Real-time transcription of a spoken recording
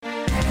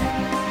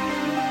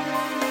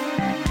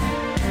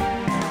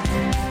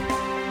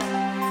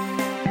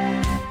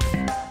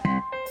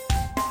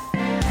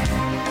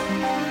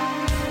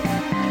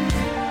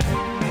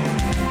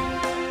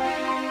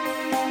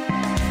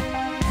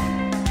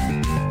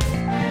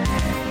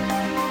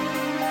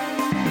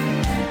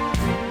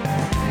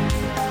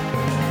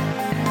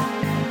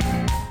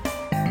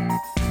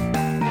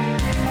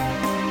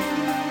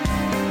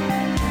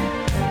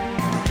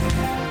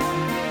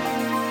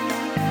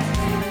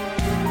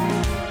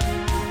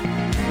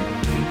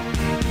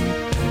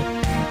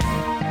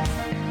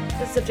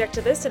Subject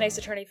to this and Ace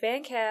Attorney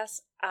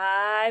Fancast,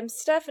 I'm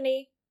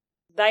Stephanie.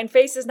 Thine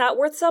face is not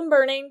worth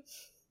sunburning.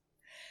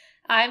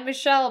 I'm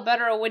Michelle,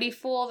 better a witty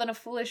fool than a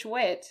foolish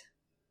wit.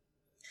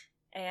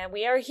 And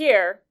we are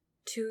here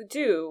to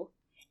do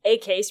a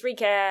case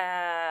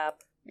recap.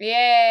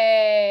 Yay!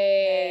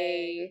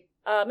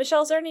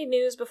 Michelle, is there any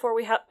news before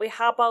we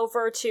hop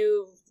over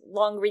to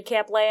long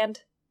recap land?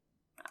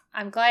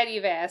 I'm glad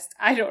you've asked.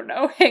 I don't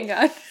know. Hang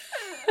on.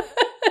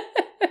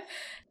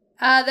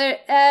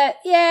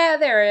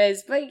 There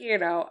is, but you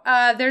know,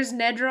 there's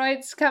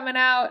Nedroids coming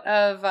out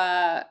of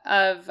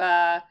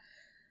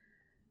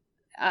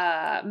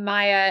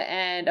Maya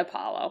and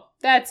Apollo.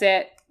 That's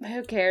it.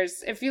 Who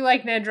cares? If you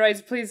like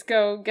Nedroids, please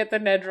go get the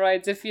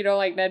Nedroids. If you don't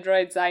like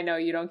Nedroids, I know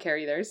you don't care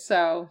either.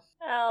 So,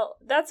 well,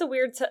 that's a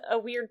weird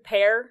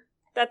pair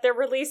that they're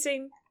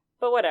releasing,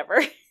 but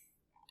whatever.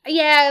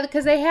 Yeah,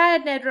 because they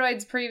had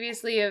Nedroids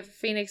previously of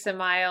Phoenix and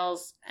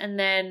Miles, and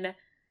then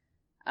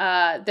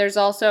there's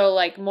also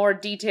like more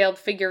detailed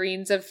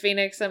figurines of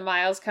Phoenix and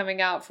Miles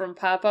coming out from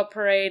Pop-Up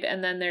Parade,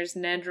 and then there's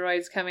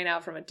Nedroids coming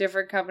out from a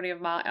different company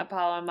of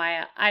Apollo and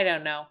Maya. I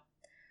don't know,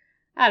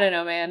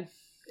 man.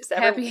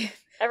 Happy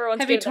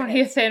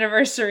 20th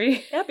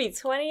anniversary. Happy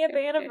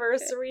 20th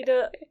anniversary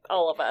to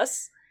all of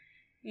us.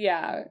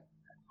 Yeah.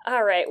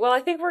 All right. Well,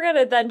 I think we're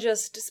going to then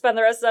just spend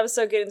the rest of the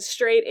episode getting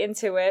straight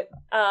into it.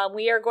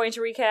 We are going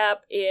to recap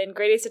in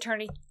Great Ace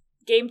Attorney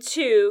Game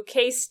 2,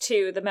 Case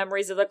 2, The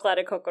Memories of the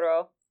Clare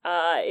Kokoro.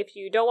 If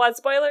you don't want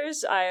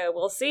spoilers, I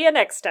will see you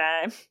next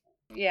time.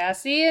 Yeah,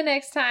 see you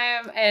next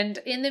time. And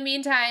in the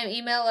meantime,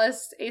 email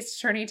us Ace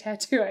Attorney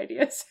tattoo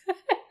ideas.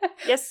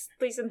 Yes,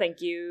 please and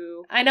thank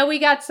you. I know we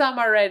got some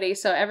already,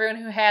 so everyone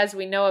who has,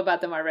 we know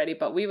about them already,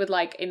 but we would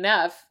like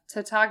enough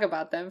to talk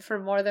about them for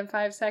more than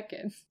 5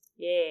 seconds.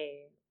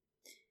 Yay.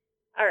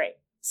 All right,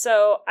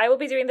 so I will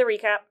be doing the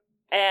recap,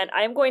 and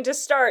I'm going to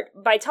start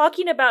by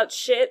talking about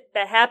shit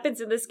that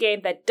happens in this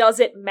game that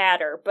doesn't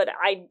matter, but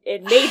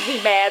it made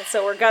me mad,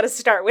 so we're gonna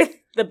start with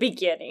the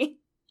beginning.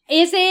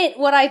 Is it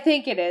what I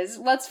think it is?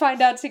 Let's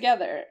find out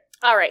together.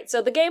 All right,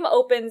 so the game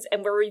opens,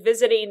 and we're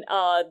revisiting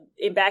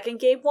back in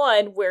Game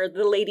 1, where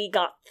the lady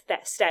got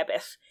that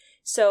stabbeth.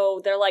 So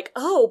they're like,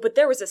 oh, but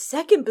there was a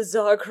second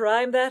bizarre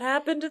crime that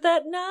happened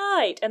that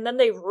night. And then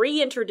they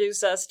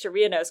reintroduce us to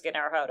Ryunosuke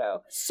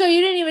Naruhodo. So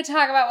you didn't even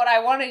talk about what I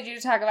wanted you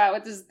to talk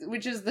about,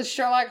 which is the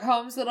Sherlock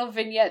Holmes little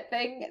vignette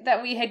thing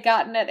that we had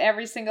gotten at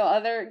every single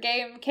other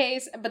game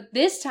case. But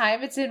this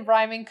time it's in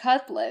Rhyming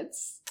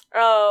Cutlets.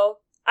 Oh,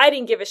 I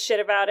didn't give a shit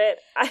about it.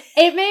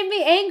 It made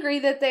me angry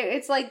that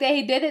it's like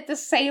they did it the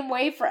same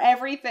way for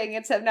everything,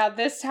 except now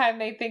this time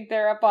they think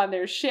they're up on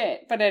their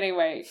shit. But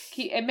anyway,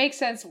 it makes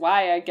sense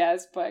why, I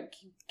guess, but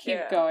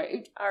keep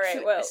going. All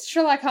right, well.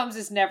 Sherlock Holmes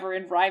is never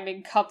in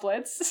Rhyming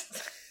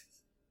Couplets.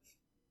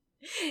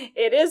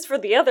 It is for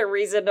the other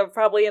reason of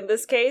probably in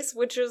this case,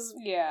 which is...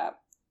 Yeah.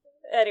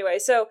 Anyway,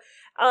 so,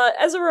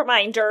 as a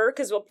reminder,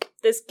 because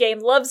this game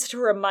loves to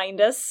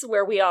remind us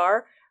where we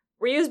are,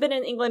 Ryu's been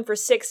in England for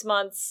 6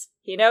 months.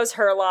 He knows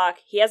Herlock.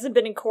 He hasn't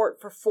been in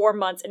court for 4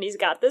 months, and he's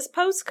got this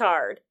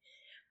postcard.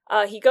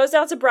 He goes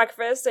down to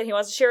breakfast, and he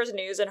wants to share his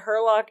news, and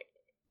Herlock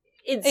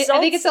insults... I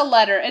think it's a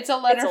letter. It's a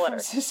letter from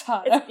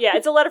Susato.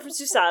 It's a letter from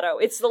Susato.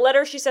 It's the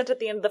letter she sent at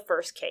the end of the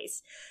first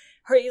case.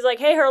 He's like,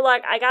 hey,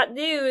 Herlock, I got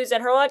news,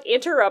 and Herlock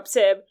interrupts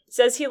him,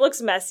 says he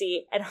looks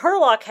messy, and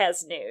Herlock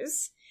has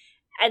news.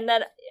 And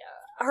then...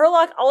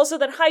 Herlock also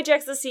then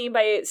hijacks the scene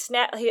by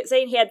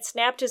saying he had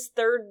snapped his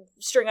third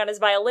string on his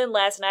violin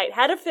last night,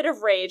 had a fit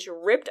of rage,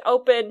 ripped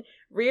open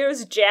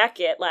Ryu's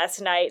jacket last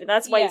night, and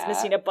that's why he's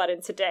missing a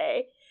button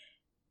today.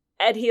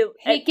 And he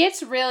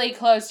gets really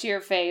close to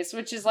your face,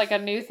 which is like a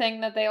new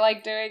thing that they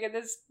like doing in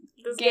this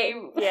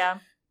game. Yeah.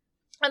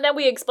 And then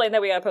we explain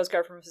that we got a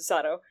postcard from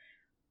Susato.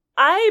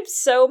 I'm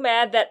so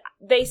mad that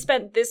they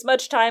spent this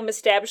much time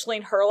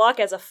establishing Herlock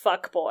as a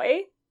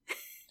fuckboy.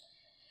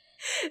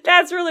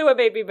 That's really what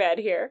made me mad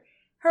here.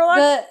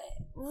 Herlock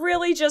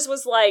really just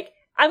was like,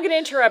 I'm going to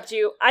interrupt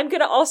you. I'm going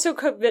to also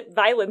commit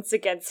violence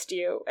against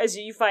you, as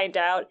you find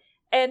out,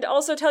 and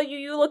also tell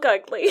you look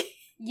ugly.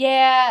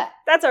 Yeah.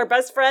 That's our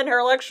best friend,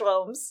 Herlock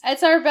Sholmes.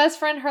 It's our best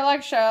friend, Herlock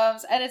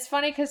Sholmes, and it's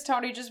funny because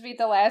Tony just beat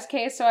the last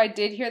case, so I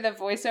did hear the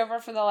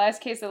voiceover for the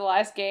last case of the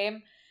last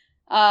game.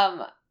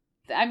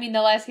 The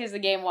last case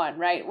of game 1,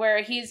 right?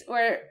 Where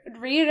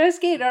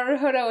Ryunosuke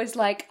Naruhodo is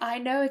like, I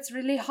know it's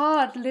really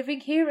hard living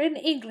here in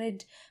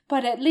England,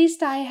 but at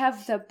least I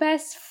have the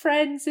best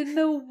friends in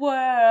the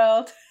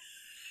world.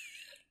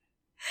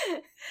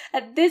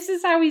 And this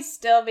is how he's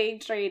still being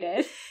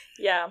treated.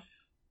 Yeah.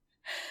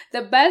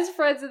 The best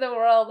friends in the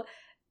world.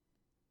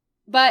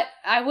 But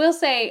I will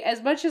say,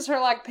 as much as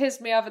Herlock pissed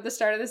me off at the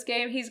start of this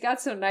game, he's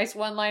got some nice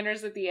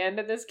one-liners at the end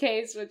of this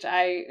case,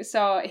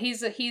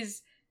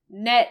 he's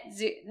net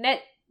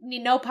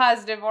no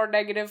positive or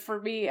negative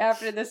for me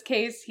after this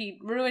case. He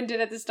ruined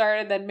it at the start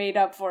and then made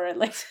up for it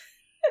later.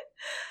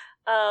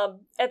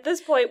 At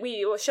this point,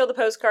 we show the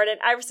postcard, and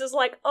Iris is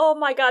like, oh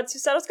my god,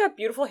 Susato's got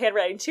beautiful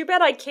handwriting. Too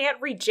bad I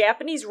can't read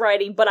Japanese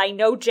writing, but I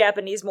know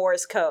Japanese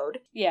Morse code.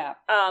 Yeah.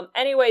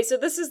 Anyway, so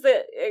this is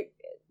the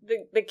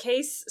the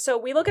case. So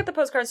we look at the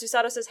postcard and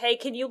Susato says, hey,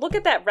 can you look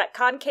at that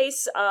retcon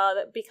case?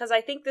 Because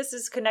I think this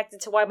is connected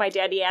to why my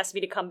daddy asked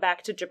me to come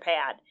back to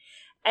Japan.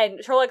 And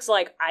Sherlock's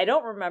like, I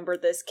don't remember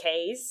this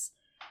case.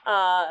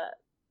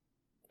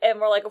 And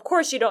we're like, of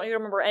course you don't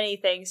remember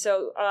anything.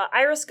 So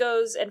Iris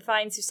goes and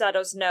finds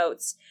Susato's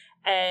notes.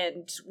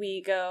 And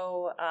we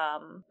go,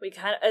 we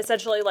kind of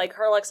essentially like,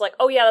 Herlock's like,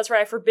 oh yeah, that's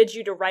right, I forbid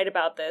you to write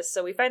about this.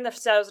 So we find the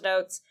Susato's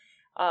notes.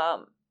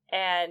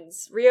 And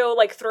Rio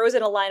like throws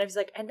in a line of, he's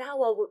like, and now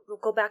we'll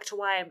go back to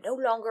why I'm no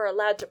longer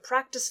allowed to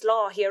practice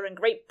law here in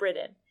Great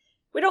Britain.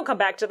 We don't come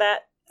back to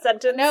that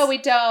sentence. No, we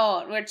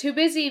don't. We're too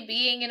busy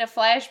being in a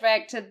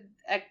flashback to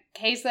a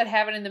case that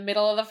happened in the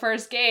middle of the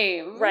first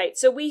game. Right.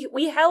 So we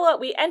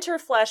enter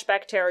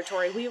flashback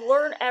territory. We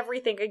learn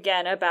everything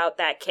again about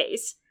that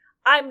case.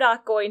 I'm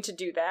not going to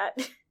do that.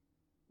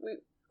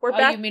 We're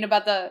back. You mean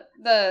about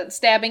the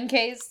stabbing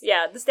case?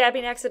 Yeah, the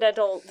stabbing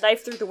accidental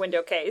knife through the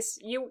window case.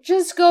 You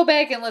just go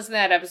back and listen to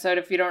that episode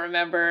if you don't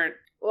remember.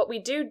 What we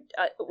do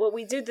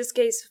this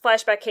case,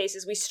 flashback case,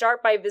 is we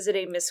start by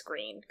visiting Miss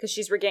Green, because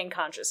she's regained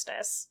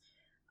consciousness.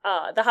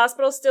 The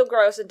hospital's still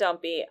gross and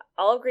dumpy.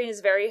 Olive Green is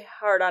very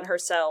hard on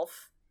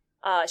herself.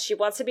 She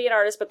wants to be an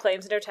artist but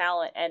claims no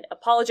talent and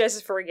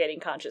apologizes for regaining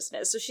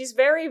consciousness. So she's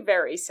very,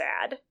 very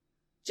sad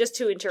just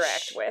to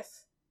interact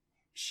with.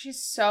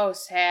 She's so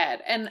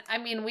sad. And I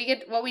mean,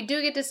 what we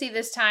do get to see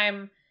this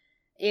time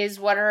is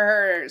what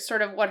her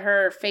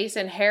face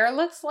and hair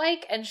looks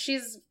like. And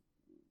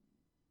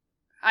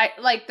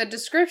the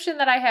description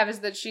that I have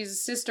is that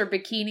she's Sister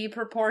Bikini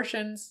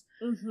proportions.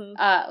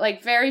 Mm-hmm.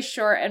 Like very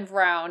short and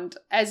round.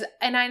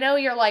 And I know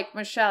you're like,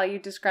 Michelle, you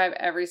describe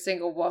every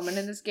single woman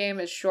in this game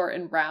as short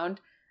and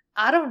round.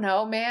 I don't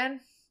know, man.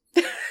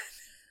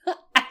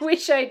 I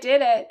wish I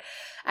did it.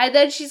 And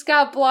then she's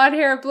got blonde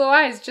hair and blue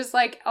eyes, just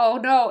like, oh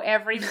no,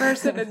 every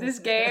person in this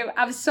game.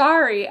 I'm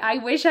sorry. I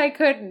wish I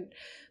couldn't.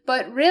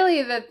 But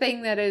really the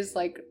thing that is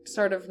like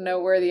sort of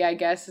noteworthy, I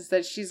guess, is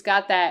that she's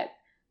got that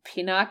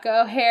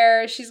Pinocchio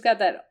hair. She's got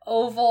that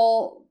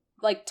oval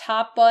like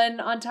top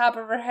bun on top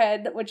of her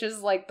head, which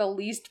is like the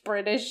least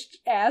British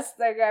ass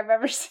thing I've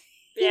ever seen.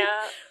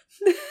 Yeah.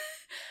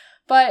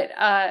 But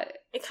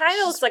it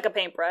kind of looks like a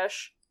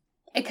paintbrush.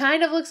 It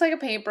kind of looks like a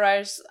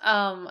paintbrush.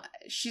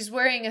 She's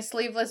wearing a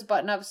sleeveless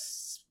button-up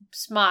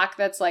smock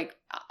that's like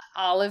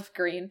olive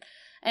green,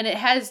 and it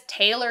has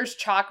Taylor's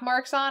chalk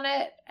marks on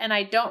it, and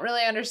I don't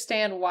really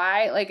understand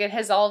why. Like, it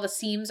has all the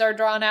seams are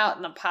drawn out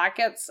and the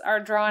pockets are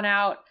drawn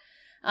out.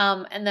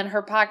 And then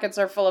her pockets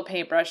are full of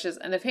paintbrushes,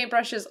 and the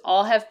paintbrushes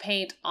all have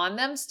paint on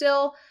them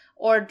still,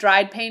 or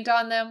dried paint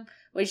on them,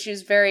 which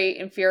is very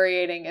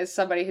infuriating as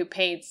somebody who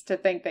paints to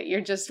think that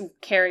you're just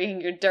carrying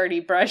your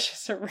dirty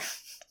brushes around.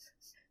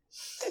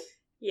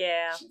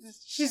 Yeah.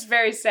 She's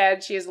very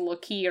sad. She has a little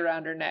key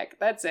around her neck.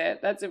 That's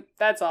it. That's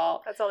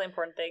all. That's all the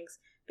important things.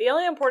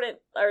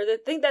 The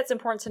thing that's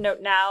important to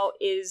note now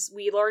is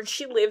we learned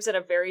she lives in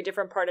a very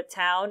different part of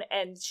town,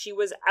 and she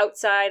was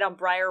outside on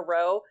Briar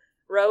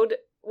Road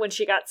when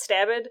she got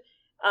stabbed.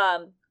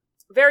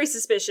 Very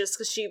suspicious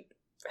because she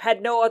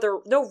had no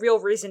real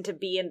reason to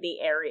be in the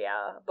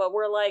area. But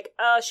we're like,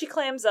 she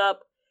clams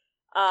up,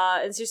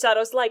 and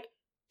Susato's like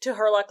to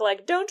Herlock,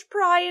 like, don't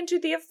pry into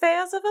the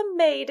affairs of a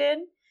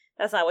maiden.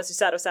 That's not what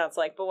Susato sounds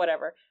like, but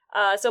whatever.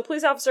 So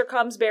police officer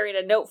comes bearing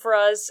a note for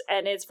us,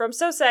 and it's from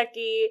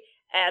Soseki,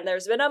 and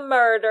there's been a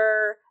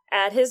murder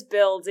at his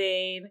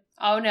building.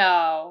 Oh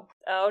no.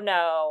 Oh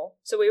no.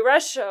 So we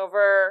rush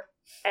over,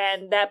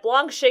 and that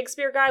Blanc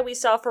Shakespeare guy we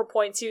saw for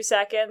 0.2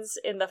 seconds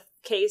in the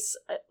case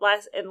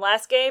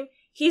last game,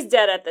 he's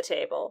dead at the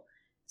table.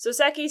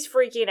 Soseki's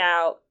freaking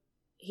out.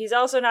 He's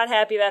also not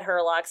happy that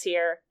Herlock's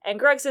here, and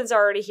Gregson's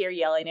already here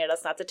yelling at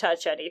us not to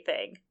touch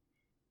anything.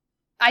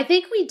 I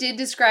think we did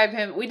describe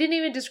him. We didn't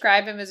even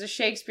describe him as a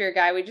Shakespeare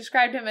guy. We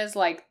described him as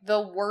like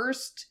the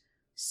worst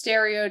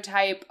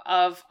stereotype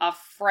of a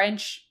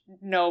French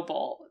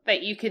noble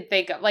that you could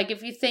think of. Like,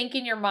 if you think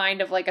in your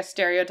mind of like a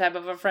stereotype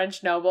of a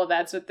French noble,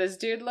 that's what this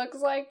dude looks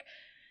like.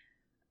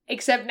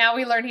 Except now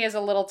we learn he has a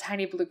little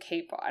tiny blue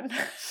cape on.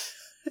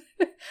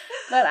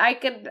 But I'm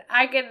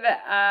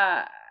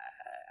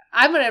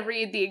going to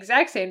read the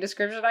exact same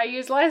description I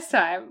used last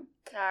time.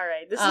 All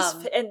right.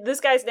 This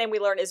guy's name we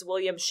learn is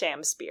William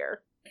Shamspeare.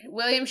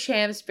 William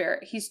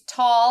Shamspeare. He's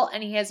tall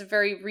and he has a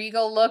very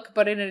regal look,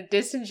 but in a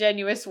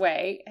disingenuous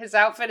way. His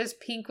outfit is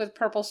pink with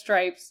purple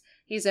stripes.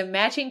 He's a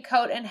matching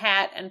coat and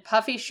hat and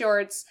puffy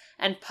shorts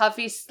and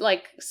puffy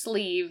shoulder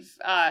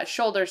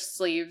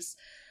sleeves.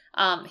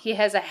 He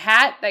has a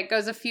hat that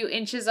goes a few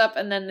inches up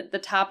and then the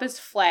top is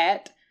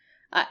flat.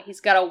 He's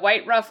got a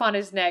white ruff on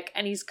his neck,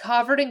 and he's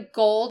covered in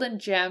gold and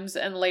gems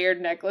and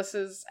layered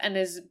necklaces, and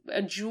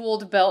a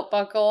jeweled belt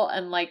buckle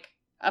and like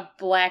a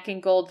black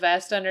and gold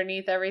vest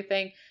underneath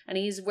everything. And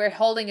we're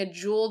holding a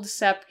jeweled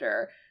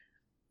scepter.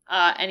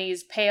 And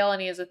he's pale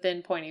and he has a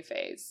thin pointy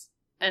face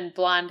and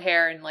blonde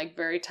hair and like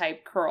very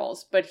tight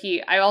curls. But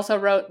I also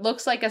wrote,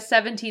 looks like a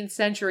 17th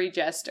century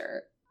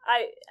jester.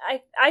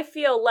 I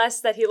feel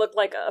less that he looked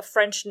like a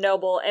French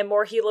noble and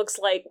more he looks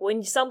like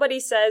when somebody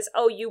says,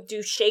 oh, you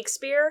do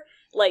Shakespeare,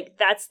 Like,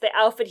 that's the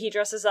outfit he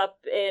dresses up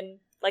in.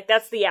 Like,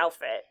 that's the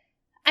outfit.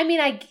 I mean,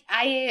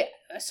 I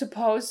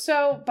suppose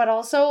so, but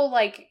also,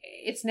 like,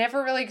 it's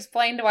never really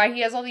explained why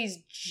he has all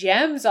these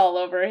gems all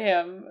over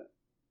him.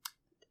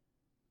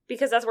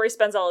 Because that's where he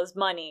spends all his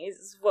money,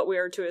 is what we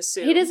were to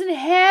assume. He doesn't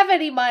have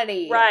any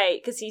money. Right,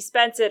 because he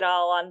spent it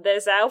all on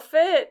this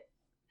outfit.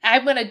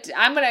 I'm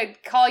gonna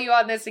call you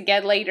on this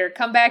again later.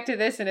 Come back to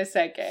this in a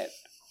second.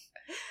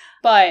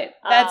 But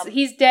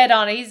he's dead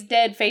He's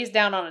dead face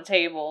down on a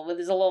table with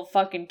his little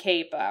fucking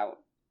cape out.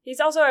 He's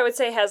also, I would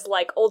say, has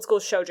like old school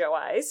shoujo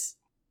eyes.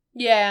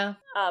 Yeah.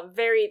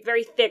 Very,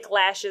 very thick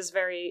lashes,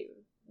 very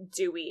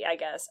dewy, I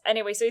guess.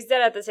 Anyway, so he's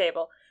dead at the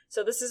table.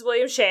 So this is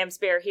William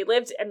Shakespeare. He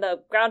lived in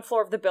the ground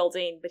floor of the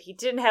building, but he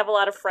didn't have a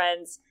lot of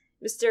friends.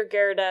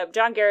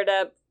 John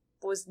Garrett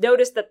was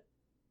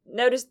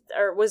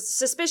was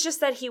suspicious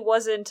that he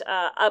wasn't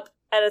up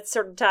at a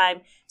certain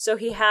time, so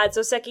he had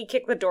Soseki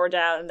kick the door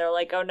down, and they're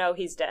like, oh no,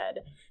 he's dead.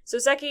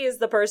 Soseki is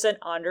the person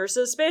under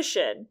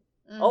suspicion.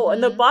 Mm-hmm. Oh,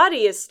 and the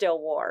body is still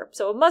warm,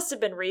 so it must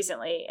have been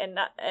recently, and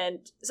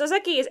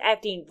Soseki is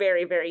acting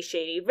very, very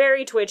shady,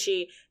 very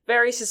twitchy,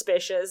 very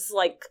suspicious,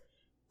 like,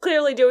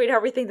 clearly doing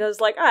everything that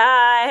was like,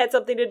 I had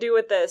something to do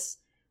with this.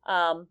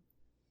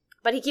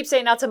 But he keeps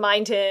saying not to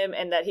mind him,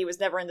 and that he was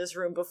never in this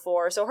room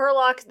before, so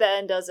Herlock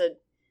then does a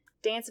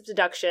dance of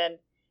deduction,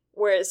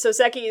 where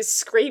Soseki is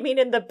screaming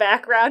in the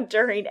background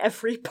during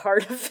every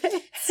part of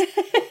it.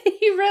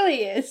 He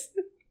really is.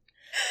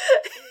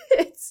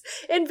 It's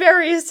in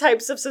various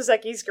types of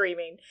Soseki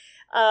screaming.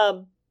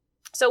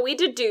 So we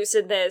deduce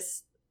in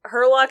this,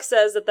 Herlock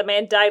says that the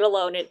man died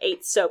alone and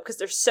ate soap because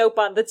there's soap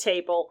on the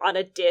table on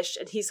a dish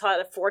and he's had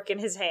a fork in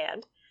his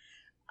hand.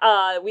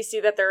 We see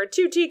that there are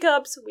 2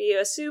 teacups. We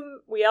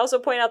also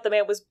point out the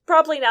man was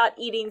probably not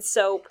eating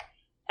soap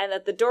and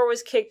that the door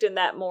was kicked in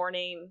that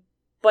morning.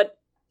 But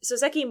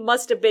Soseki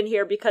must have been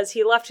here because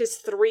he left his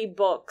 3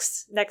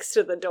 books next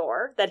to the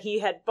door that he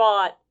had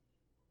bought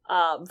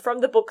from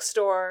the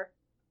bookstore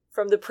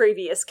from the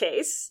previous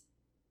case.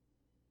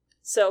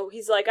 So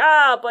he's like,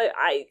 but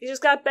I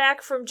just got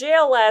back from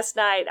jail last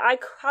night.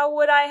 How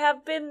would I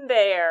have been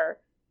there?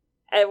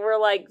 And we're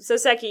like,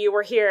 Soseki, you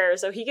were here.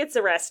 So he gets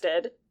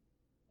arrested.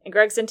 And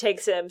Gregson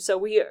takes him.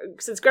 So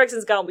since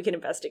Gregson's gone, we can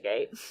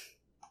investigate.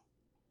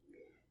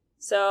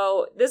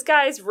 So this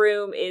guy's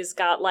room is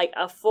got like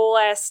a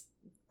full-ass,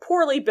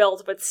 poorly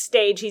built, but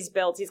stage he's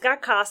built. He's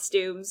got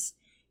costumes.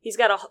 He's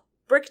got a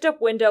bricked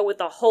up window with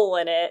a hole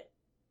in it.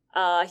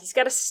 He's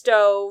got a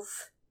stove.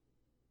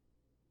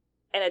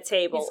 And a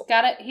table.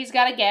 He's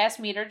got a gas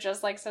meter,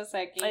 just like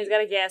Soseki. He's got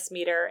a gas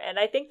meter, and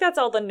I think that's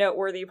all the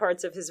noteworthy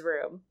parts of his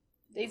room.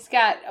 He's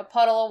got a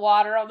puddle of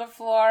water on the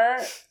floor.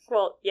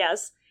 Well,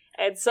 yes.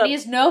 And he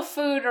has no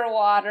food or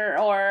water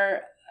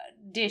or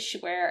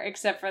dishware,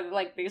 except for,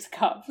 like, these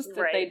cups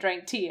that they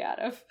drank tea out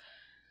of.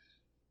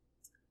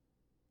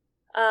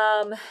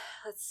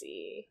 Let's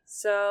see.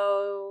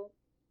 So,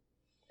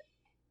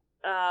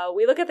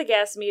 we look at the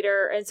gas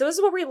meter, and so this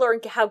is where we learn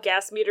how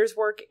gas meters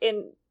work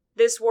in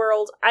this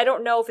world. I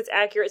don't know if it's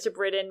accurate to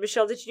Britain.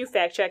 Michelle, did you do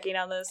fact-checking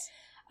on this?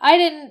 I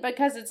didn't,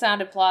 because it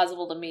sounded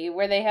plausible to me,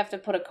 where they have to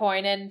put a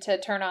coin in to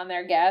turn on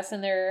their gas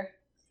in their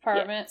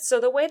apartment. Yeah. So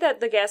the way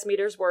that the gas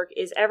meters work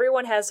is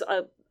everyone has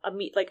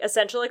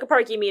essentially like a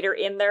parking meter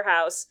in their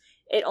house.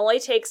 It only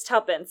takes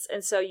tuppence,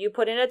 and so you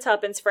put in a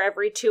tuppence for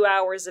every 2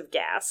 hours of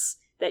gas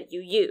that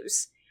you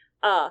use.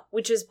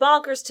 Which is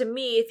bonkers to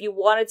me. If you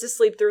wanted to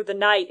sleep through the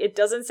night, it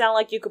doesn't sound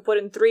like you could put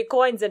in 3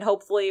 coins and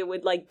hopefully it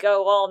would, like,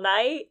 go all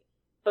night.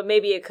 But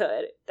maybe it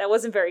could. That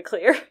wasn't very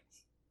clear.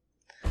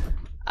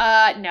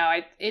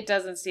 No, it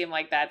doesn't seem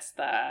like that's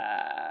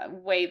the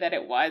way that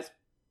it was.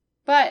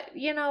 But,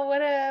 you know, what?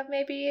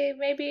 Maybe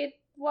it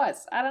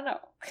was. I don't know.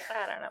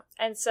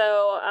 And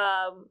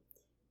so,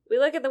 we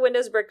look at the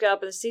windows bricked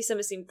up and see some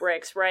missing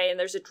bricks, right? And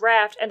there's a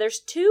draft, and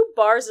there's 2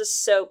 bars of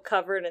soap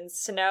covered in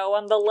snow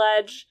on the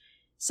ledge.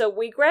 So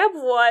we grab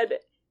one,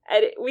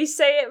 and we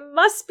say it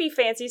must be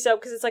fancy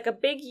soap because it's like a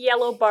big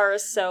yellow bar of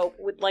soap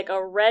with like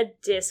a red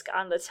disc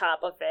on the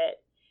top of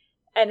it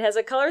and has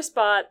a color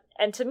spot.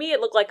 And to me, it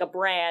looked like a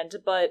brand,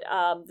 but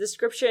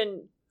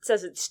description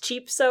says it's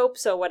cheap soap,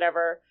 so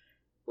whatever.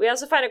 We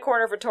also find a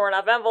corner of a torn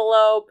off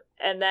envelope,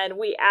 and then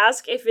we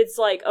ask if it's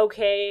like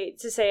okay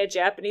to say a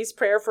Japanese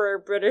prayer for a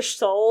British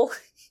soul.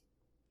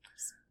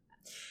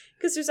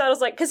 Because Susano's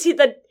like, because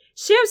the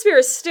Shakespeare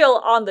is still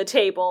on the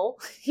table.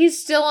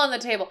 He's still on the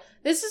table.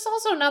 This is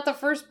also not the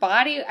first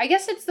body. I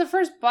guess it's the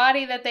first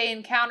body that they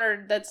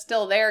encountered that's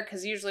still there,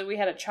 because usually we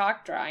had a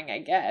chalk drawing, I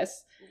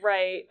guess.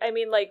 Right. I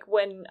mean, like,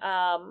 when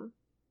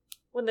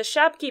the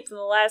shopkeep from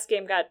the last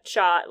game got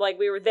shot, like,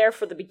 we were there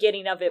for the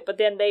beginning of it, but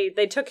then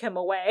they took him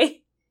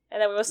away.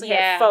 And then we mostly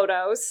had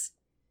photos.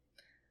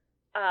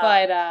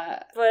 But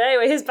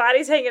anyway, his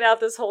body's hanging out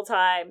this whole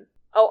time.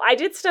 Oh, I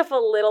did stuff a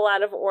little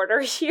out of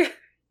order here.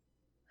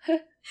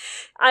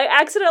 I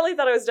accidentally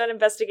thought I was done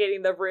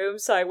investigating the room,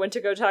 so I went to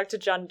go talk to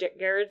John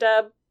Garrett,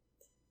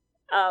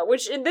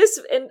 which in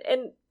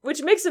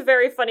which makes a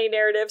very funny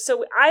narrative.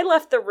 So I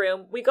left the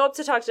room.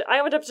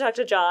 I went up to talk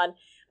to John.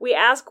 We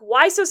ask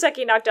why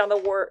Soseki knocked down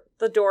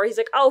the door. He's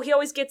like, oh, he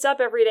always gets up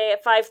every day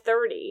at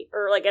 5:30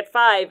 or like at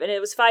 5, and it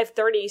was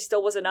 5:30. He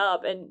still wasn't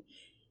up, and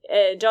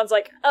John's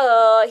like,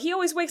 he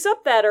always wakes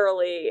up that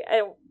early,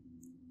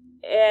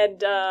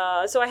 and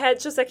so I had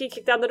Soseki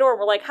kick down the door, and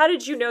we're like, how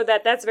did you know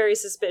that? That's very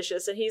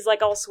suspicious. And he's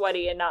like all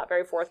sweaty and not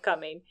very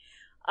forthcoming.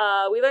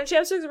 We learned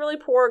Shamspeare's really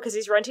poor because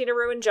he's renting a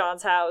room in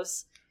John's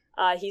house.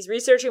 He's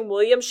researching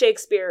William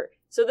Shakespeare.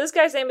 So this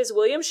guy's name is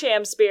William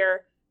Shamspeare,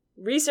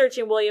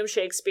 researching William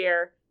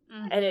Shakespeare,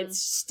 and it's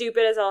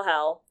stupid as all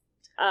hell.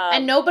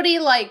 And nobody,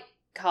 like,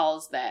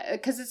 calls that,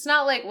 because it's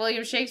not like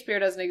William Shakespeare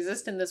doesn't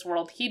exist in this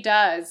world. He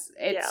does.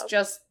 It's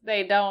just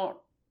they don't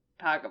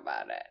talk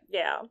about it.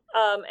 Yeah.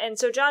 And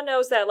so John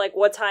knows that, like,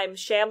 what time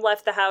Sham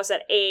left the house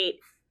at 8,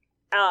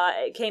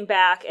 came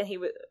back, and he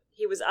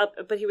was up,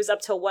 but he was up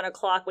till 1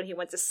 o'clock when he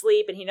went to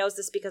sleep, and he knows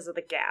this because of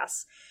the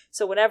gas.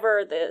 So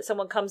whenever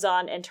someone comes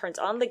on and turns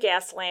on the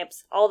gas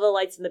lamps, all the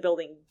lights in the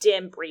building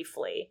dim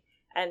briefly,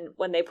 and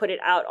when they put it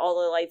out, all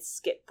the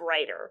lights get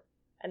brighter.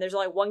 And there's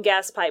only one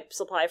gas pipe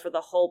supply for the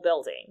whole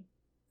building.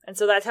 And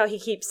so that's how he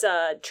keeps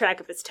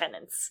track of his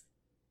tenants.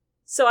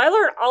 So I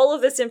learned all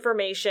of this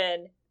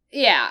information.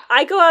 Yeah.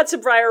 I go out to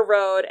Briar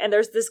Road, and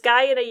there's this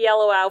guy in a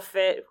yellow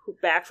outfit,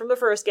 back from the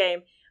first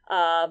game,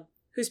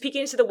 who's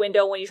peeking into the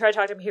window. When you try to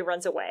talk to him, he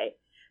runs away.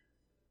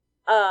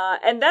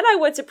 And then I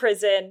went to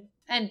prison.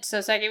 And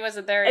Soseki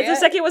wasn't there yet? And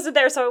Soseki wasn't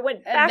there, so I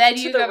went back then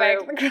to you the go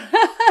room. back.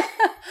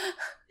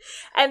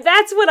 And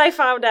that's when I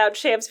found out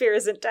Shamspeare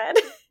isn't dead.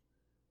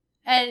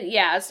 And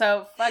yeah,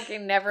 so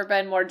fucking never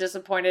been more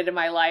disappointed in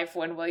my life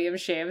when William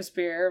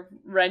Shakespeare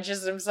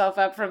wrenches himself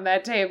up from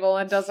that table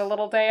and does a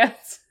little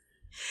dance.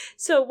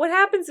 So what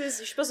happens is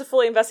you're supposed to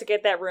fully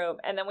investigate that room,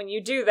 and then when you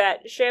do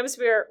that,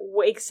 Shamspeare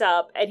wakes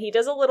up, and he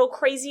does a little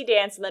crazy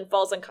dance and then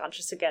falls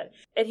unconscious again.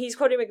 And he's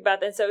quoting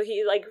Macbeth, and so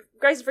he, like,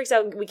 Gregson freaks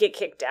out and we get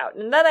kicked out.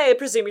 And then I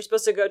presume you're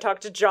supposed to go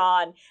talk to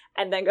John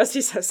and then go see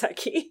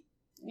Soseki.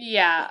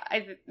 Yeah,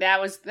 that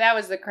was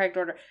the correct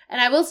order.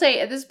 And I will say,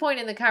 at this point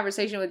in the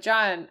conversation with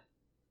John,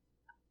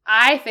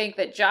 I think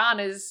that John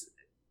is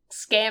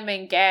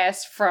scamming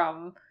gas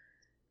from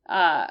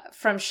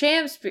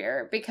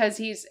Shamspeare,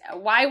 because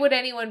why would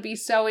anyone be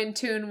so in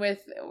tune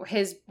with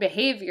his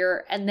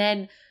behavior and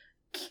then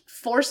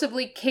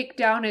forcibly kick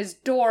down his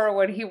door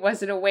when he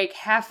wasn't awake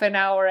half an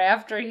hour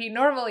after he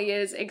normally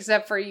is,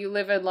 except for you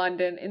live in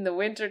London in the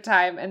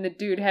wintertime and the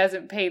dude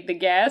hasn't paid the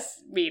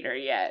gas meter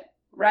yet,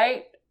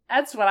 right?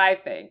 That's what I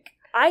think.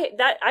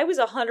 I was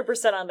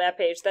 100% on that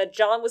page, that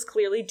John was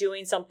clearly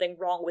doing something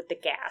wrong with the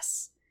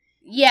gas.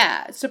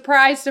 Yeah,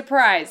 surprise,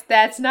 surprise.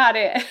 That's not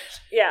it.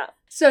 Yeah.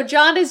 So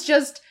John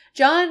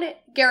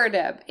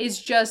Garadeb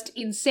is just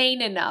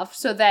insane enough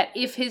so that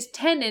if his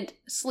tenant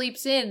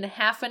sleeps in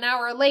half an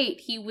hour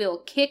late, he will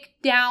kick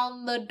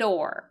down the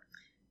door.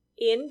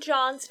 In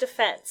John's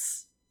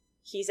defense,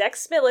 he's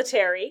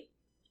ex-military,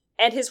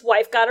 and his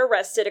wife got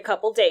arrested a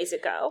couple days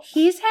ago.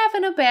 He's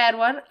having a bad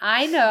one.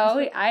 I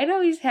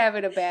know he's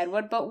having a bad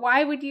one, but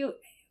why would you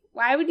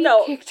kick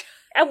down?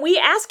 And we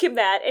ask him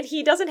that, and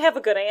he doesn't have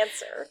a good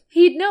answer.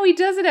 He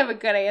doesn't have a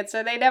good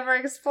answer. They never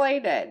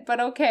explain it.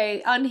 But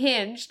okay,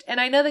 Unhinged. And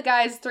I know the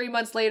guy's 3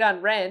 months late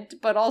on rent,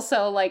 but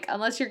also, like,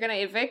 unless you're going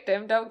to evict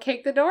him, don't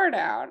kick the door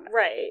down.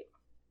 Right.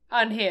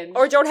 Unhinged.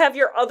 Or don't have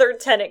your other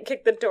tenant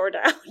kick the door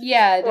down.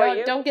 Yeah,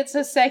 don't get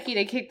Soseki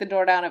to kick the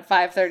door down at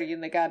 5:30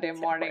 in the goddamn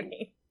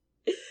morning.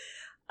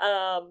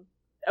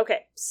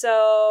 Okay,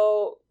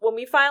 so when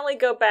we finally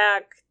go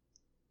back,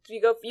 you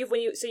get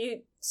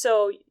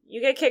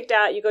kicked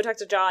out, you go talk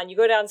to John, you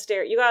go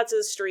downstairs, you go out to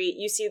the street,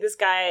 you see this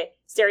guy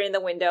staring in the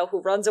window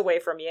who runs away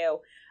from you,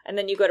 and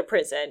then you go to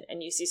prison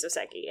and you see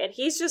Soseki. And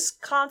he's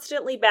just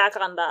constantly back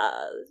on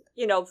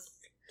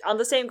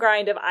the same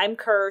grind of, I'm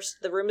cursed,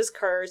 the room is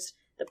cursed,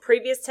 the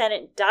previous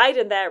tenant died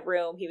in that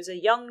room, he was a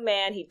young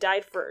man, he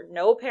died for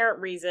no apparent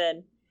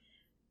reason,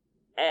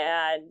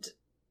 and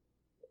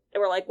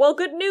we're like, well,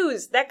 good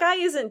news, that guy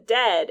isn't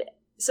dead.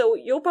 So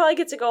you'll probably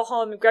get to go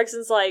home. And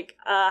Gregson's like,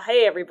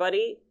 hey,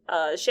 everybody.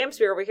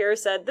 Shamspeare over here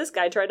said this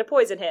guy tried to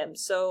poison him.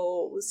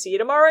 So see you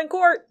tomorrow in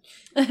court.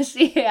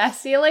 See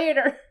you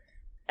later.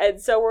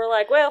 And so we're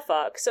like, well,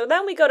 fuck. So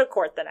then we go to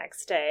court the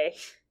next day.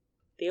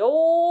 The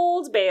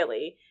Old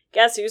Bailey.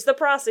 Guess who's the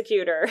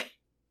prosecutor?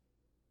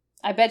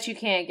 I bet you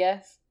can't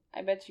guess.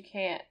 I bet you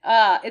can't.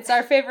 It's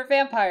our favorite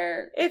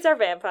vampire. It's our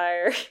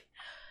vampire.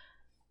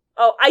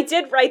 Oh, I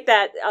did write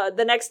that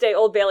the next day,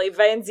 Old Bailey,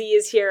 Van Zee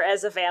is here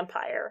as a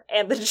vampire,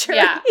 and the jury.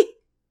 Yeah.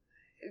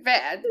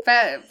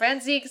 Van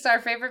Zeek's our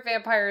favorite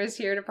vampire is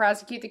here to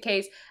prosecute the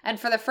case, and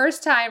for the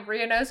first time,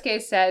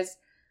 Ryunosuke says,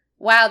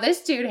 wow,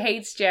 this dude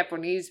hates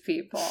Japanese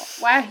people.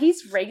 Wow,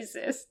 he's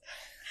racist.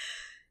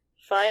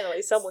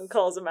 Finally, someone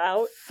calls him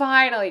out.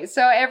 Finally.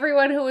 So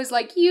everyone who was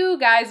like, you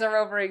guys are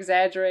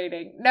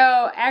over-exaggerating.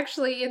 No,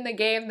 actually, in the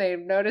game, they've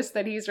noticed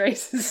that he's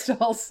racist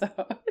also.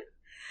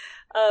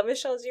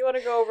 Michelle, do you want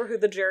to go over who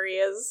the jury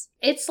is?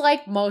 It's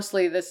like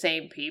mostly the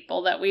same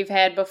people that we've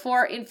had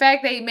before. In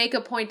fact, they make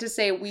a point to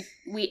say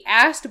we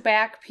asked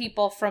back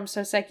people from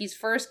Soseki's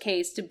first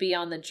case to be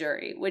on the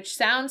jury, which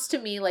sounds to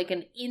me like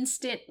an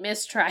instant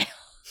mistrial.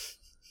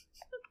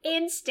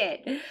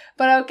 Instant.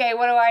 But okay,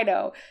 what do I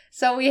know?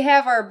 So we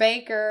have our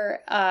banker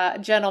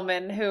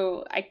gentleman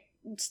who I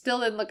still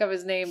didn't look up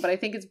his name, but I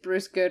think it's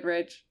Bruce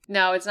Goodrich.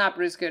 No, it's not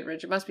Bruce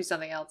Goodrich. It must be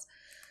something else.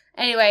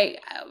 Anyway,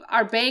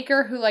 our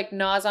banker who like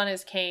gnaws on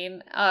his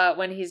cane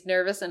when he's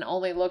nervous and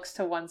only looks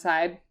to one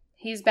side.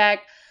 He's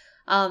back.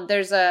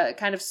 There's a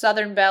kind of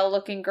Southern Belle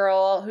looking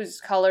girl whose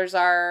colors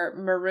are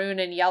maroon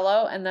and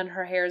yellow, and then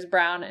her hair is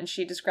brown, and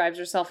she describes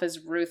herself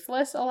as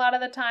ruthless a lot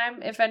of the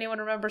time, if anyone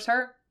remembers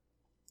her.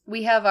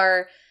 We have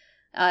our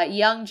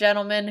young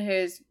gentleman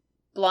who's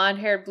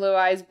blonde-haired, blue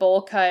eyes,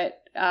 bowl cut,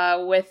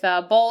 with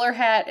a bowler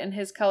hat, and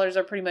his colors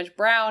are pretty much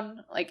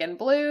brown, like in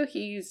blue.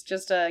 He's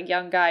just a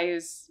young guy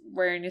who's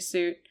wearing a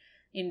suit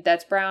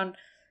that's brown.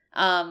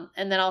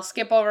 And then I'll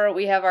skip over.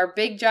 We have our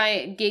big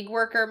giant gig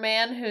worker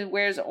man who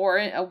wears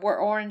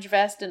orange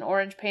vest and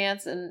orange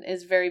pants and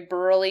is very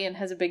burly and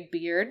has a big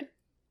beard.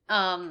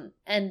 And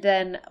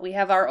then we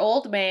have our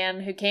old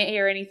man who can't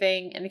hear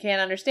anything and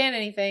can't understand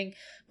anything,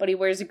 but he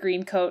wears a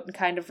green coat and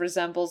kind of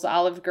resembles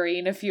olive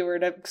green if you were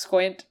to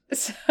squint.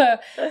 So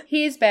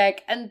he's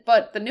back.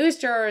 But the newest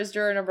juror is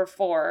juror number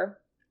 4.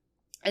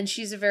 And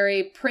she's a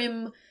very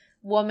prim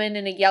woman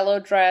in a yellow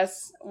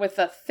dress with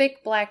a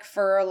thick black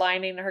fur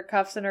lining her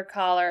cuffs and her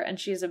collar. And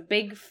she has a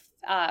big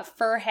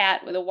fur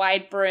hat with a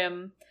wide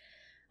brim.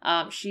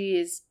 She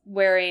is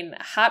wearing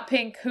hot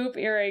pink hoop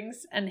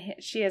earrings, and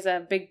she has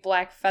a big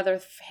black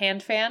feather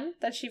hand fan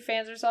that she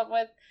fans herself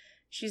with.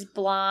 She's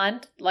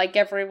blonde, like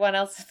everyone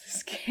else in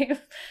this game,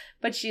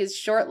 but she has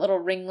short little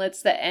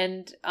ringlets that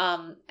end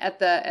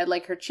at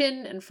like her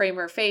chin and frame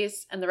her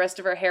face, and the rest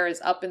of her hair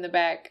is up in the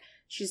back.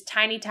 She's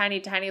tiny, tiny,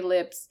 tiny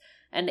lips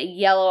and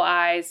yellow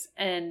eyes,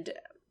 and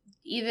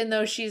even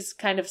though she's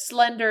kind of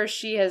slender,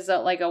 she has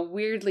like a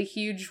weirdly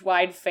huge,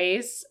 wide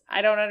face.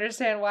 I don't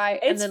understand why.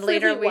 It's and then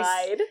later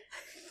wide.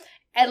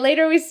 And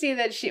later we see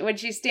that when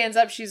she stands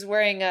up, she's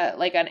wearing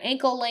an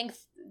ankle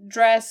length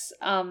dress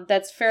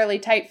that's fairly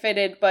tight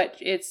fitted, but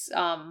it's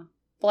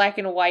black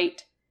and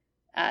white,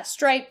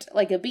 striped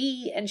like a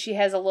bee, and she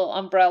has a little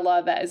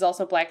umbrella that is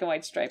also black and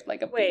white striped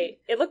like a bee. Wait,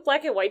 it looked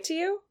black and white to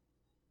you?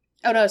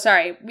 Oh no,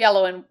 sorry,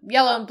 yellow and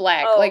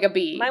black like a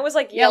bee. Mine was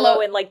like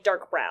yellow and like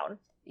dark brown.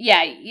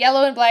 Yeah,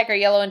 yellow and black or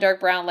yellow and dark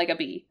brown like a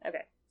bee.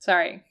 Okay.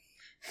 Sorry.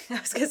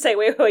 I was going to say,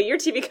 wait, your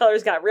TV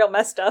colors got real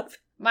messed up.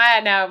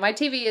 My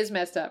TV is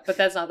messed up, but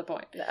that's not the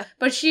point. No.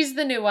 But she's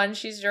the new one.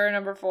 She's juror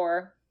number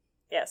 4.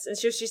 Yes, and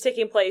she's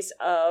taking place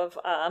of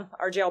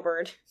our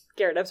jailbird,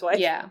 Garrett's wife.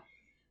 Yeah.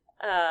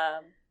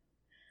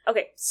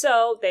 Okay,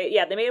 so they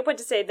made a point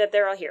to say that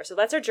they're all here. So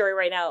that's our jury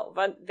right now.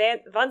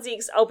 Von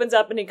Zieks opens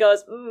up and he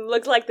goes,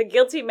 looks like the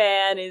guilty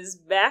man is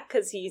back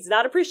because he's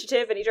not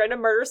appreciative and he tried to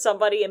murder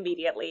somebody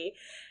immediately.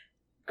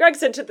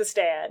 Gregson to the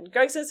stand.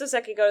 Gregson and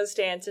Soseki go to the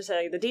stand to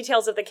tell you the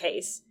details of the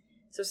case.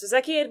 So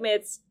Soseki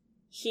admits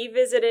he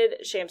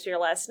visited Shamsphere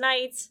last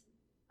night.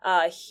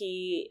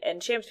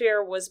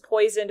 Shamsphere was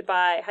poisoned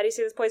by, how do you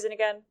say this poison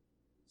again?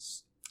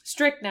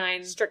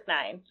 Strychnine.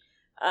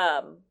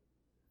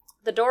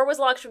 The door was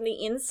locked from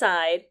the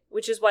inside,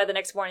 which is why the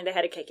next morning they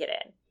had to kick it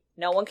in.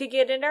 No one could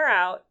get in or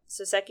out.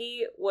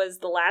 Soseki was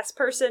the last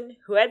person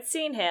who had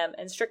seen him,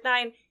 and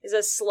strychnine is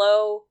a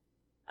slow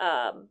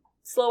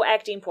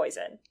acting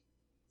poison.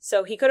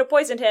 So he could have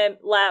poisoned him,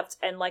 left,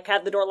 and like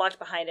had the door locked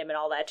behind him and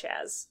all that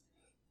jazz.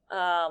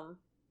 But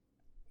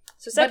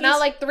not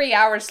like 3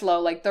 hours slow,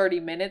 like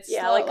 30 minutes.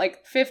 Yeah, slow,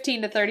 like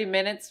 15 to 30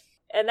 minutes.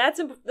 And that's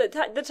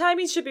the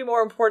timing should be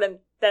more important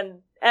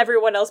than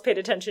everyone else paid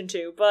attention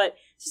to. But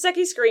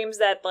Soseki screams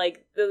that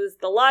like the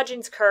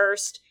lodging's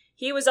cursed.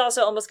 He was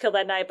also almost killed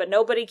that night, but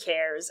nobody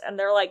cares. And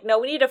they're like, no,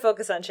 we need to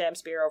focus on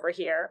Shamsphere over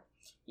here.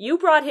 You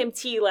brought him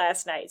tea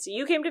last night, so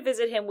you came to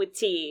visit him with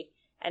tea,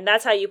 and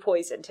that's how you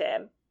poisoned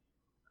him.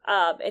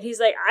 And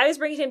he's like, I was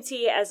bringing him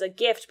tea as a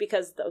gift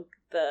because the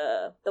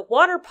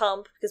water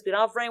pump, because we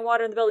don't have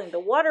rainwater in the building, the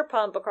water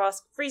pump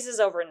across freezes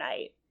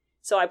overnight.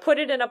 So I put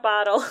it in a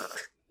bottle,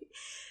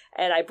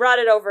 and I brought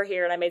it over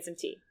here, and I made some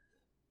tea.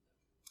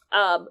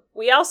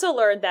 We also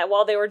learned that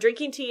while they were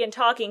drinking tea and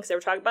talking, because they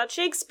were talking about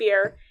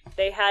Shakespeare,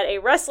 they had a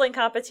wrestling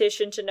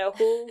competition to know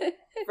who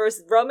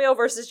Romeo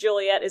versus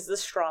Juliet is the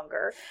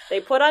stronger. They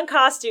put on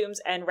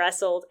costumes and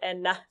wrestled,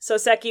 and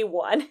Soseki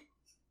won.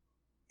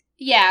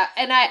 Yeah,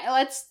 and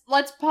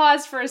let's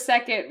pause for a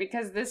second,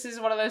 because this is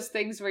one of those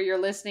things where you're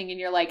listening and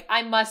you're like,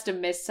 I must have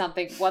missed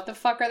something. What the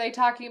fuck are they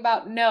talking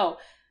about? No,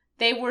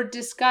 they were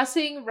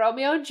discussing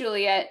Romeo and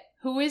Juliet,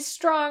 who is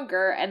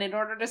stronger, and in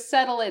order to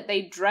settle it,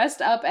 they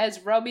dressed up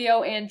as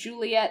Romeo and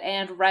Juliet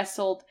and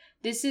wrestled.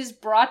 This is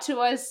brought to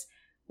us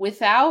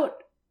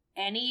without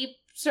any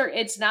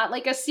it's not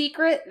like a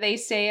secret. They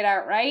say it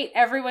outright.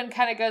 Everyone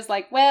kind of goes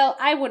like, well,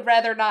 I would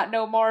rather not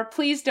know more.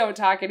 Please don't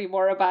talk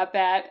anymore about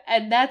that.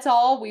 And that's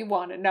all we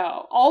want to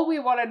know. All we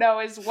want to know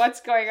is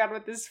what's going on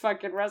with this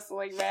fucking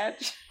wrestling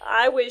match.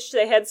 I wish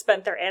they had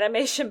spent their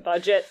animation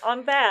budget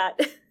on that.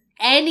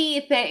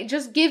 Anything.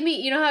 Just give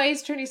me, you know how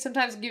Ace Attorney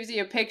sometimes gives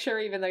you a picture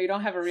even though you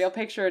don't have a real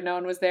picture and no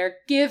one was there?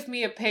 Give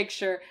me a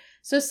picture.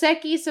 So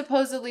Seki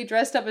supposedly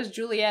dressed up as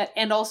Juliet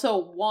and also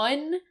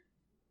won.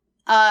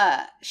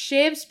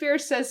 Shamspear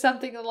says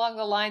something along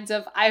the lines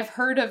of, I've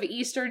heard of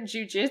Eastern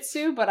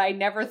Jiu-Jitsu, but I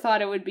never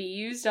thought it would be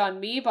used on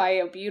me by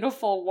a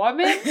beautiful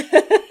woman.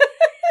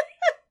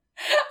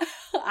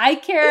 I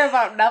care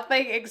about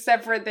nothing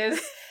except for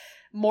this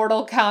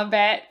Mortal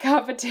Kombat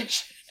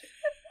competition.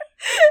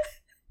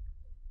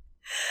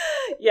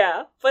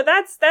 Yeah, but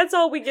that's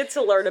all we get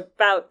to learn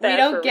about that. We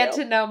don't get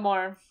to know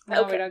more.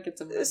 No, okay. We don't get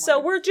to know more. So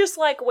we're just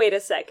like, wait a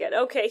second.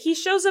 Okay, he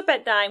shows up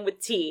at 9 with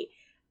tea.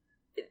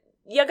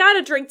 You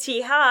gotta drink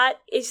tea hot.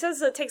 It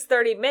says it takes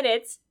 30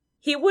 minutes.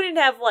 He wouldn't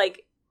have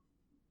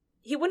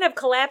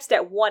collapsed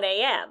at 1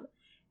 a.m.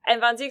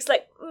 And Van Ziek's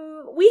like,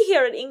 we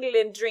here in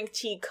England drink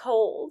tea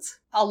cold.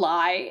 A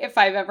lie, if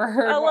I've ever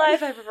heard one. A lie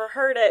if I've ever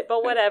heard it,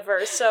 but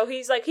whatever. So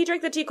he's like, he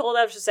drank the tea cold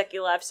after Seki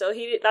left, so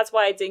that's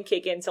why it didn't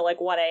kick in till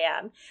like 1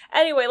 a.m.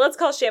 Anyway, let's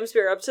call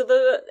Shamspear up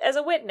as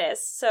a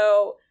witness.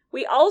 So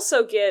we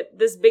also get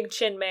this big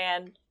chin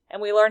man,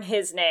 and we learn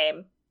his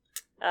name.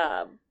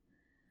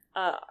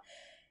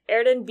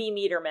 Erden B.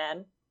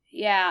 Meterman.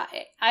 Yeah,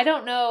 I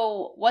don't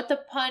know what the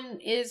pun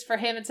is for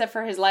him, except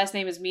for his last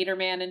name is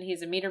Meterman, and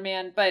he's a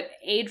Meterman. But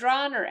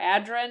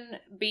Adron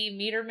B.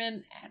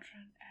 Meterman?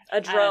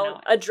 A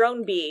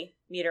drone B.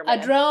 Meterman.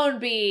 A drone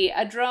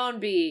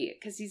bee.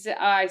 Because he's,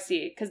 I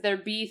see, because they're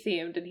bee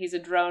themed, and he's a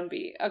drone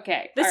bee.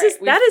 Okay.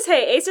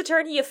 Hey, Ace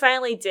Attorney, you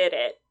finally did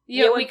it.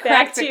 You went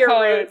back to your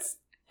roots.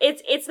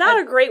 It's not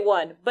a great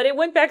one, but it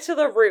went back to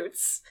the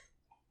roots.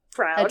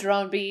 Proud. A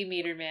drone bee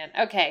Meterman.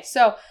 Okay,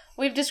 so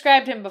we've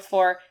described him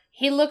before.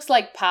 He looks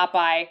like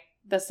Popeye,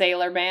 the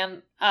Sailor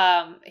Man.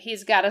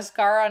 He's got a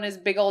scar on his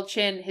big old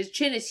chin. His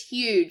chin is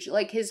huge.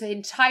 Like, his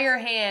entire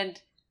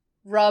hand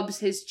rubs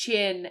his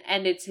chin,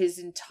 and it's his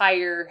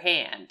entire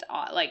hand,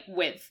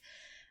 width.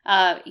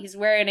 He's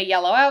wearing a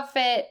yellow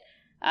outfit,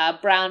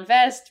 brown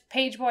vest,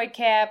 pageboy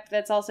cap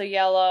that's also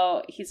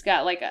yellow. He's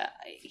got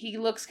he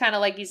looks kind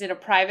of like he's in a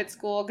private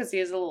school because he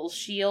has a little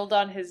shield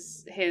on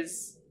his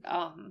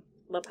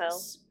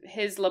lapel.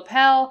 His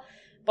lapel.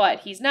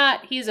 But he's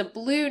not. He's a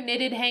blue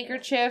knitted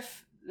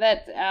handkerchief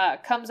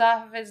that comes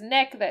off of his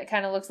neck that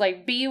kind of looks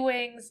like bee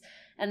wings.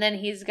 And then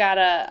he's got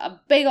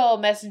a big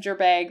old messenger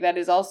bag that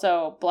is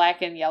also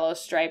black and yellow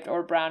striped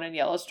or brown and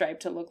yellow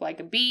striped to look like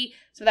a bee.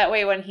 So that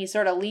way when he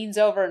sort of leans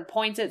over and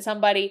points at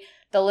somebody,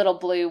 the little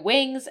blue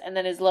wings and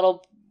then his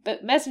little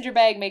messenger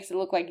bag makes it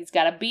look like he's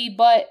got a bee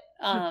butt.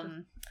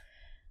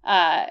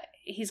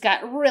 He's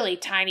got really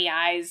tiny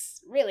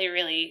eyes, really,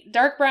 really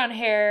dark brown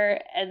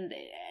hair, and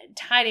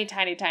tiny,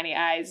 tiny, tiny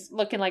eyes,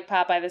 looking like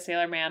Popeye the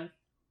Sailor Man.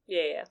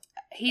 Yeah.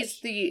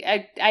 He's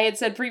I had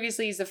said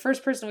previously, he's the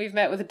first person we've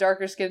met with a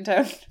darker skin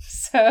tone.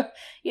 So,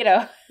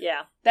 yeah,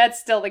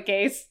 that's still the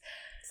case.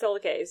 Still the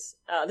case.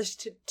 There's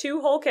two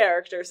whole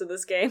characters in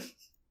this game.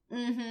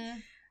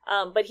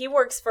 Mm-hmm. But he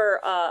works for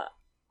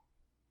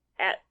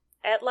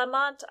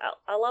Atlamont?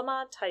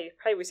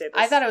 How do we say this?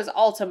 I thought it was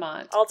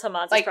Altamont.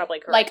 Altamont is probably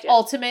correct. Like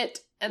Ultimate,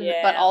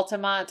 but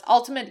Altamont.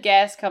 Ultimate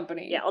Gas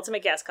Company. Yeah,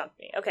 Ultimate Gas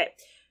Company. Okay.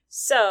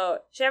 So,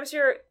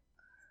 Shamspear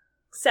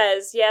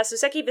says, so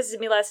Seki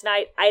visited me last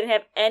night. I didn't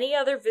have any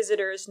other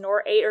visitors,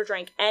 nor ate or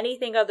drank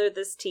anything other than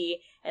this tea.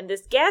 And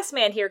this gas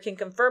man here can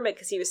confirm it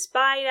because he was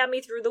spying on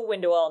me through the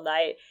window all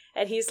night.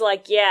 And he's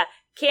like,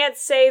 can't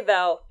say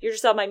though, you're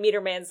just on my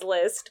Meterman's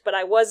list, but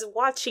I was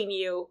watching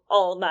you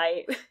all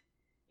night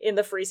in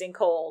the freezing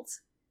cold.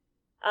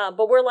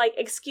 But we're like,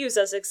 excuse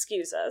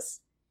us.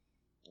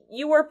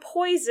 You were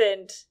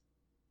poisoned.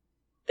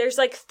 There's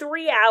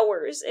 3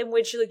 hours in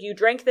which you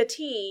drank the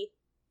tea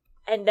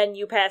and then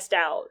you passed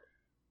out.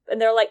 And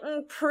they're like,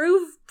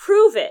 prove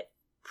it.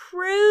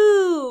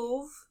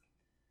 Prove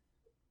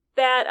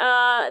that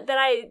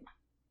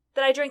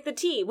I drank the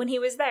tea when he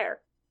was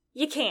there.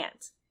 You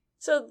can't.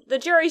 So the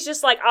jury's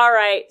just like, all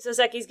right, so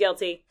Seki's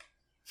guilty.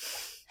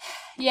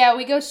 Yeah,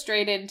 we go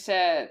straight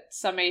into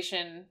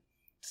summation.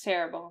 It's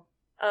terrible.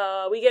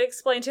 We get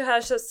explained to how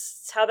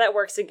that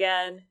works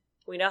again.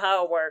 We know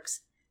how it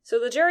works. So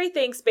the jury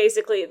thinks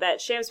basically that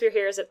Shamspear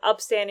here is an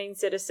upstanding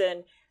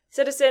citizen,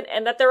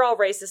 and that they're all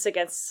racist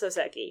against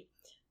Soseki.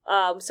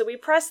 So we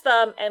press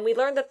them, and we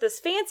learn that this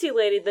fancy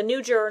lady, the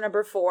new juror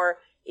number 4,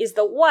 is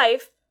the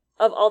wife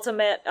of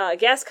Ultimate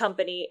Gas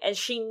Company, and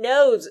she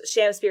knows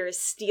Shamspear is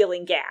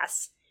stealing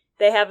gas.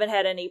 They haven't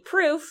had any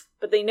proof,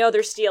 but they know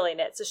they're stealing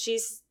it. So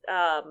she's,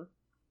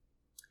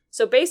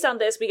 so based on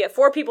this, we get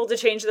 4 people to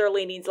change their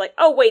leanings, like,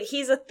 oh wait,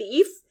 he's a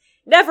thief?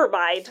 Never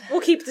mind, we'll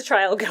keep the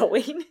trial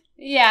going.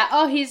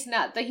 Yeah, he's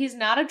not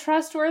a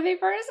trustworthy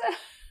person?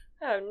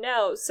 Oh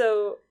no,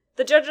 so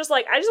The judge is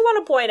like, I just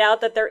want to point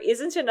out that there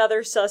isn't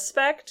another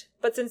suspect,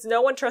 but since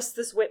no one trusts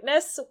this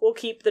witness, we'll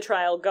keep the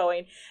trial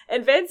going.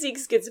 And Van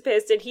Zieks gets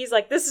pissed, and he's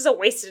like, this is a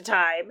waste of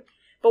time.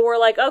 But we're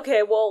like,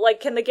 okay, well,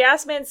 like, can the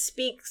gas man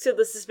speak to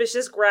the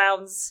suspicious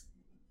grounds,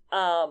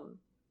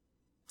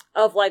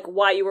 of, like,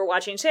 why you were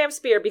watching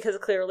Shakespeare? Because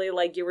clearly,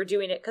 like, you were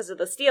doing it because of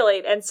the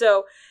stealing. And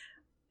so,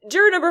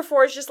 juror number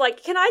 4 is just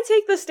like, can I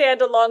take the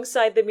stand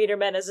alongside the meter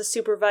men as a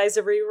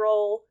supervisory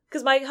role?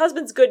 Because my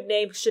husband's good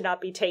name should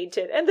not be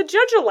tainted. And the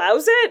judge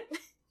allows it.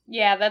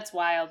 Yeah, that's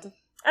wild.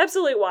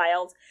 Absolutely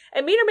wild.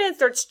 And meter man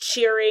starts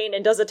cheering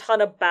and does a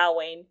ton of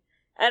bowing.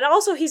 And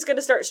also he's going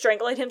to start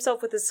strangling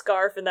himself with his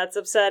scarf, and that's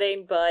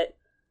upsetting. But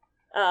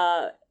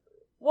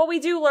what we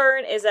do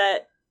learn is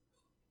that...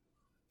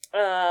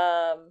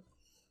 Oh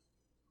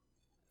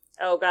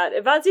god.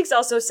 Van Zieks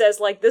also says,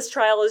 like, this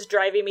trial is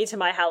driving me to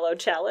my hallowed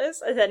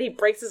chalice. And then he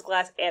breaks his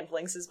glass and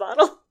flings his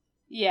bottle.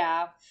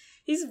 Yeah.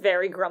 He's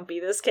very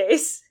grumpy this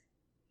case.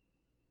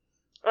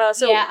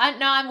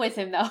 I'm with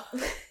him though.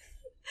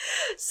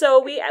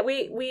 So we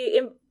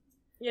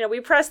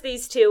press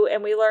these two,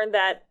 and we learn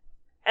that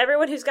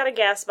everyone who's got a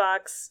gas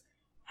box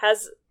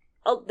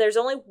there's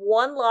only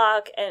one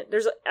lock, and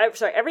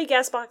every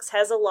gas box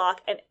has a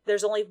lock, and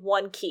there's only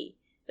one key.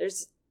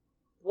 There's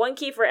one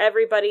key for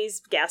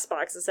everybody's gas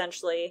box,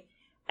 essentially.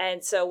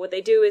 And so what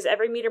they do is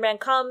every meter man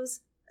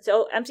comes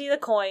to empty the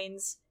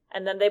coins,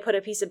 and then they put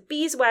a piece of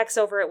beeswax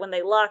over it when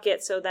they lock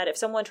it, so that if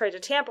someone tried to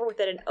tamper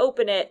with it and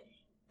open it,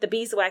 the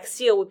beeswax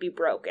seal would be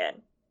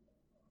broken.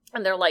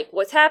 And they're like,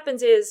 what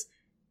happens is,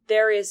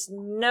 there is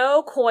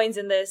no coins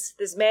in this.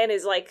 This man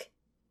is, like,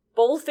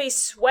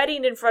 bold-faced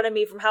sweating in front of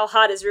me from how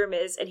hot his room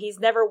is, and he's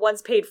never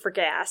once paid for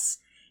gas.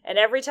 And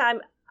every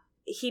time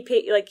he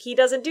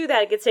doesn't do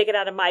that, it gets taken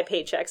out of my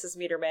paychecks as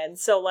meter man.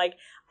 So, like,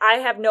 I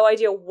have no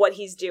idea what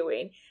he's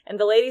doing. And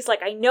the lady's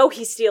like, I know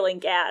he's stealing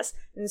gas.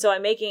 And so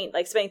I'm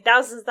spending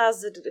thousands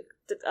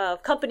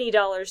of company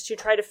dollars to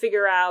try to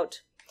figure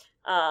out,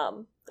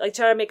 try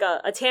to make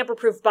a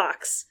tamper-proof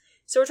box.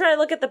 So we're trying to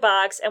look at the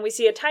box, and we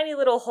see a tiny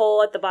little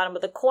hole at the bottom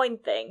of the coin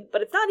thing,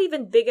 but it's not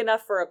even big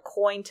enough for a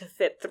coin to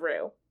fit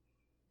through.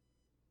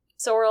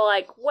 So we're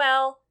like,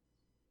 well,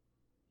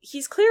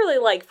 he's clearly,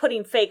 like,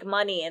 putting fake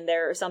money in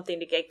there or something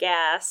to get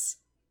gas.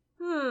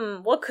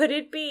 What could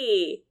it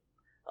be?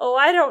 Oh,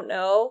 I don't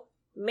know.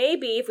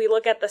 Maybe if we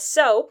look at the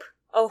soap.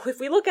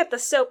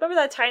 Remember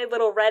that tiny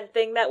little red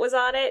thing that was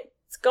on it?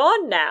 It's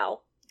gone now.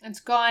 It's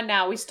gone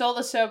now. We stole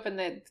the soap, and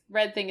the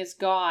red thing is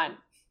gone.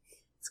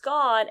 It's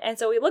gone, and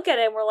so we look at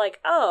it and we're like,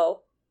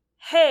 oh,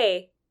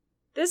 hey,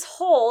 this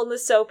hole in the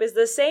soap is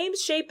the same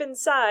shape and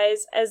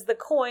size as the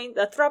coin,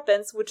 the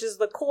threepence, which is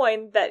the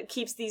coin that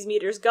keeps these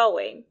meters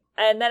going.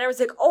 And then I was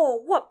like,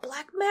 oh, what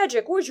black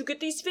magic? Where'd you get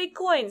these fake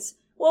coins?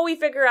 What we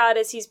figure out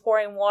is he's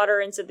pouring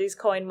water into these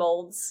coin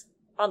molds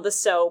on the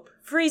soap,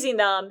 freezing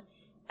them,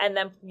 and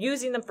then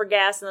using them for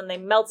gas, and then they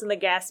melt in the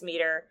gas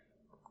meter,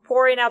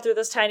 pouring out through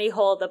this tiny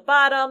hole at the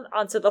bottom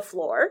onto the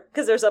floor,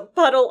 because there's a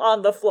puddle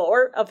on the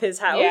floor of his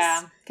house.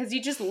 Yeah, because he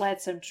just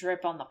lets him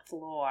drip on the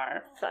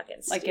floor.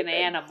 Fucking stupid. Like an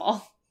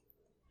animal.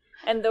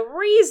 And the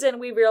reason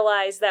we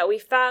realized that we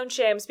found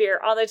Shakespeare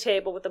on the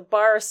table with a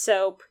bar of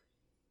soap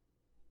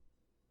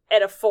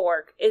and a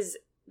fork is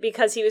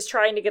because he was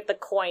trying to get the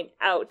coin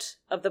out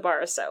of the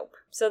bar of soap.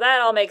 So that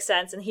all makes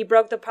sense, and he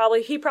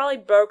probably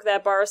broke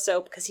that bar of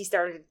soap because he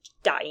started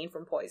dying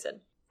from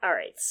poison.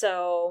 Alright,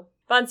 so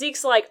Van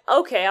Zieks like,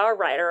 okay,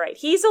 alright.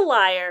 He's a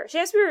liar.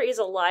 Shakespeare is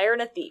a liar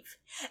and a thief.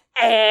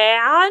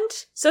 And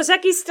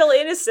Soseki's still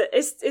innocent.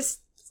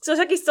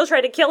 Soseki's still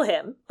trying to kill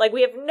him. Like,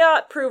 we have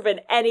not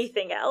proven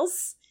anything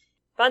else.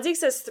 Van Zieks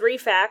says 3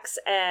 facts,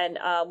 and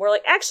we're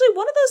like, actually,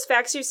 one of those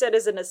facts you said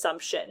is an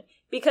assumption,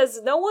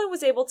 because no one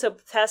was able to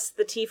test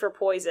the tea for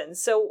poison.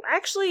 So,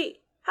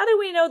 actually, how did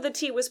we know the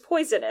tea was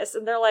poisonous?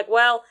 And they're like,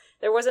 well,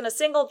 there wasn't a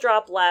single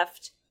drop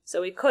left, so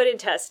we couldn't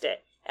test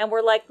it. And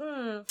we're like,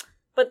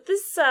 but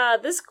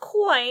this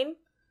coin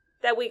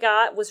that we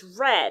got was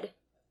red.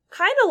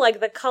 Kind of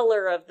like the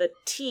color of the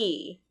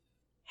tea.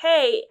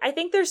 Hey, I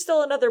think there's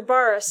still another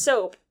bar of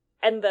soap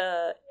at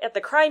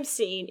the crime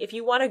scene if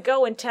you want to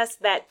go and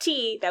test that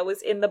tea that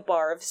was in the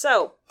bar of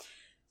soap.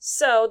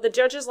 So the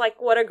judge is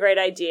like, what a great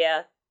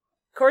idea.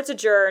 Court's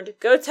adjourned.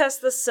 Go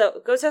test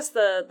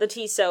the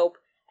tea soap,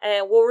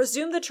 and we'll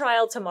resume the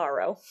trial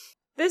tomorrow.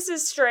 This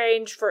is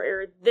strange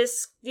for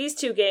these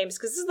 2 games,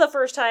 because this is the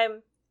first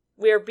time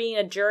we are being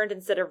adjourned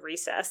instead of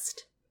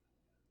recessed.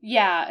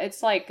 Yeah,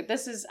 it's like,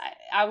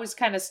 I was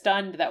kind of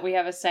stunned that we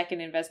have a second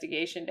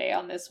investigation day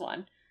on this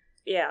one.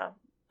 Yeah.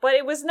 But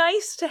it was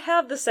nice to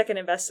have the second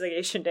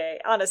investigation day,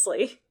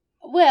 honestly.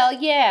 Well,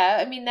 yeah,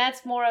 I mean,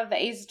 that's more of the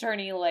Ace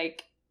Attorney,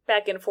 like...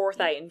 back and forth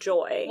I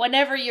enjoy.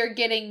 Whenever you're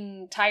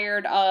getting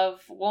tired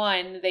of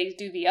one, they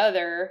do the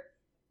other.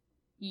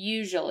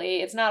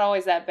 Usually. It's not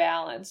always that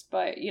balanced,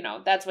 but,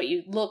 that's what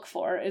you look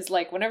for, is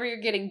like, whenever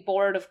you're getting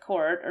bored of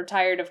court or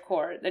tired of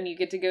court, then you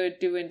get to go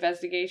do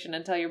investigation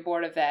until you're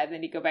bored of that, and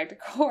then you go back to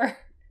court.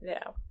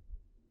 Yeah.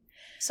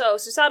 So,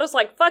 Susato's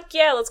like, fuck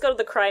yeah, let's go to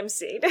the crime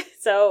scene.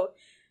 So,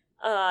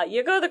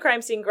 You go to the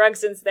crime scene,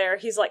 Gregson's there,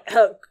 he's like,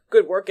 oh,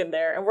 good work in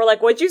there. And we're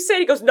like, what'd you say?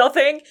 He goes,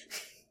 nothing.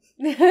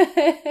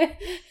 Anyway,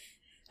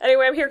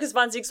 I'm here because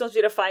Von Zieks wants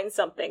me to find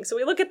something. So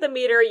we look at the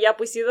meter, yep,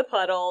 we see the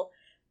puddle.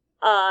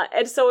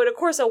 And so, of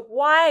course, it's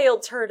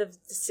wild to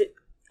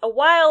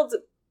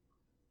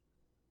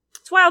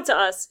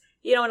us.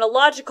 You know, in a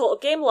logical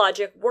game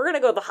logic, we're gonna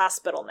go to the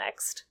hospital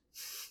next.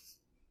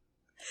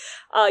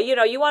 You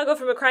know, you want to go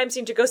from a crime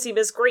scene to go see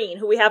Miss Green,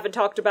 who we haven't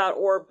talked about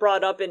or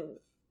brought up in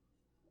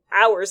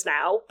hours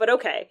now, but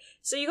okay.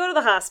 So you go to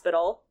the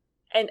hospital,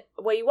 and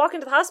when you walk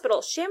into the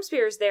hospital,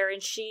 Shamspear is there,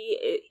 and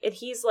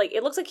he's like,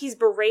 it looks like he's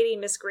berating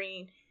Miss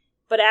Green,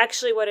 but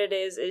actually what it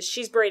is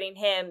she's berating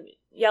him,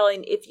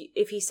 yelling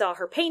if he saw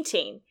her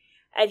painting.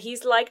 And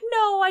he's like,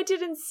 no, I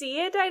didn't see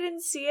it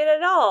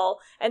at all.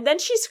 And then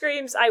she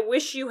screams, I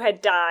wish you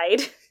had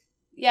died.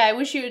 Yeah, I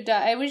wish you had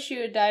died. I wish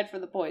you had died for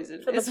the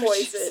poison.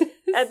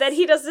 And then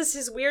he does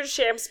his weird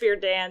Shamspear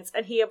dance,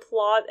 and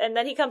and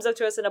then he comes up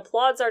to us and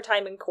applauds our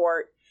time in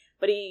court.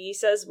 But he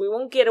says, we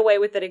won't get away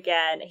with it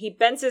again. He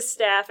bends his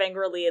staff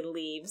angrily and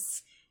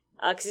leaves,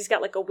 because he's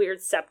got like a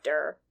weird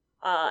scepter.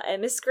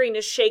 And Miss Green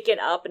is shaken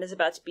up and is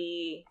about to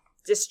be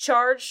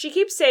discharged. She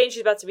keeps saying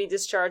she's about to be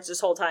discharged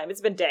this whole time. It's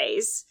been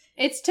days.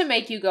 It's to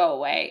make you go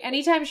away.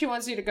 Anytime she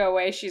wants you to go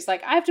away, she's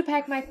like, I have to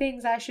pack my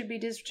things. I should be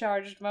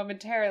discharged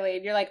momentarily.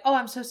 And you're like, oh,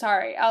 I'm so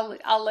sorry.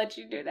 I'll let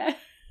you do that.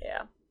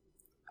 Yeah.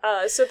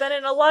 So then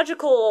in a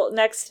logical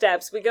next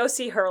steps, we go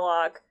see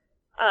Herlock.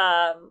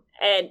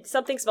 And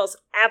something smells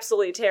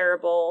absolutely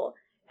terrible.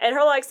 And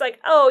Herlock's like,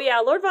 oh yeah,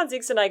 Lord Von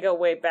Zieks and I go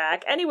way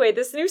back. Anyway,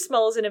 this new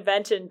smell is an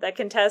invention that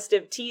can test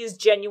if tea is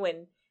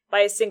genuine by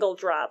a single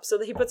drop. So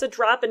that he puts a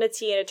drop in a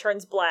tea and it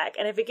turns black.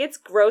 And if it gets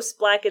gross,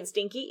 black, and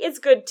stinky, it's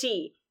good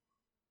tea.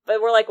 But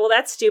we're like, well,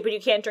 that's stupid.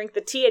 You can't drink the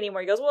tea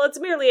anymore. He goes, well, it's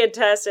merely a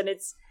test, and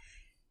it's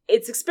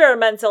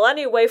experimental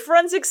anyway.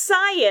 Forensic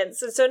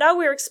science. And so now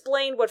we're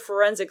explained what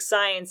forensic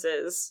science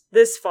is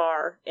this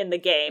far in the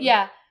game.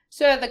 Yeah.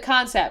 So the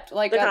concept,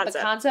 the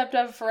concept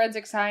of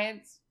forensic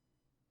science.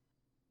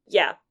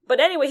 Yeah. But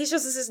anyway, he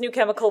shows us this new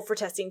chemical for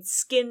testing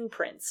skin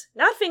prints.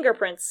 Not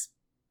fingerprints.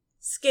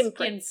 Skin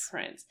prints.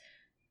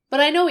 But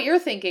I know what you're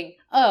thinking.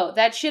 Oh,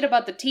 that shit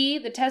about the tea,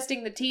 the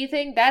testing the tea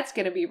thing, that's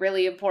going to be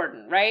really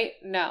important, right?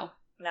 No.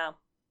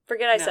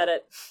 Forget I said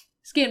it.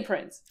 Skin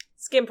prints.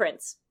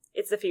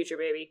 It's the future,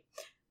 baby.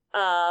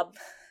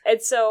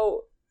 And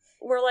so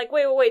we're like,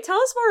 wait,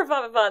 tell us more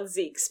about Von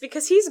Zieks,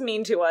 because he's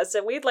mean to us,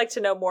 and we'd like to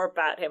know more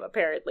about him,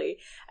 apparently.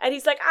 And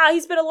he's like,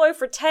 he's been a lawyer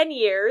for 10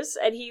 years,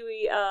 and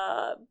he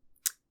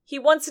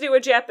wants to do a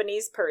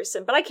Japanese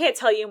person, but I can't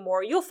tell you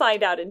more. You'll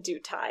find out in due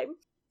time.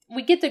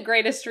 We get the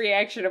greatest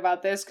reaction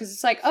about this, because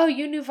it's like, oh,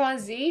 you knew Von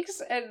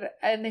Zieks?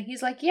 And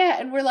he's like, yeah.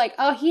 And we're like,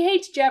 oh, he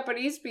hates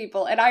Japanese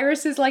people. And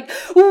Iris is like,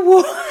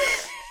 what?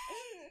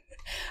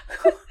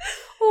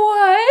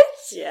 What?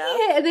 Yeah.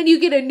 And then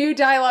you get a new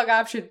dialogue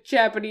option,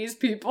 Japanese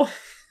people.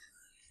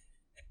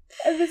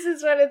 And this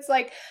is when it's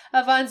like,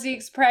 Von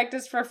Zieks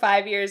practiced for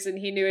 5 years and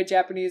he knew a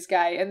Japanese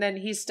guy. And then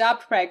he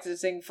stopped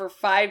practicing for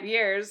 5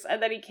 years.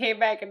 And then he came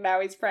back and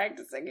now he's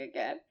practicing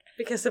again.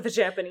 Because of a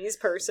Japanese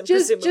person,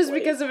 presumably. Just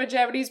because of a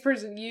Japanese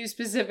person, you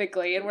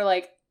specifically. And we're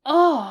like,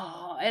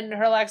 oh. And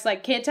Herlock's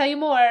like, can't tell you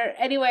more.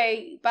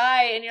 Anyway,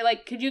 bye. And you're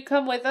like, could you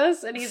come with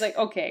us? And he's like,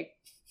 okay.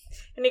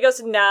 And he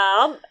goes,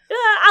 nah,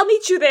 I'll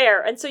meet you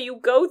there. And so you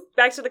go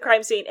back to the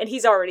crime scene, and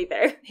he's already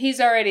there.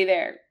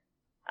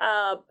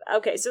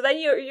 Okay, so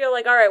then you're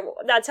like, all right, well,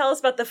 now tell us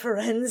about the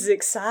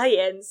forensic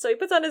science. So he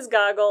puts on his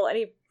goggle, and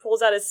he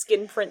pulls out his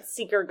skin print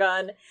seeker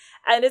gun.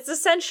 And it's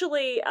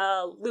essentially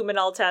a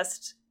luminol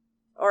test.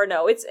 Or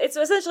no, it's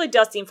essentially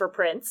dusting for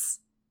prints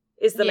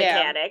is the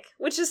mechanic,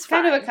 which is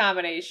fine. Kind of a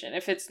combination.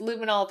 If it's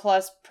luminol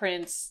plus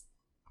prints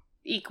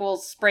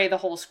equals spray the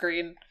whole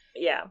screen.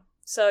 Yeah.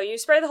 So you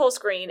spray the whole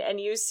screen and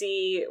you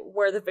see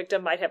where the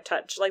victim might have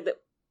touched,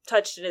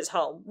 touched in his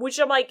home, which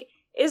I'm like,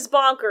 is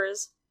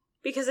bonkers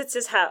because it's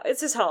his house.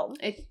 It's his home.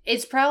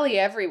 It's probably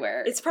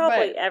everywhere.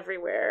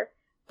 Everywhere.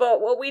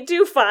 But what we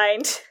do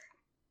find...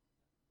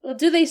 Well,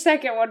 do the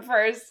second one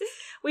first.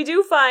 We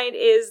do find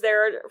is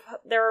there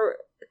are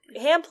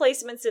hand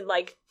placements in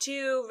like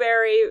two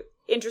very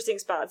interesting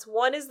spots.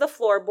 One is the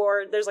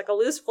floorboard. There's like a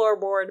loose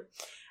floorboard.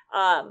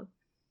 And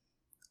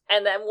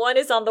then one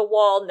is on the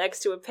wall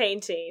next to a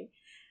painting.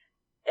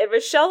 And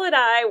Michelle and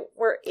I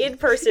were in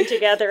person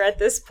together at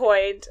this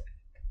point,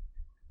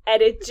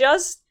 and it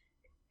just...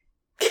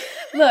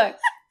 Look.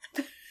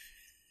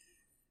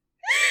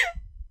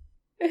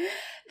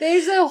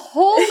 There's a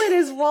hole in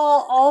his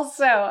wall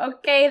also,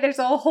 okay? There's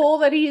a hole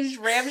that he's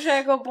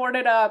ramshackle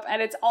boarded up,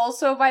 and it's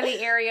also by the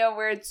area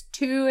where it's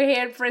two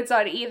handprints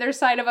on either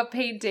side of a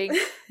painting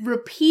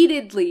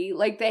repeatedly.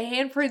 Like, the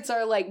handprints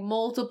are like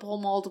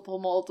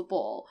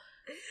multiple.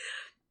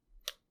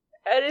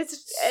 And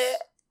it's...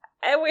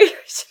 and we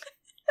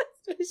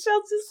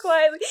Michelle just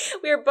quietly...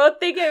 We were both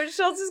thinking,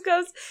 Michelle just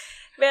goes,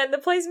 man, the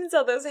placements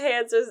on those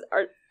hands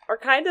are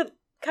kind of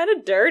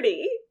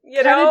dirty.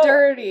 You Kind know? of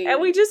dirty.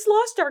 And we just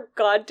lost our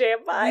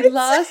goddamn minds. We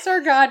lost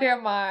our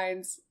goddamn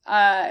minds.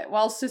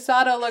 While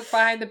Susato looked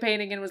behind the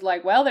painting and was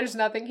like, well, there's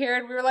nothing here.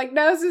 And we were like,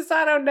 no,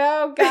 Susato,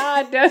 no,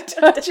 God, don't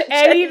touch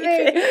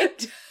anything.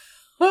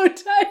 Don't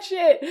touch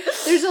it.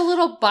 There's a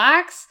little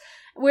box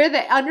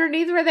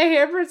underneath where the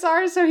handprints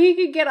are so he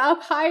can get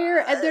up higher.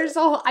 And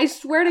I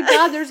swear to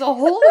God, there's a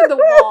hole in the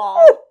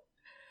wall.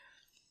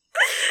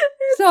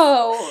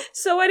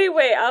 So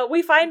anyway,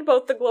 we find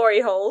both the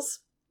glory holes.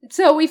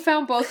 So we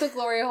found both the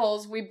glory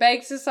holes. We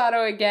begged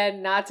Susato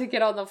again not to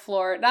get on the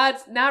floor.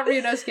 Not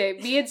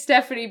Ryunosuke. Me and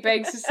Stephanie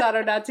begged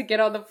Susato not to get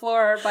on the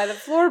floor by the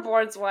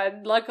floorboards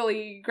one.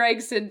 Luckily,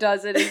 Gregson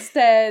does it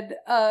instead.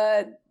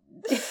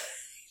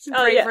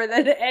 Braver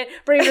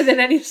than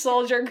any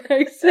soldier,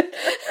 Gregson.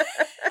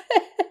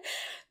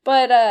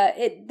 But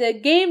the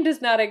game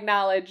does not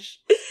acknowledge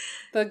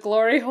the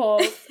glory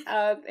holes.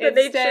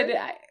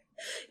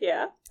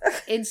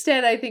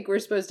 Instead, I think we're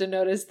supposed to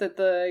notice that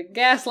the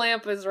gas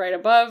lamp is right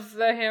above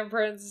the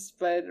handprints,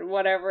 but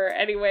whatever.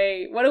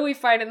 Anyway, what do we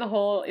find in the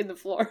hole in the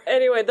floor?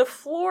 Anyway, the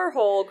floor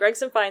hole,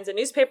 Gregson finds a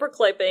newspaper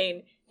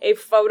clipping, a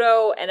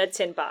photo, and a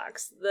tin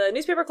box. The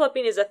newspaper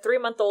clipping is a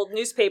 3-month-old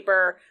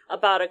newspaper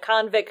about a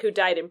convict who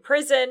died in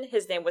prison.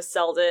 His name was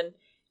Selden.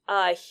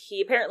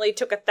 He apparently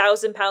took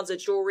 1,000 pounds of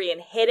jewelry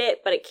and hid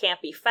it, but it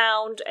can't be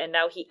found, and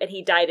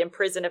he died in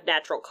prison of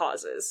natural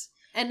causes.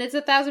 And it's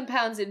 1,000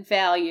 pounds in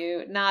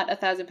value, not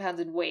 1,000 pounds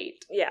in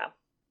weight. Yeah.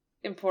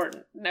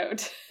 Important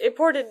note.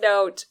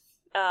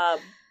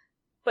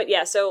 But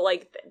yeah, so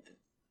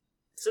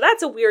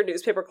that's a weird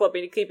newspaper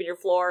clipping to keep in your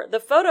floor. The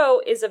photo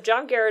is of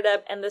John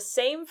Garrideb and the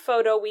same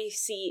photo we've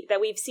seen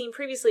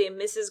previously in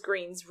Mrs.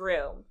 Green's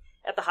room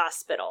at the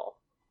hospital.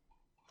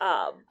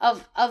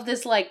 Of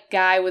this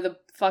guy with a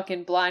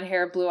fucking blonde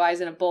hair, blue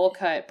eyes, and a bowl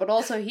cut, but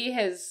also he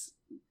has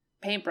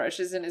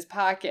paintbrushes in his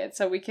pocket,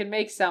 so we can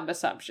make some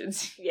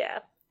assumptions. Yeah.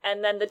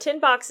 And then the tin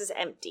box is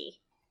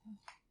empty.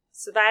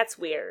 So that's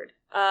weird.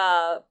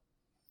 But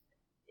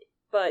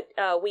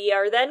we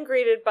are then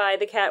greeted by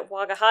the cat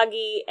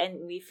Wagahagi,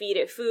 and we feed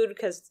it food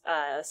because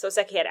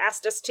Soseki had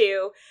asked us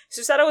to.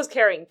 Susato was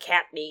carrying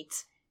cat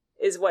meat,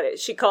 is what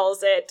she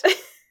calls it.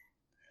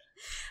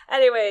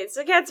 Anyway, so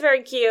the cat's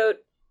very cute.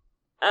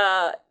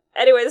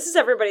 Anyway, this is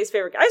everybody's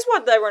favorite. I just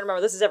want everyone to remember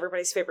this is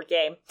everybody's favorite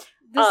game.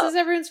 This is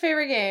everyone's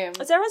favorite game.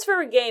 It's everyone's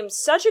favorite game.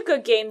 Such a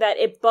good game that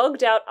it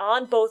bugged out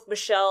on both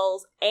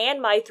Michelle's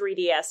and my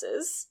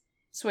 3DS's.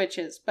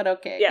 Switches, but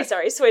okay. Yeah,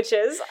 sorry,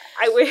 Switches.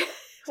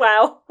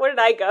 Wow, where did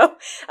I go?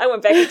 I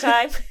went back in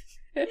time.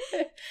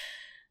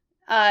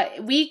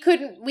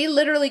 We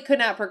literally could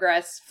not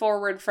progress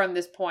forward from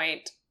this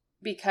point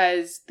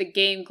because the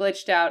game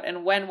glitched out,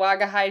 and when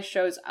Wagahai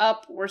shows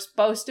up, we're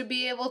supposed to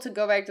be able to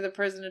go back to the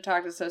prison to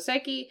talk to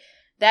Soseki.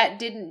 That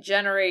didn't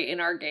generate in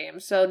our game,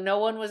 so no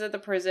one was at the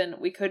prison,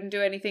 we couldn't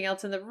do anything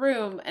else in the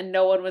room, and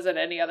no one was at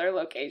any other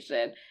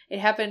location. It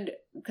happened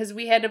because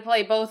we had to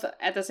play both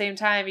at the same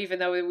time, even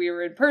though we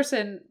were in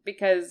person,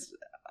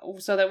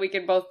 so that we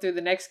could both do the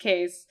next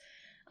case.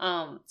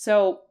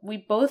 So we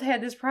both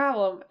had this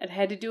problem and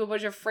had to do a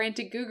bunch of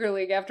frantic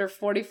Googling after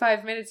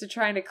 45 minutes of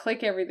trying to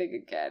click everything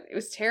again. It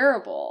was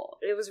terrible.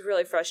 It was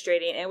really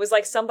frustrating. And it was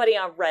like somebody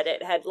on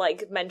Reddit had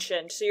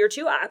mentioned, so your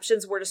two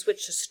options were to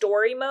switch to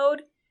story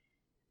mode,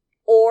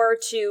 or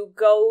to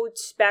go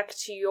back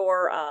to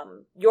your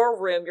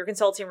room, your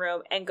consulting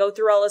room, and go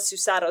through all of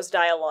Susato's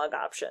dialogue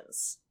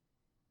options.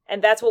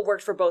 And that's what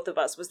worked for both of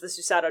us, was the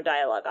Susato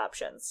dialogue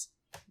options.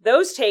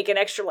 Those take an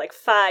extra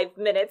 5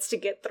 minutes to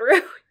get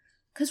through.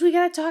 Because we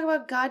gotta talk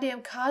about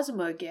goddamn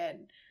Kazuma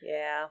again.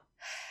 Yeah.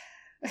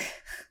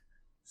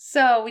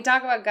 So, we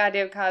talk about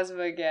goddamn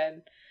Kazuma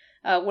again,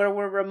 where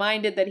we're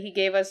reminded that he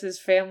gave us his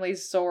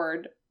family's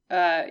sword,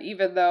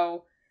 even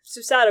though...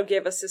 Susato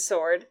gave us his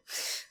sword.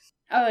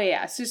 Oh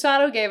yeah,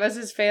 Susato gave us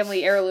his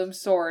family heirloom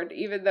sword,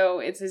 even though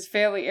it's his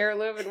family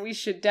heirloom, and we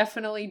should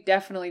definitely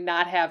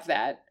not have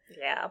that.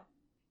 Yeah.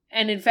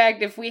 And in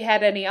fact, if we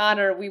had any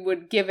honor, we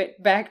would give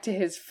it back to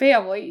his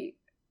family.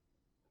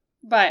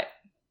 But,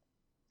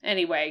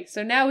 anyway,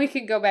 so now we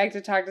can go back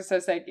to talk to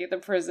Soseki at the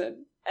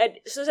prison. And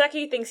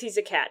Soseki thinks he's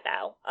a cat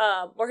now,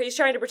 or he's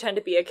trying to pretend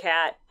to be a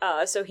cat,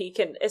 so he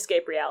can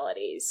escape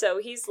reality.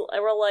 So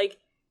we're like,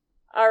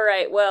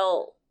 alright,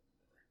 well...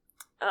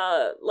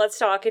 let's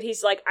talk. And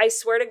he's like, I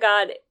swear to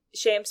God,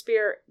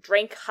 Shamspeare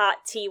drank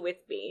hot tea with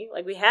me.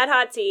 We had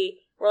hot tea.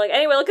 We're like,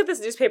 anyway, look at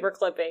this newspaper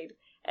clipping.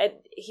 And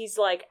he's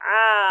like,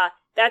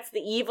 that's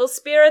the evil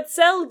spirit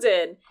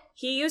Selden.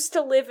 He used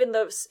to live in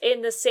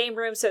the same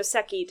room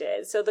Soseki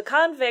did. So the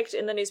convict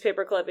in the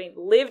newspaper clipping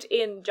lived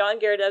in John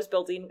Garrideb's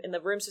building in the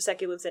room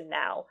Soseki lives in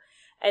now.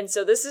 And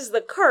so this is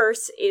the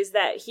curse, is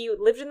that he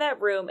lived in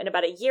that room and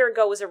about a year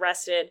ago was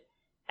arrested.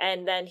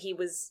 And then he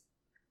was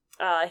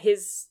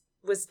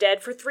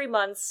dead for 3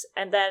 months,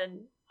 and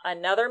then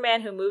another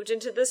man who moved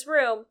into this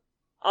room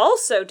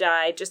also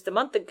died just a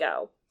month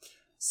ago.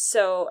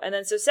 So, and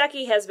then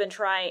Soseki has been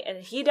trying,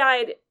 and he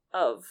died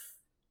of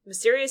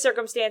mysterious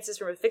circumstances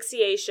from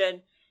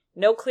asphyxiation,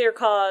 no clear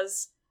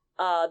cause,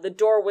 the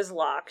door was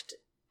locked,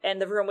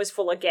 and the room was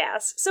full of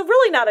gas. So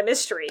really not a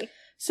mystery.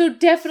 So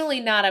definitely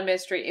not a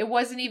mystery. It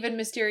wasn't even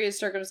mysterious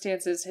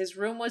circumstances. His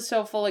room was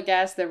so full of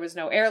gas, there was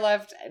no air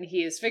left, and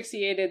he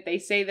asphyxiated. They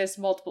say this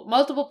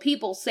multiple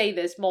people say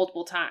this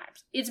multiple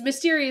times. It's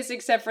mysterious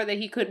except for that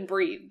he couldn't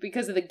breathe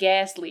because of the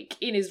gas leak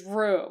in his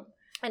room.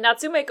 And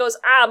Natsume goes,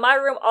 my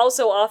room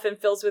also often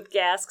fills with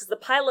gas because the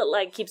pilot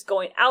light keeps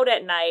going out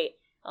at night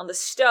on the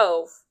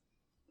stove.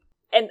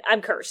 And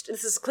I'm cursed.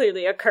 This is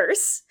clearly a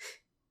curse.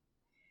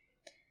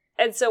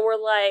 And so we're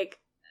like,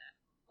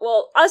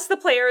 well, us, the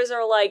players,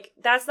 are like,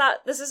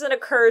 this isn't a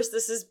curse,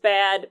 this is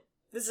bad.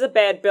 This is a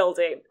bad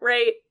building,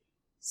 right?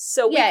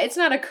 So it's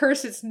not a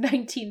curse, it's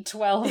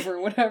 1912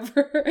 or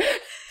whatever.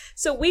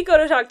 So we go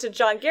to talk to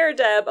John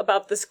Garadeb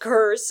about this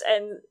curse,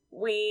 and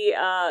we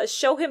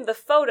show him the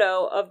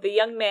photo of the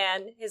young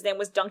man. His name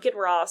was Duncan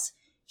Ross.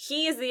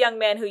 He is the young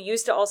man who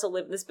used to also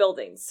live in this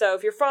building. So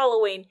if you're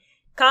following,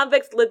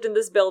 convict lived in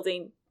this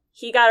building.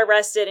 He got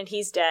arrested, and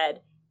he's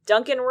dead.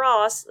 Duncan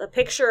Ross, a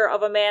picture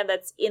of a man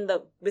that's in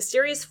the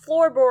mysterious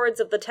floorboards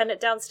of the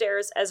tenant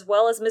downstairs, as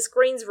well as Miss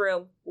Green's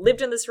room,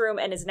 lived in this room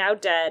and is now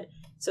dead.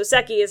 So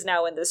Seki is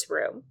now in this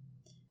room.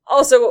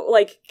 Also,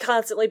 like,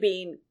 constantly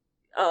being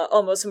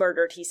almost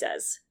murdered, he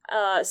says.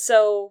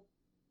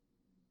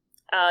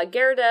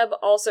 Garadeb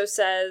also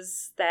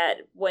says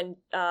that when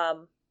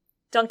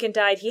Duncan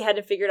died, he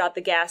hadn't figured out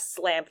the gas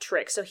lamp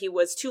trick, so he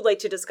was too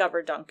late to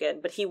discover Duncan,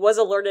 but he was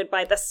alerted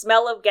by the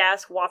smell of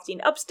gas wafting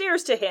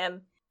upstairs to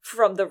him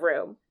from the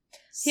room.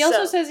 He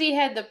also says he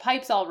had the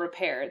pipes all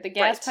repaired. The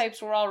gas pipes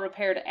were all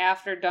repaired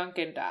after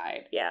Duncan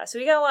died. Yeah, so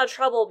he got a lot of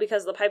trouble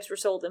because the pipes were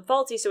sold and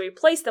faulty, so he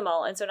replaced them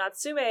all. And so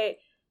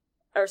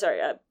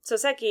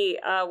Soseki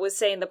was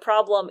saying the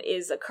problem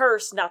is a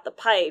curse, not the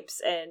pipes.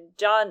 And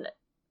John's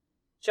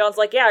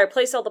like, yeah, I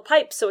replaced all the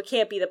pipes, so it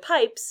can't be the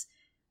pipes.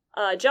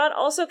 John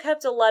also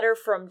kept a letter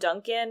from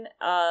Duncan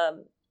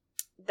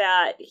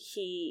that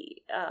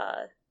he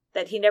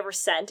never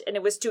sent, and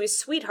it was to his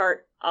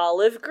sweetheart,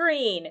 Olive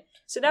Green.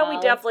 So now we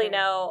definitely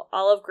know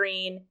Olive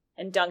Green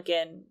and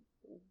Duncan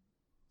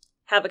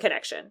have a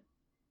connection.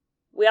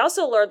 We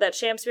also learned that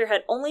Shamspeare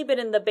had only been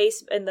in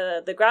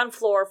the ground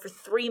floor for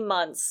 3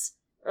 months.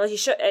 Or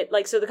so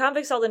the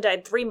convict Selden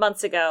died 3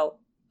 months ago.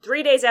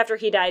 3 days after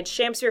he died,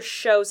 Shamspeare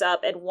shows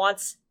up and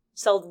wants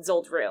Selden's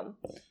old room.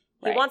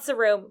 He wants the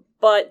room,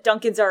 but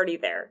Duncan's already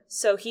there.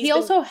 So he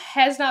also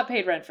has not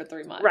paid rent for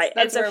 3 months. Right.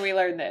 That's where we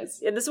learned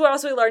this. And this is where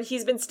also we learned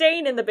he's been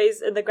staying in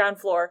the ground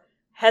floor,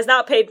 has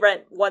not paid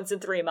rent once in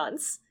 3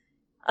 months.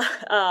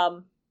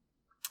 So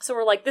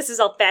we're like, this is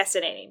all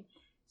fascinating.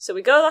 So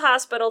we go to the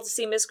hospital to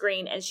see Miss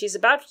Green, and she's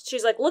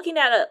like looking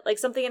at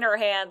something in her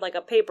hand, like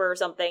a paper or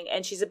something,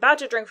 and she's about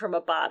to drink from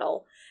a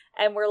bottle.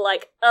 And we're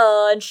like,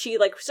 and she's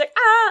like, just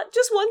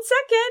 1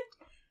 second.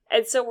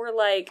 And so we're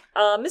like,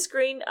 Miss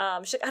Green,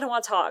 she's like, I don't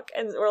want to talk.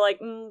 And we're like,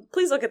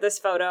 please look at this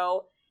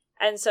photo.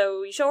 And so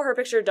we show her a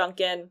picture of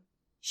Duncan.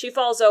 She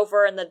falls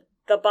over, and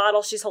the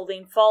bottle she's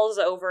holding falls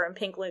over, and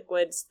pink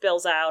liquid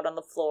spills out on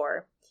the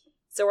floor.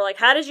 So we're like,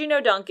 how did you know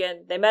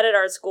Duncan? They met at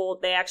art school.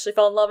 They actually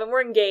fell in love and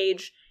were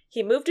engaged.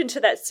 He moved into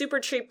that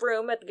super cheap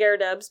room at the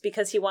Garadeb's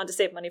because he wanted to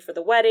save money for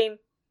the wedding.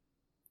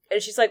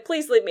 And she's like,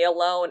 please leave me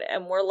alone.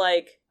 And we're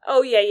like,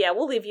 oh, yeah,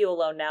 we'll leave you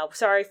alone now.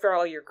 Sorry for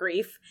all your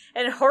grief.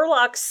 And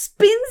Hurlock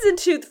spins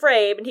into the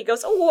frame, and he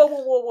goes, oh,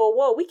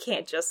 whoa, we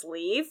can't just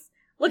leave.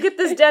 Look at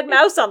this dead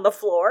mouse on the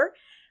floor.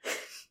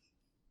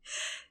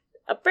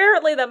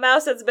 Apparently, the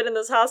mouse that's been in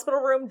this hospital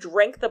room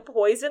drank the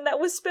poison that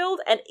was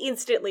spilled and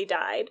instantly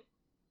died.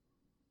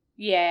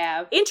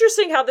 Yeah.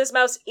 Interesting how this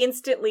mouse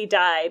instantly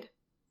died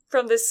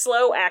from this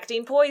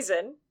slow-acting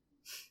poison.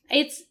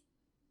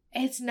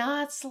 It's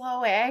not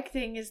slow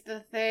acting is the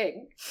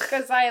thing.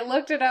 Because I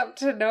looked it up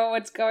to know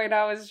what's going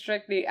on with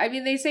strychnine. I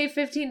mean, they say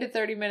 15 to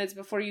 30 minutes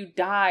before you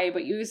die,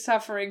 but you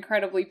suffer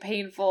incredibly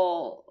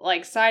painful,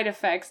 side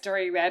effects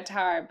during that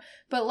time.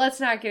 But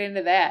let's not get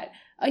into that.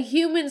 A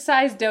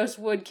human-sized dose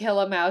would kill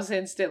a mouse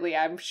instantly,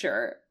 I'm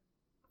sure.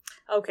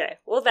 Okay,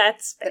 well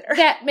that's fair.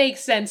 That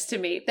makes sense to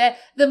me. That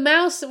the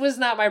mouse was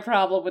not my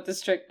problem with the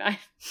strychnine.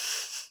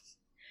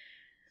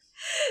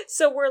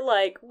 So we're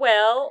like,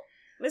 well,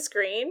 Miss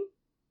Green,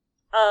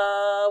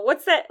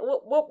 what's that?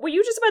 What were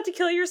you just about to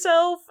kill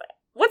yourself?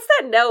 What's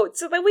that note?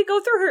 So then we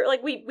go through her,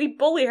 we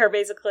bully her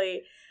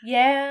basically.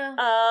 Yeah.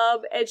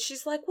 And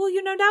she's like, well,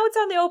 now it's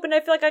on the open.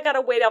 I feel like I got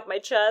a weight off my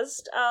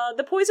chest.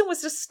 The poison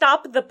was to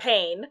stop the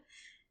pain.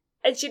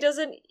 And she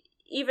doesn't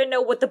even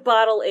know what the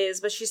bottle is,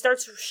 but she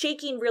starts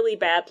shaking really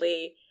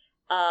badly.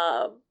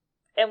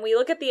 And we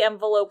look at the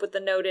envelope with the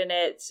note in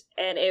it,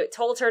 and it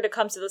told her to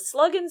come to the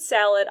Slug and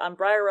Salad on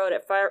Briar Road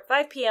at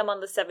 5 p.m. on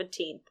the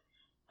 17th.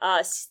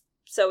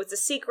 So it's a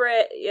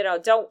secret,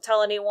 don't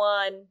tell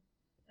anyone,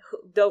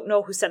 don't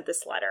know who sent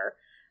this letter.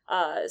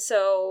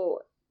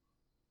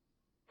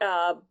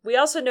 We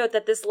also note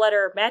that this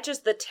letter matches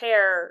the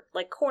tear,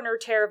 corner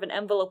tear of an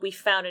envelope we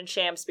found in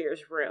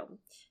Shamspeare's room.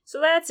 So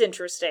that's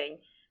interesting.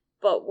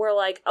 But we're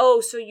like, oh,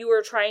 so you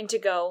were trying to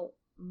go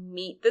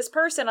meet this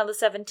person on the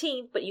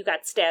 17th, but you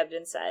got stabbed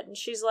instead. And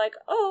she's like,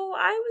 oh,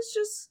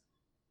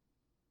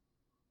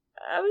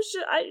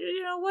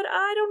 you know what,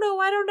 I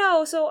don't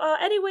know. So,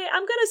 anyway,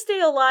 I'm gonna stay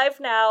alive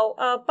now.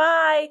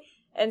 Bye.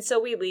 And so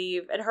we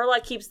leave, and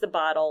Herlock keeps the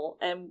bottle,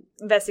 and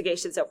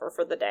investigation's over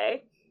for the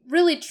day.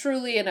 Really,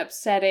 truly an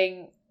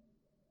upsetting...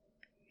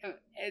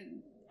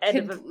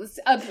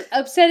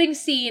 upsetting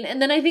scene.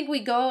 And then I think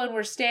we go and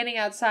we're standing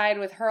outside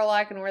with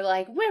Herlock and we're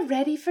like, we're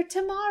ready for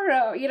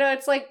tomorrow. You know,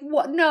 it's like,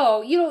 what?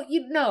 No, you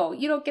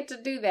don't get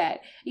to do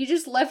that. You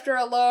just left her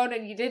alone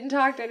and you didn't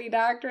talk to any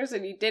doctors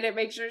and you didn't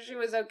make sure she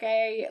was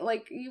okay.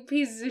 Like, you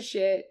pieces of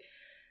shit.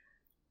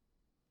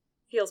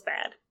 Feels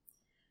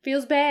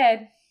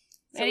bad.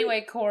 So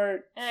anyway,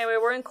 court. Anyway,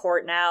 we're in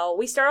court now.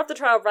 We start off the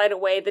trial right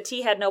away. The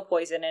tea had no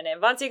poison in it.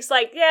 Von Zieg's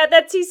like, yeah,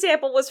 that tea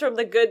sample was from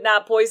the good,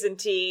 not poison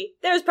tea.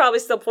 There's probably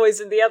still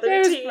poison in the other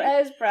tea.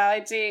 There's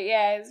probably tea.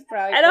 Yeah, it's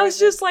probably And poison. I was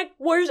just like,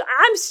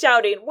 I'm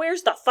shouting,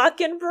 where's the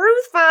fucking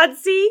proof, Von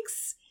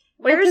Zieg's?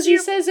 Because he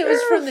says it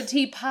was from the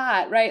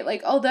teapot, right?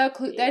 Like, oh,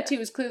 that tea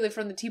was clearly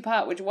from the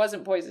teapot, which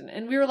wasn't poison.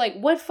 And we were like,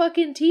 what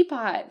fucking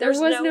teapot? There was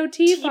no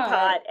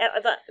teapot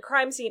at the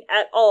crime scene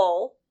at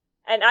all.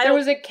 And there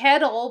was a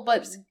kettle,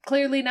 but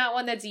clearly not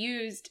one that's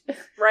used.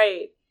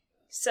 Right.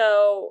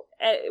 So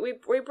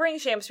we bring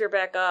Shamsphere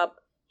back up.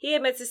 He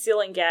admits to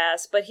stealing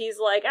gas, but he's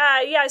like,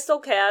 yeah, I stole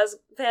gas.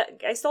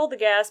 I stole the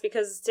gas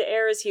because to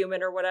err is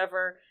human or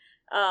whatever.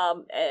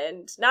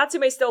 And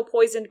Natsume still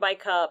poisoned my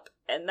cup,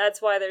 and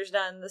that's why there's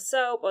none in the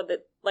soap. Or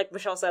that, like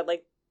Michelle said,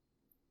 like,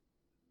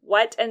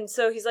 what? And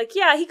so he's like,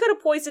 yeah, he could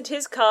have poisoned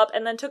his cup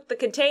and then took the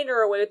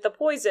container away with the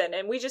poison,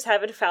 and we just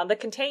haven't found the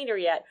container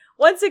yet.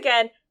 Once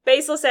again,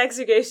 baseless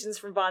accusations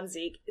from Von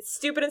Zieg. It's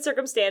stupid and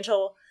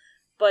circumstantial,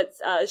 but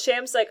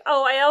Sham's like,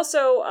 oh, I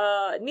also,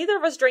 neither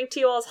of us drank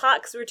tea while it was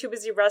hot because we were too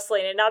busy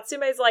wrestling, and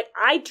Natsume's like,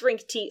 I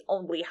drink tea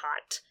only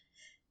hot.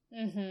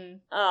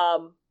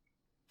 Mm-hmm.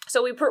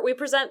 So we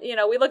present, you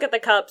know, we look at the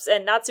cups,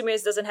 and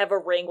Natsume's doesn't have a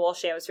ring while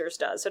Shamsphere's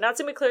does. So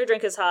Natsume clearly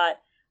drank his hot,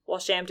 while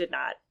Sham did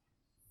not.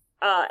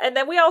 And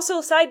then we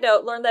also, side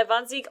note, learned that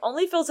Von Zieg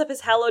only fills up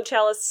his hallowed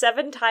chalice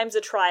 7 times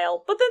a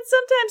trial, but then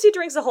sometimes he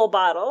drinks a whole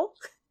bottle.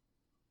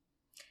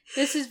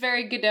 This is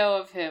very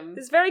Godot of him.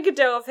 It's very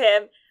Godot of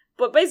him,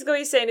 but basically what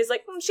he's saying is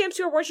like,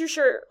 Shamsphere, weren't you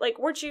sure, like,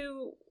 weren't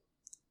you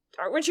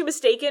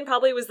mistaken?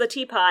 Probably it was the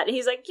teapot. And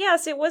he's like,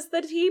 yes, it was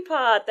the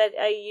teapot that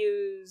I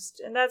used,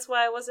 and that's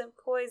why I wasn't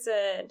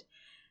poisoned.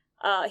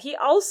 He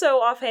also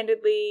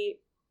offhandedly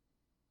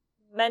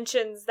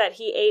mentions that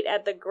he ate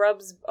at the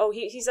Grubbs. Oh,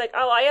 he's like,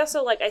 oh, I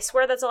also, like, I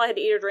swear that's all I had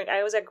to eat or drink.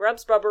 I was at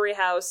Grubbs Rubbery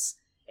House,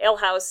 Ale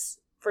House,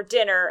 for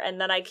dinner, and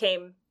then I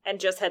came and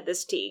just had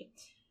this tea.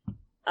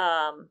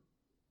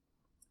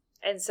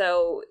 And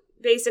so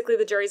basically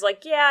the jury's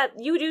like, yeah,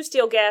 you do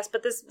steal gas,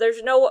 but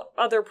there's no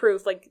other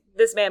proof, like,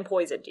 this man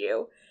poisoned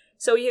you.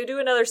 So you do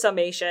another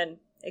examination.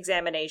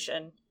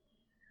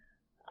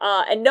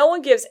 And no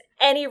one gives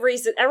any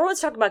reason. Everyone's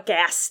talking about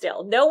gas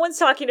still. No one's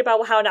talking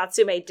about how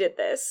Natsume did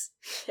this.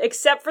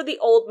 Except for the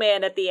old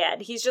man at the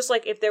end. He's just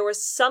like, if there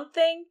was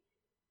something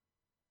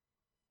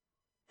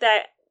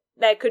that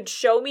could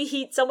show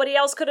me somebody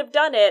else could have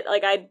done it,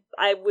 like,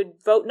 I would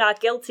vote not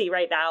guilty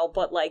right now,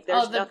 but, like,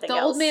 there's nothing else.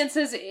 The old man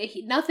says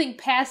nothing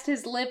passed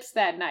his lips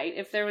that night.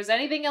 If there was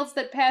anything else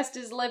that passed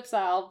his lips,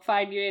 I'll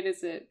find you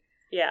innocent.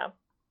 Yeah.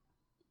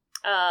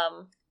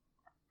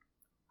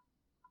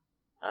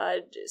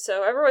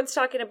 So everyone's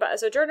talking about,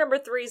 so juror number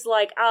 3's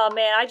like, oh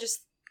man,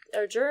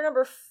 or juror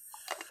number,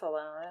 hold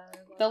on.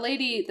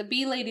 The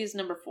B lady's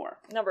number 4.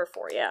 Number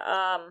 4,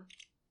 yeah.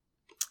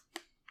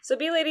 So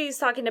B lady's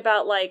talking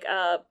about, like,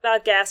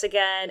 about gas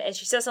again, and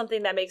she says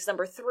something that makes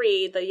number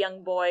 3, the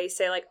young boy,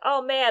 say, like,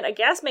 oh man, a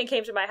gas man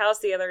came to my house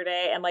the other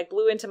day and, like,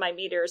 blew into my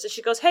meters. And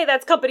she goes, hey,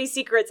 that's company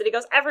secrets. And he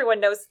goes, everyone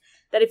knows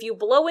that if you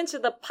blow into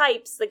the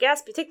pipes,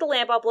 take the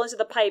lamp out, blow into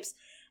the pipes,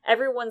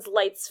 everyone's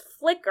lights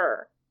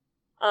flicker.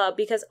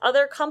 Because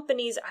other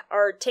companies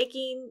are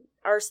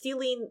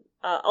stealing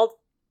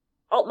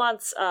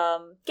Altmont's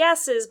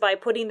gases by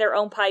putting their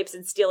own pipes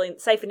and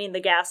siphoning the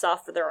gas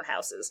off for their own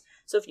houses.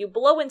 So if you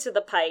blow into the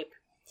pipe,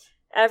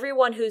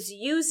 everyone who's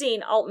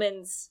using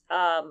Altmont's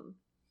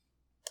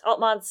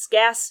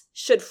gas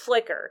should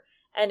flicker.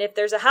 And if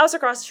there's a house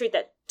across the street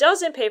that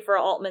doesn't pay for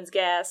Altman's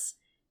gas,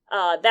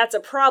 that's a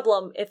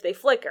problem if they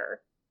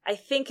flicker, I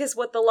think is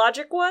what the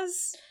logic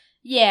was.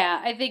 Yeah,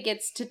 I think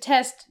it's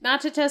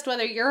not to test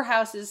whether your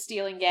house is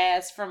stealing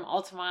gas from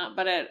Altamont,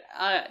 but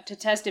to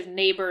test if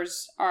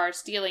neighbors are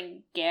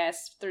stealing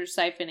gas through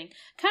siphoning.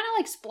 Kind of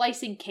like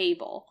splicing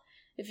cable.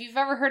 If you've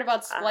ever heard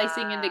about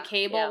splicing into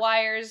cable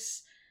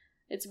wires,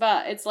 it's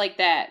like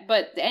that.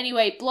 But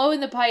anyway, blow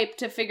in the pipe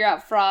to figure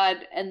out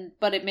fraud,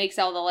 but it makes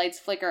all the lights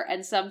flicker,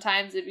 and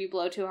sometimes if you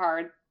blow too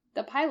hard,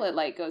 the pilot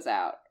light goes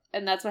out.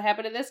 And that's what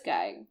happened to this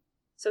guy.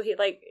 So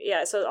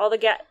so all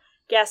the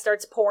gas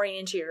starts pouring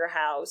into your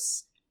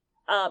house.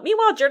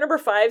 Meanwhile, juror number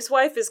 5's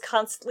wife is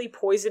constantly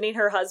poisoning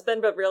her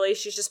husband, but really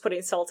she's just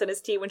putting salt in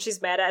his tea when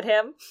she's mad at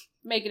him.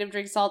 Making him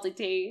drink salty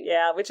tea.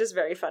 Yeah, which is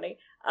very funny.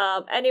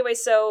 Anyway,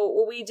 so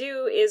what we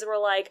do is we're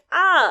like,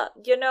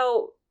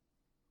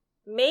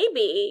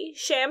 maybe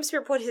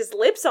Shamsphere put his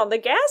lips on the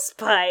gas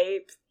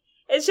pipe.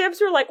 And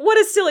Shams were like, what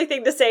a silly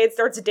thing to say, and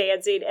starts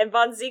dancing. And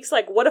Von Ziek's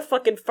like, what a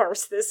fucking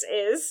farce this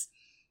is.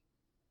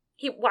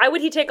 Why would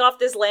he take off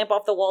this lamp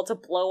off the wall to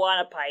blow on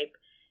a pipe?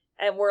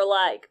 And we're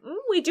like,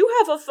 we do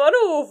have a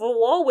photo of a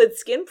wall with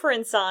skin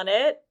prints on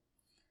it.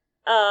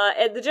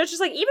 And the judge is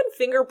like, even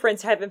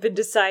fingerprints haven't been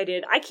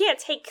decided. I can't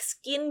take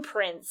skin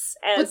prints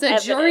as But the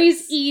evidence.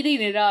 jury's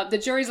eating it up. The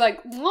jury's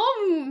like,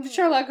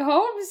 Sherlock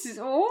Holmes.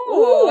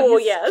 Ooh,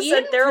 yes.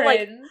 And they're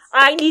like,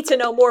 I need to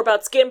know more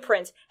about skin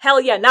prints. Hell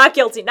yeah, not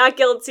guilty, not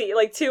guilty.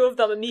 Like, two of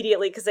them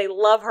immediately, because they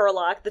love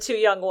Herlock, the two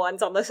young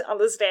ones on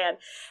the stand.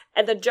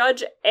 And the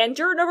judge and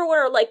juror number one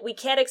are like, we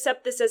can't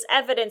accept this as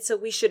evidence, so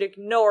we should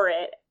ignore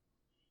it.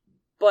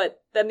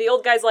 But then the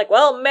old guy's like,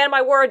 well, man,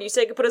 my word, you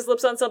say he could put his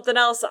lips on something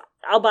else,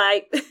 I'll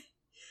bite.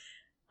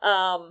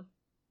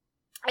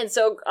 And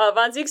so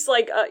Von Ziek's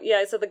like, yeah,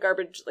 I said the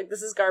garbage, like,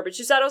 this is garbage.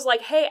 Susato's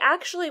like, hey,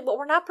 actually, well,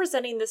 we're not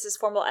presenting this as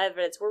formal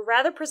evidence. We're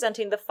rather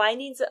presenting the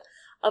findings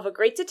of a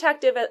great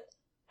detective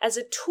as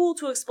a tool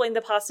to explain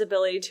the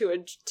possibility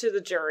to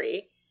the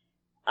jury.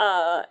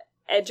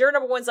 And juror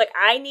number one's like,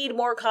 I need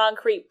more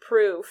concrete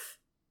proof.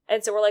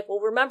 And so we're like, well,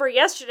 remember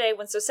yesterday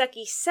when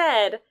Soseki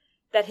said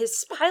that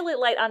his pilot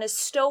light on his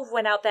stove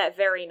went out that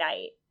very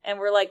night. And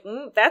we're like,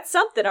 that's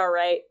something, all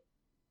right.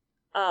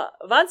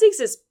 Von Zieks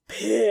is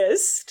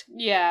pissed.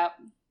 Yeah.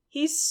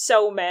 He's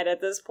so mad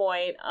at this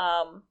point.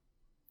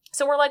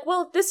 So we're like,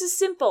 well, this is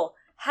simple.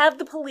 Have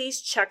the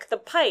police check the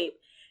pipe.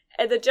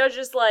 And the judge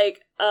is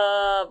like,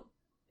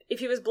 if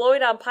he was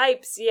blowing on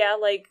pipes, yeah,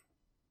 like,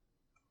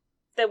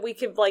 that we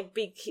could, like,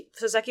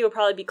 Soseki would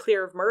probably be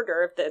clear of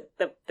murder if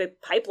the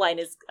pipeline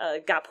is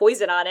got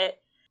poison on it.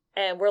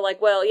 And we're like,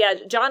 well, yeah,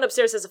 John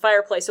upstairs has a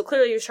fireplace, so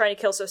clearly he was trying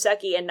to kill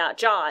Soseki and not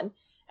John.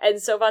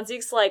 And so Von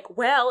Ziek's like,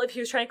 well, if he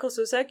was trying to kill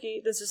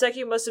Soseki, then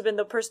Soseki must have been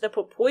the person that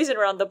put poison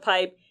around the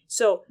pipe,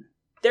 so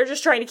they're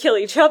just trying to kill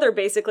each other,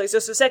 basically. So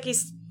Soseki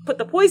put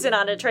the poison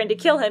on it, trying to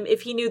kill him,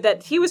 if he knew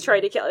that he was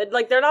trying to kill it.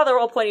 Like, they're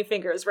all pointing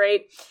fingers,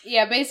 right?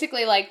 Yeah,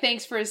 basically, like,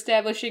 thanks for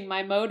establishing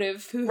my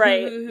motive.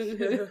 Right.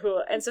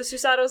 And so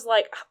Susato's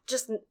like,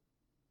 just,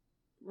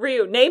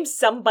 Ryu, name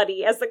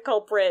somebody as the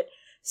culprit.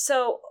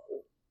 So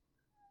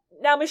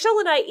now Michelle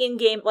and I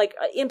in-game, like,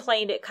 in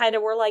playing it, kind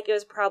of were like, it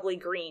was probably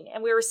Green.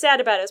 And we were sad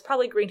about it. It was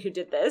probably Green who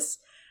did this.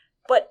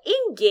 But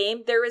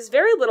in-game, there is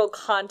very little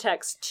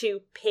context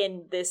to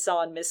pin this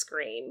on Miss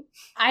Green.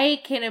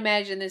 I can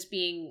imagine this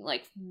being,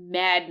 like,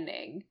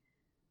 maddening.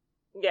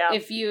 Yeah.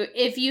 If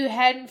you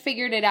hadn't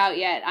figured it out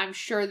yet, I'm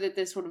sure that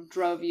this would have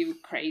drove you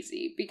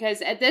crazy.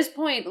 Because at this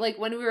point, like,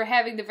 when we were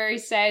having the very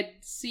sad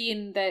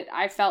scene that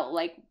I felt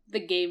like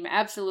the game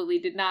absolutely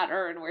did not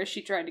earn, where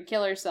she tried to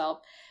kill herself,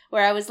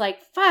 where I was like,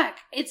 fuck,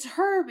 it's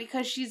her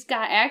because she's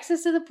got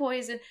access to the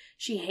poison.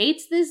 She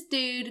hates this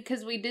dude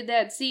because we did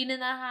that scene in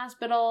the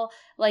hospital.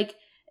 Like,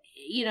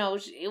 you know,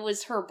 it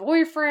was her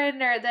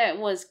boyfriend or that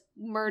was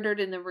murdered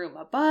in the room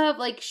above.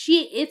 Like,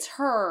 it's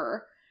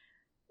her.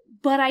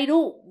 But I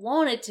don't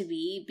want it to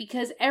be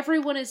because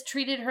everyone has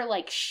treated her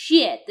like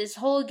shit this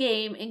whole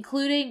game,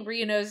 including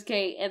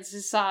Ryunosuke and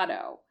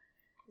Susato.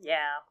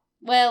 Yeah.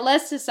 Well,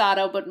 less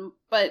Susato,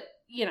 but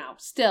you know,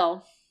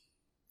 still.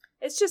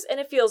 It's just, and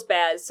it feels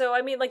bad. So,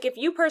 I mean, like, if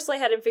you personally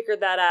hadn't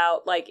figured that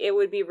out, like, it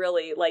would be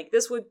really, like,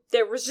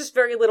 there was just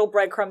very little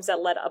breadcrumbs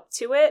that led up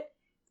to it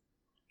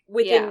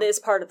within this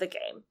part of the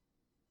game.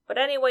 But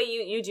anyway,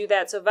 you do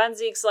that. So Von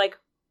Ziek's like,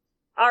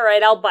 all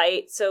right, I'll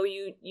bite. So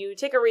you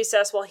take a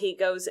recess while he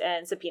goes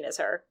and subpoenas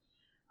her.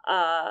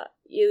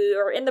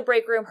 You are in the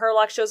break room.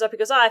 Herlock shows up. He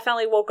goes, I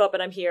finally woke up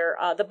and I'm here.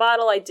 The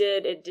bottle it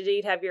did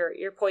indeed have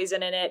your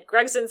poison in it.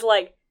 Gregson's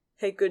like,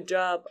 hey, good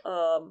job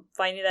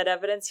finding that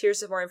evidence. Here's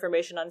some more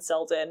information on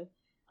Selden.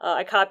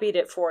 I copied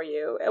it for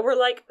you. And we're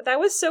like, that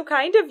was so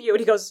kind of you.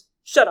 And he goes,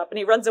 shut up. And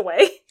he runs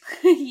away.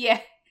 Yeah.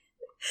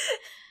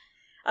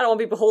 I don't want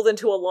to be beholden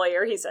to a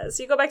lawyer, he says.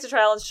 So you go back to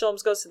trial and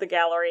Sholmes goes to the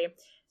gallery.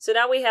 So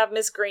now we have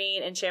Miss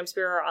Green and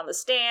Shamspeare on the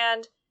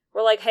stand.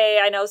 We're like,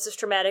 hey, I know this is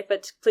traumatic,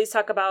 but please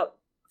talk about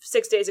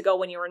 6 days ago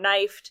when you were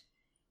knifed.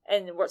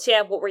 And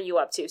Sam, what were you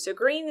up to? So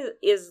Green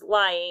is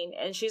lying,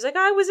 and she's like,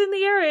 I was in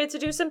the area to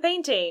do some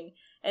painting.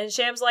 And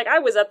Sham's like, I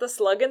was at the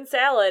Slug and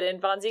Salad.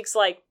 And Von Ziek's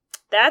like,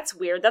 that's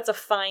weird. That's a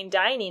fine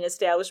dining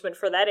establishment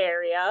for that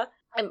area.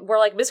 And we're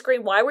like, Miss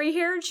Green, why were you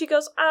here? And she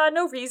goes,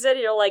 no reason. And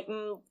you're like,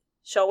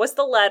 show us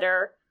the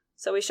letter.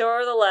 So we show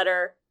her the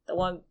letter, the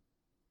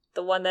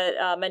one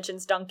that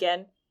mentions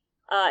Duncan.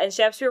 And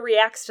Shamspeare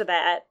reacts to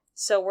that.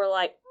 So we're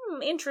like,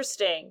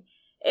 interesting.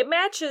 It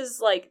matches,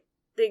 like,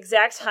 the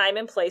exact time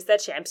and place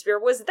that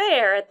Shamspeare was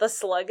there at the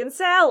Slug and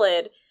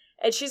Salad.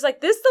 And she's like,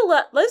 this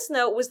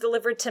note was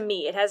delivered to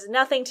me. It has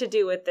nothing to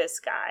do with this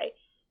guy.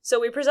 So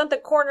we present the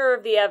corner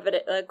of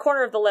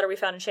the letter we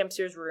found in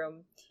Shamspeare's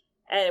room.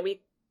 And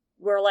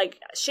we're like,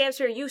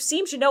 Shamspeare, you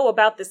seem to know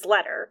about this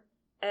letter.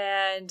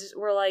 And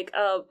we're like,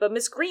 but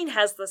Miss Green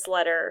has this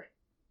letter.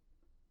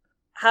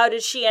 How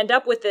did she end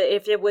up with it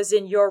if it was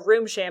in your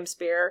room,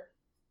 Shamspeare?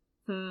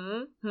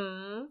 And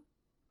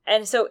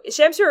so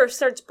Shamspeare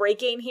starts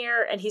breaking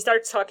here, and he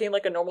starts talking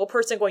like a normal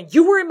person, going,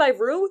 you were in my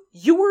room?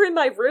 You were in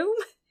my room?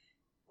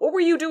 what were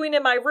you doing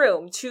in my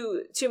room,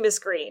 to Miss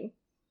Green.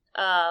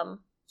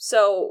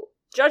 So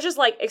judge is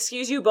like,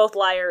 excuse you both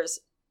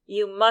liars.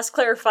 You must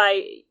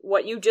clarify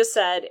what you just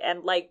said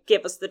and, like,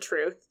 give us the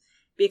truth.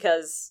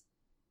 Because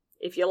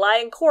if you lie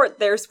in court,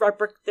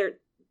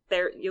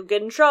 you'll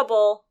get in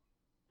trouble.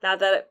 Not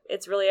that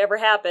it's really ever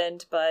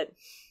happened, but...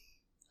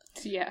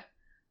 Yeah.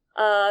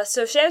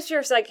 So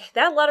Shamspier's like,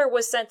 that letter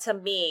was sent to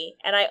me,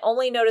 and I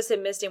only noticed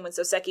it missing when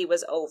Soseki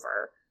was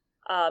over.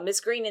 Miss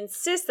Green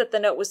insists that the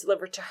note was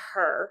delivered to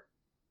her.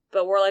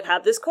 But we're like,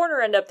 how'd this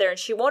corner end up there? And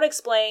she won't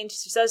explain.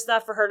 She says it's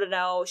not for her to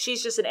know.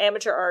 She's just an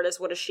amateur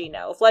artist. What does she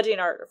know? Fledgling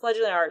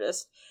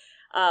artist.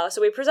 So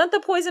we present the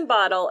poison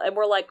bottle, and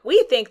we're like,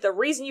 we think the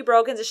reason you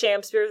broke into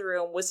Shamspier's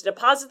room was to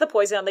deposit the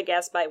poison on the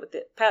gas pipe with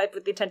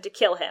the intent to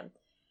kill him.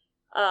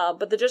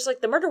 But the judge's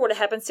like, the murder would have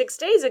happened 6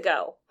 days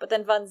ago. But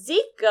then Von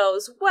Zeke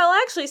goes, well,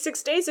 actually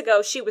 6 days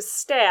ago she was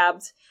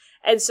stabbed.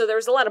 And so there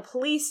was a lot of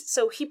police,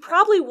 so he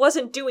probably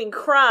wasn't doing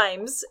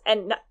crimes,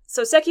 and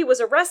so Seki was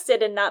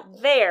arrested and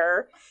not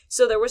there,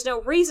 so there was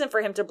no reason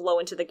for him to blow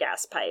into the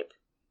gas pipe.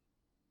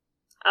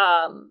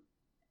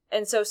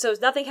 And so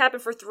nothing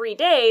happened for 3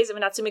 days, and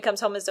when Natsumi comes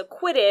home and is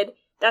acquitted,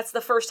 that's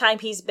the first time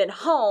he's been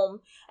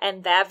home,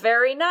 and that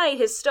very night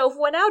his stove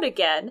went out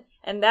again,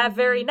 and that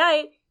very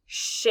night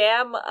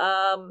Sham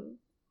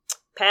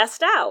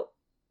passed out.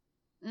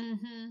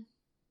 Mm-hmm.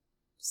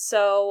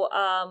 So,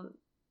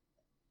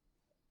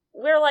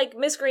 we're like,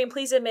 Miss Green,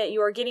 please admit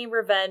you are getting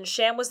revenge.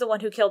 Sham was the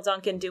one who killed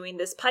Duncan doing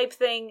this pipe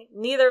thing.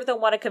 Neither of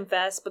them want to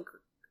confess, but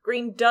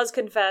Green does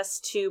confess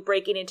to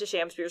breaking into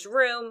Shamspier's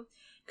room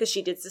because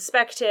she did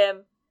suspect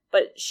him.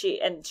 But she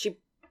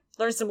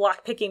learned some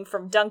lockpicking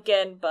from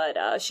Duncan,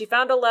 but she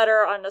found a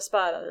letter on a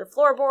spot under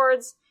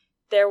floorboards.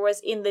 There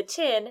was in the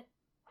tin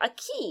a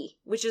key,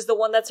 which is the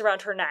one that's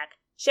around her neck.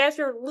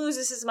 Shamspier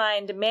loses his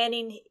mind,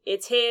 demanding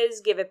it's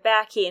his, give it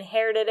back, he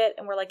inherited it,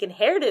 and we're like,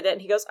 inherited it?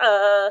 And he goes,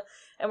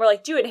 and we're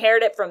like, do you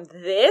inherit it from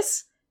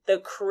this? The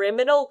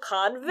criminal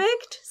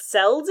convict?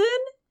 Selden?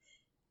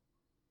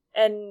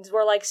 And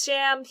we're like,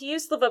 Sham, he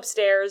used to live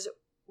upstairs,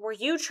 were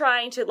you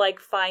trying to, like,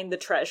 find the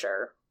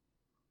treasure?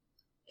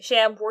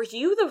 Sham, were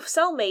you the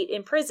cellmate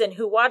in prison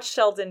who watched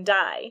Sheldon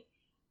die?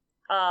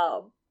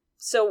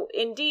 So,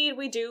 indeed,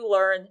 we do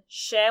learn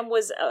Sham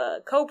was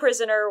a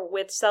co-prisoner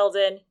with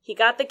Selden. He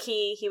got the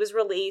key. He was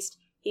released.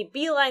 He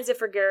beelines it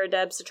for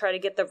Garradebs to try to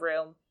get the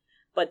room.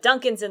 But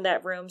Duncan's in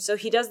that room, so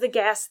he does the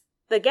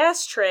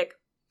gas trick,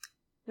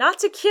 not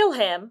to kill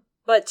him,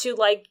 but to,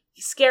 like,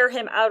 scare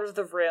him out of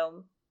the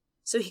room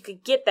so he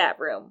could get that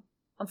room.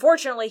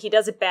 Unfortunately, he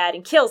does it bad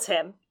and kills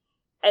him.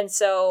 And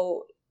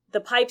so the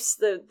pipes,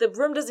 the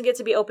room doesn't get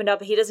to be opened up,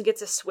 and he doesn't get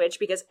to switch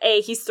because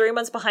A, he's 3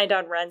 months behind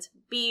on rent,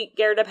 B,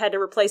 Garradeb had to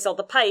replace all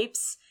the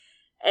pipes,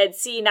 and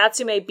C,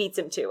 Natsume beats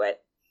him to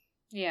it.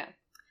 Yeah.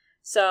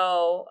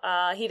 So,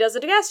 he does a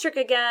gas trick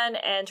again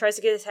and tries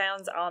to get his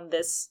hands on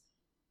this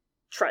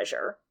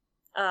treasure.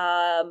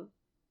 Sham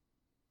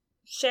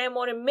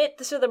won't admit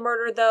this to the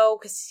murder, though,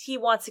 because he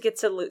wants to get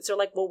to the loot. So we're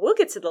like, well, we'll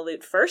get to the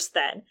loot first,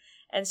 then.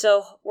 And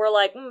so we're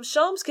like,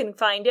 Sholmes can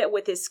find it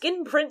with his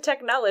skin print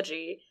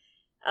technology.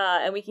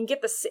 And we can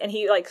get this, and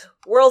he, like,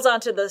 whirls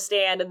onto the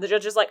stand, and the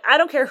judge is like, I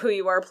don't care who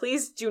you are,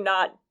 please do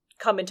not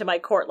come into my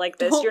court like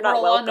this. You're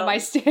not welcome. Don't roll onto my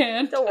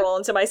stand. Don't roll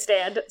into my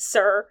stand,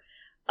 sir.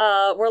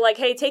 We're like,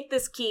 hey, take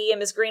this key, and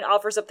Miss Green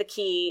offers up the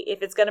key.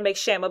 If it's gonna make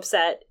Sham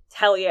upset,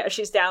 hell yeah,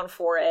 she's down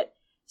for it.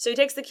 So he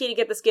takes the key to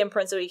get the skin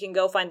print so he can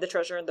go find the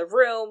treasure in the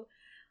room.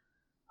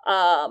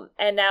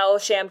 And now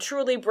Sham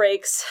truly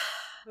breaks.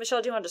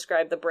 Michelle, do you want to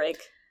describe the break?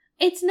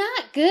 It's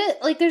not good.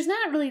 Like, there's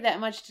not really that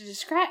much to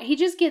describe. He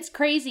just gets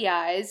crazy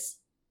eyes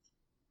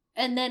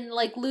and then,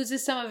 like,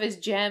 loses some of his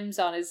gems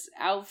on his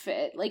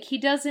outfit. Like, he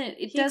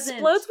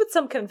explodes with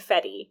some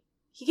confetti.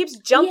 He keeps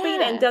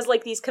jumping and does,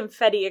 like, these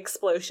confetti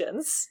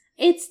explosions.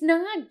 It's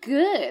not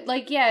good.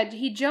 Like, yeah,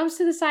 he jumps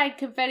to the side,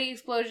 confetti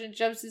explosion,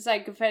 jumps to the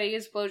side, confetti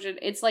explosion.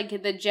 It's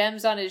like the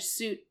gems on his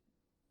suit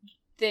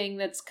thing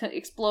that's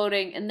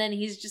exploding, and then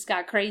he's just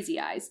got crazy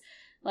eyes.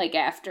 Like,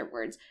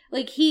 afterwards.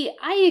 Like,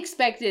 I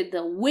expected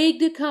the wig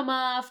to come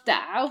off, the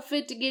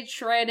outfit to get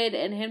shredded,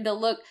 and him to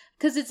look,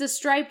 because it's a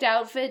striped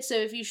outfit, so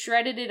if you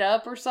shredded it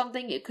up or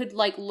something, it could,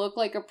 like, look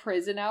like a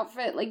prison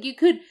outfit. Like,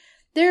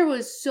 there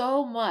was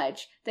so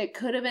much that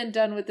could have been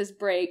done with this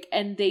break,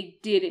 and they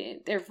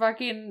didn't.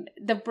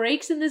 The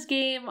breaks in this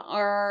game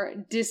are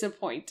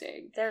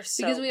disappointing.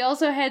 Because we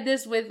also had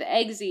this with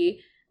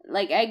Eggsy,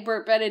 like,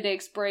 Egbert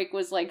Benedict's break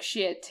was, like,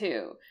 shit,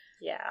 too.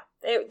 Yeah,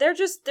 they're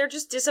just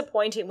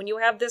disappointing when you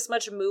have this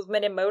much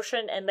movement and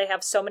motion and they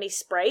have so many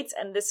sprites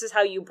and this is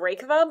how you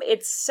break them.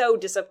 It's so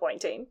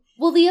disappointing.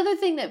 Well, the other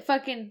thing that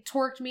fucking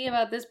torqued me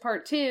about this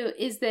part too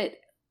is that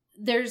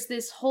there's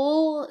this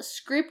whole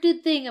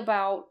scripted thing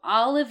about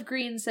Olive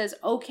Green says,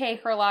 okay,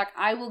 Herlock,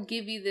 I will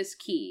give you this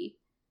key.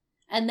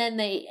 And then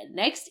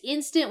next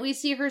instant we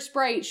see her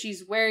sprite,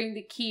 she's wearing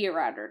the key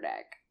around her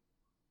neck.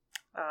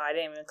 Oh, I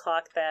didn't even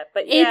clock that,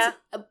 but yeah.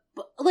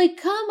 Like,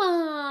 come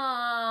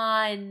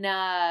on.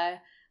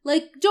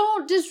 Like,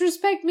 don't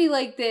disrespect me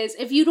like this.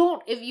 If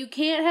you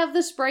can't have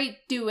the Sprite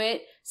do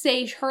it,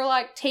 say,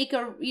 Herlock,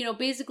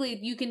 basically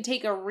you can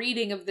take a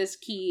reading of this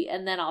key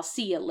and then I'll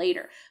see you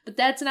later. But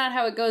that's not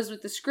how it goes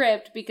with the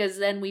script, because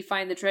then we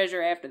find the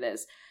treasure after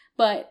this.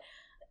 But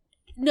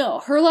no,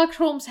 Herlock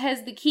Holmes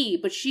has the key,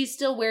 but she's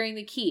still wearing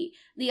the key.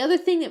 The other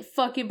thing that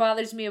fucking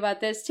bothers me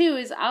about this, too,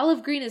 is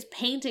Olive Green is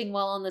painting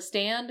while on the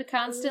stand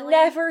constantly.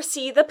 Never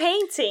see the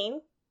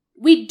painting.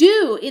 We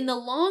do in the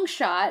long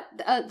shot,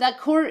 that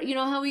court, you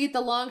know how we get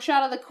the long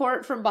shot of the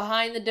court from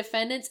behind the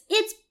defendants?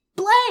 It's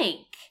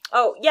blank.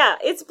 Oh, yeah,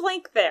 it's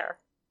blank there.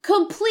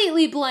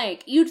 Completely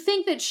blank. You'd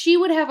think that she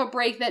would have a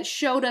break that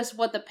showed us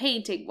what the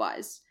painting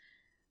was.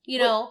 You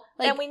know?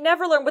 And we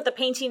never learn what the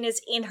painting is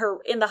in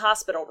the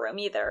hospital room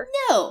either.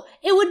 No.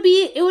 It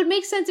would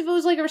make sense if it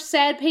was like a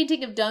sad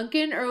painting of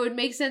Duncan, or it would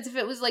make sense if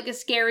it was like a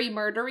scary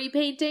murdery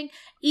painting.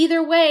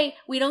 Either way,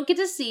 we don't get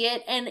to see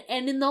it, and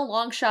in the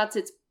long shots,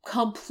 it's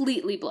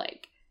completely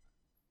blank.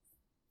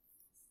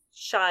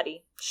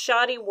 Shoddy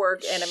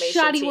work, animation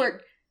Shoddy team.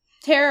 work.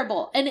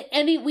 Terrible. And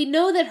we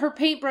know that her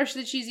paintbrush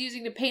that she's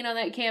using to paint on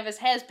that canvas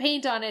has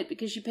paint on it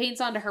because she paints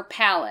onto her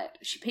palette.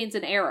 She paints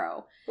an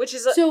arrow. Which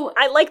is so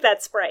I like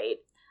that sprite.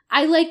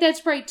 I like that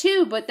sprite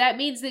too, but that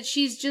means that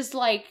she's just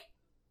like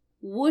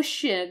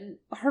whooshing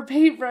her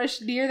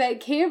paintbrush near that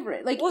camera.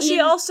 Like,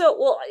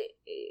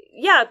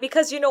 yeah,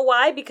 because you know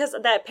why? Because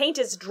that paint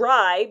is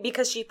dry,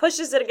 because she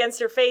pushes it against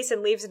her face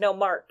and leaves no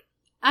mark.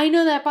 I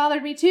know that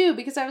bothered me too,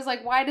 because I was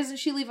like, why doesn't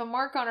she leave a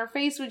mark on her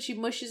face when she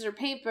mushes her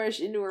paintbrush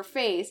into her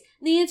face?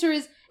 And the answer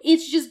is,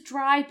 it's just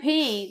dry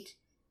paint.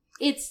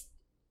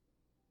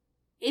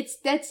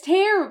 That's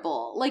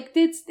terrible. Like,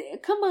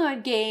 come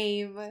on,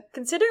 game.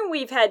 Considering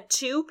we've had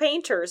 2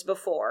 painters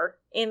before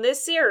in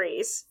this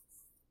series,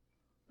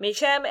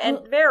 Michem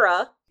and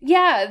Vera.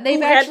 Yeah,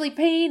 they've actually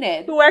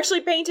painted. Who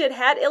actually painted,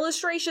 had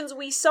illustrations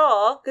we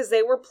saw, because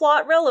they were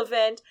plot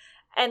relevant,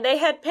 and they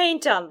had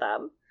paint on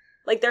them.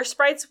 Like, their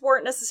sprites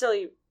weren't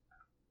necessarily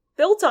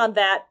built on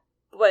that,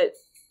 but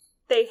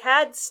they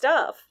had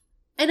stuff.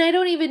 And I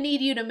don't even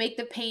need you to make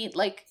the paint,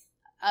 like,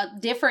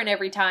 different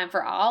every time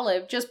for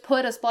Olive. Just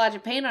put a splotch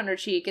of paint on her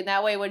cheek, and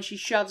that way when she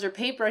shoves her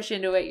paintbrush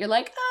into it, you're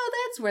like, oh,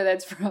 that's where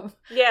that's from.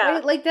 Yeah.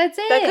 Right? Like, that's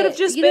it. That could have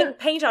just been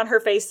paint on her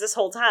face this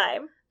whole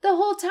time. The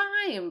whole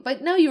time.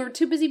 But no, you were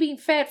too busy being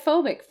fat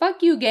phobic.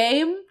 Fuck you,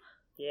 game.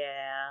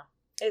 Yeah.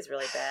 It's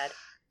really bad.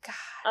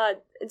 God.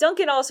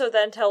 Duncan also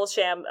then tells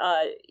Sham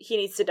he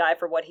needs to die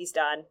for what he's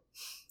done.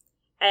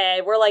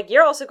 And we're like,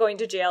 you're also going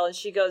to jail. And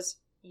she goes,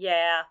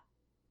 yeah,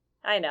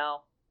 I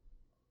know.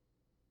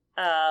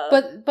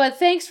 But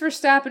thanks for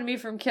stopping me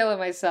from killing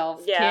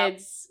myself,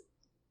 kids.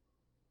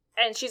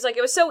 And she's like,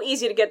 it was so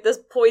easy to get this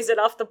poison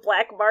off the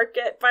black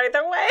market, by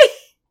the way.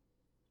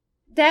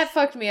 That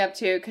fucked me up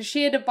too, because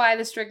she had to buy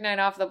the strychnine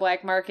off the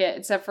black market,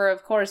 except for,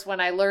 of course,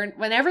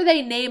 whenever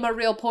they name a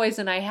real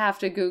poison, I have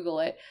to Google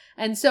it.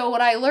 And so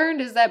what I learned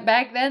is that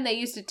back then they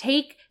used to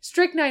take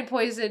strychnine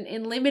poison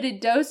in limited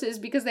doses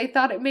because they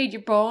thought it made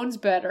your bones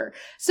better.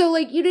 So,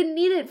 like, you didn't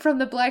need it from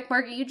the black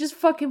market, you just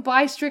fucking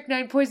buy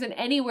strychnine poison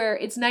anywhere.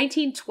 It's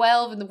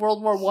 1912 and the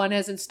World War I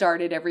hasn't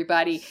started,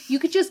 everybody. You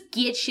could just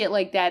get shit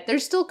like that.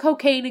 There's still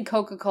cocaine and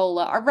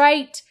Coca-Cola,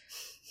 alright?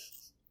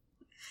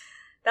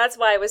 That's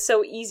why it was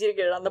so easy to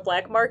get it on the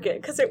black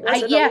market, because it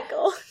wasn't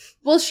illegal.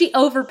 Well, she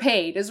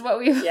overpaid, is what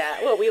we...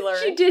 Yeah, what we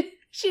learned.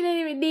 She didn't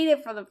even need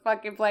it from the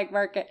fucking black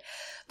market.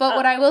 But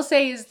what I will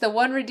say is the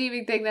one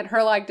redeeming thing that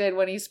Herlock did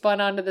when he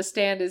spun onto the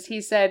stand is he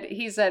said,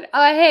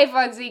 oh, hey,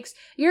 Von Zeeks,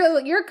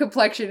 your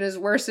complexion has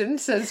worsened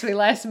since we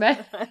last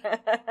met.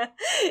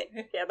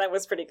 Yeah, that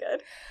was pretty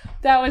good.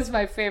 That was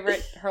my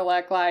favorite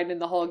Herlock line in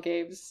the whole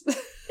games.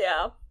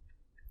 Yeah.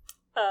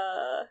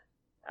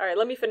 Alright,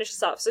 let me finish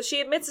this off. So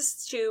she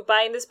admits to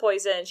buying this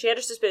poison. She had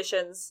her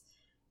suspicions.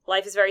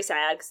 Life is very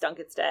sad because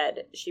Duncan's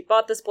dead. She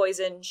bought this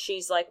poison.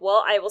 She's like,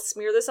 well, I will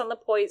smear this on the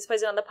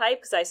poison on the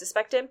pipe because I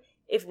suspect him.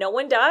 If no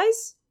one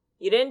dies,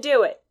 you didn't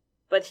do it.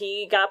 But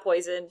he got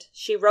poisoned.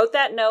 She wrote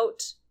that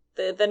note,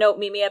 the note,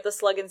 meet me at the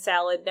Slug and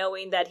Salad,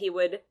 knowing that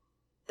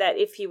that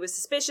if he was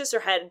suspicious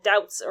or had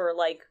doubts or,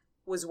 like,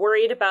 was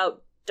worried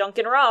about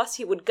Duncan Ross,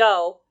 he would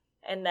go.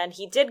 And then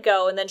he did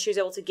go, and then she was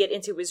able to get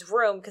into his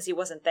room because he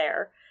wasn't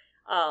there.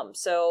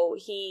 So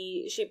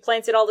she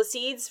planted all the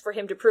seeds for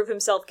him to prove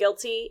himself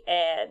guilty,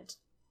 and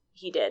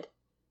he did.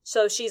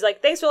 So she's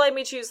like, thanks for letting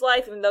me choose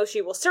life, even though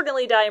she will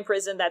certainly die in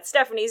prison. That's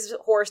Stephanie's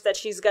horse that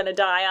she's gonna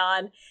die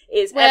on,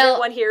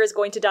 everyone here is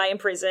going to die in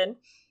prison.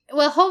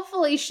 Well,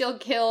 hopefully she'll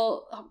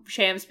kill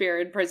Shamspear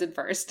in prison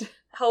first.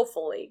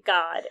 Hopefully,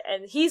 God.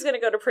 And he's gonna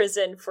go to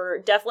prison for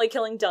definitely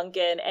killing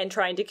Duncan and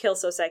trying to kill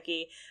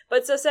Soseki.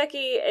 But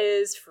Soseki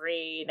is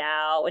free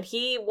now, and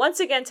he once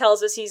again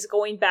tells us he's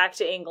going back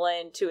to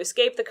England to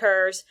escape the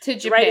curse. To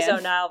Japan. Write his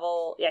own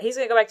novel. Yeah, he's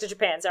gonna go back to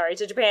Japan,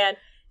 to Japan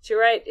to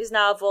write his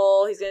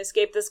novel. He's gonna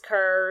escape this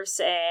curse,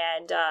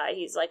 and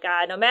he's like,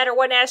 no matter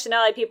what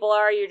nationality people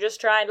are, you're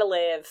just trying to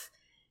live.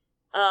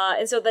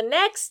 And so the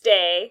next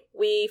day,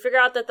 we figure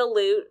out that the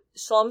loot,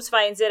 Sholmes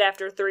finds it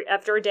after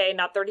a day,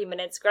 not 30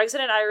 minutes.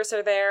 Gregson and Iris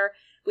are there.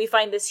 We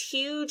find this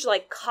huge,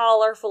 like,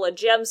 collar full of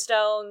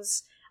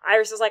gemstones.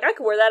 Iris is like, I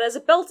could wear that as a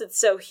belt, it's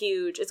so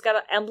huge. It's got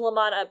an emblem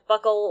on a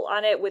buckle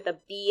on it with a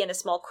bee and a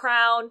small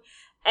crown,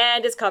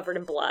 and it's covered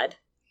in blood.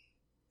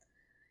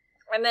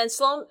 And then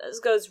Sloane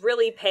goes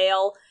really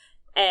pale,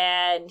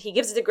 and he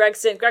gives it to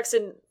Gregson.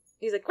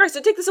 He's like,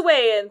 Gregson, take this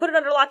away and put it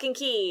under lock and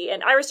key.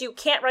 And Iris, you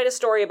can't write a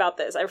story about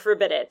this. I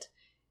forbid it.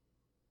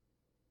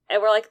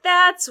 And we're like,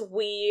 that's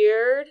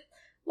weird.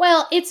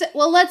 Well,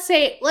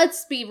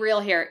 let's be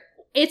real here.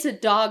 It's a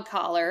dog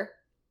collar.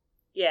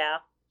 Yeah.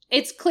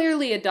 It's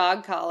clearly a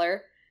dog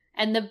collar.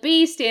 And the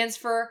B stands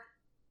for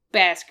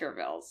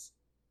Baskervilles.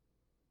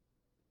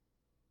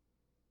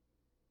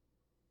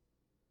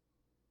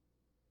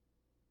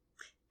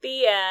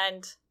 The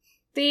end.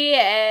 The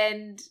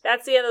end.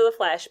 That's the end of the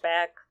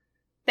flashback.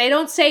 They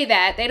don't say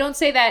that. They don't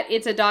say that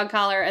it's a dog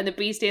collar and the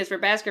B stands for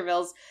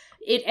Baskervilles.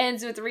 It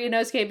ends with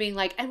Ryunosuke being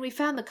like, and we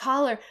found the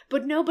collar,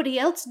 but nobody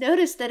else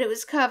noticed that it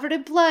was covered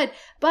in blood.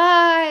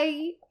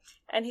 Bye!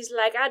 And he's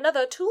like,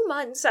 another 2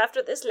 months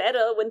after this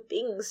letter when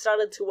things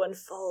started to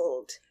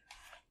unfold.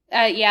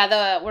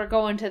 We're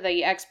going to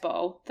the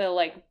expo. The,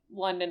 like,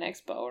 London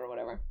expo or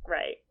whatever.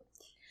 Right.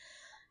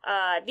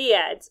 The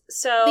end.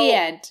 So... The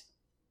end.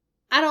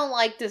 I don't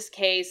like this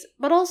case.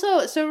 But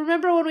also, so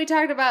remember when we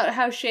talked about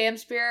how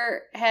Shamspear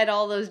had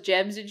all those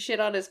gems and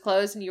shit on his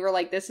clothes and you were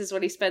like, this is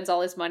what he spends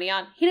all his money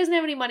on? He doesn't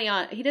have any money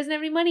on. He doesn't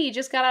have any money. He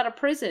just got out of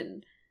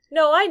prison.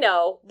 No, I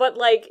know. But,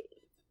 like,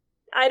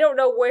 I don't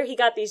know where he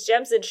got these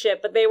gems and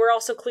shit, but they were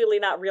also clearly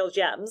not real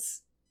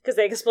gems. Because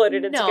they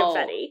exploded into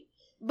confetti.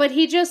 But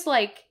he just,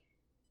 like...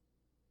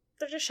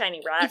 They're just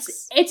shiny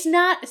rocks. It's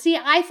not... See,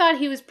 I thought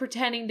he was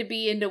pretending to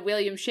be into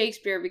William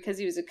Shakespeare because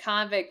he was a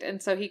convict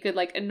and so he could,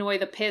 like, annoy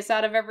the piss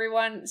out of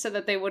everyone so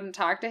that they wouldn't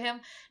talk to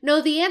him.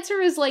 No, the answer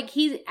is, like,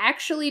 he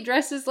actually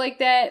dresses like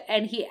that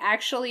and he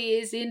actually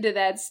is into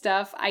that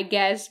stuff, I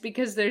guess,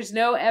 because there's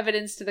no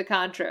evidence to the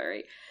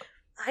contrary.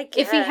 I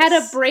guess. If he had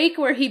a break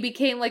where he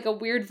became, like, a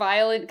weird,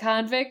 violent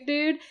convict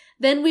dude,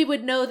 then we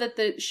would know that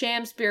the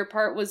Shamspear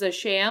part was a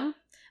sham.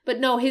 But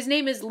no, his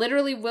name is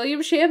literally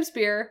William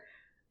Shamspear.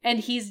 And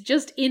he's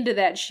just into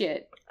that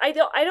shit. I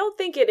don't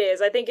think it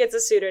is. I think it's a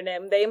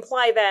pseudonym. They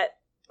imply that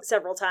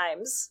several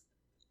times.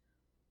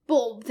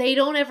 But they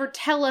don't ever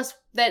tell us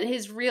that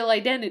his real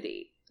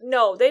identity.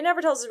 No, they never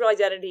tell us his real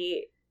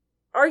identity.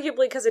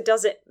 Arguably because it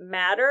doesn't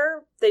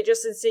matter. They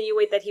just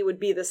insinuate that he was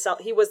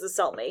the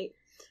cellmate.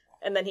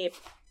 And then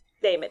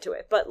they admit to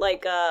it. But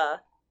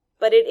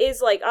but it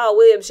is like, oh,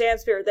 William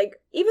Shamspear.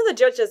 Like, even the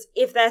judge says,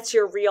 if that's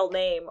your real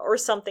name, or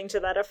something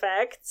to that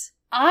effect.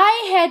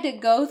 I had to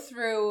go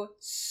through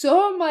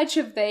so much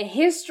of the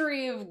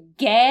history of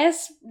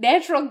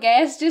natural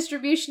gas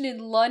distribution in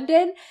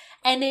London,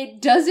 and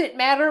it doesn't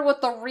matter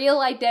what the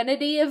real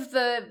identity of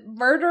the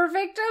murder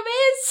victim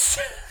is?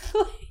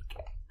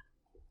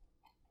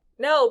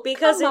 No,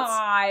 because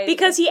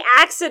because he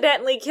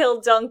accidentally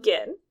killed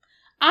Duncan.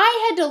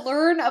 I had to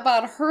learn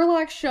about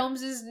Herlock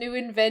Sholmes' new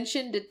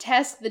invention to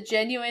test the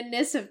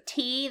genuineness of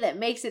tea that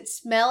makes it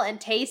smell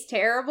and taste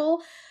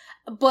terrible,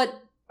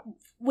 but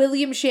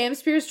William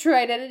Shamspear's true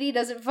identity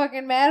doesn't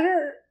fucking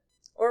matter.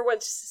 Or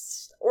what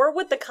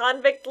the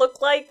convict looked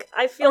like.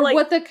 I feel like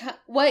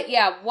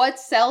what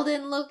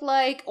Selden looked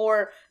like,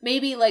 or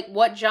maybe like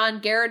what John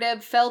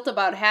Garadeb felt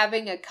about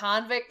having a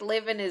convict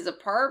live in his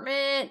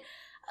apartment.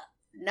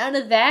 None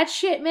of that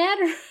shit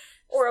matters.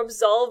 Or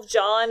absolve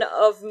John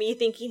of me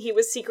thinking he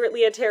was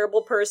secretly a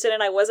terrible person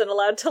and I wasn't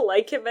allowed to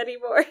like him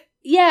anymore.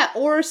 Yeah,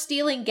 or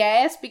stealing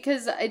gas,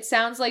 because it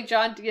sounds like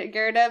John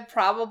Garadeb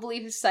probably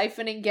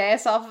siphoning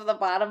gas off of the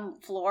bottom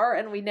floor,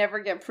 and we never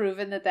get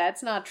proven that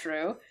that's not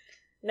true.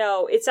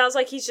 No, it sounds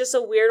like he's just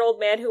a weird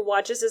old man who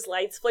watches his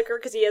lights flicker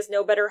because he has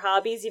no better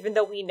hobbies, even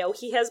though we know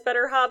he has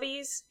better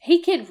hobbies.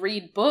 He can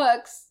read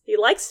books. He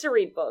likes to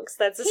read books,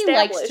 that's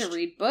established. He likes to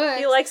read books.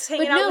 He likes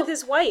hanging out with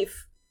his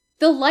wife.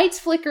 The lights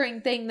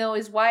flickering thing, though,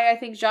 is why I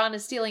think John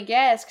is stealing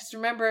gas, because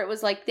remember, it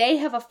was like, they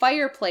have a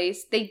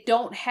fireplace, they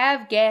don't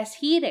have gas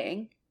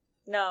heating.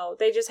 No,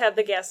 they just have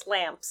the gas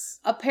lamps.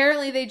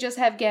 Apparently they just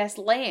have gas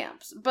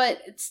lamps, but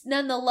it's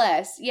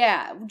nonetheless,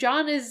 yeah,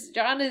 John is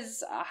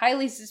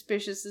highly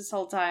suspicious this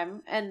whole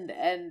time, and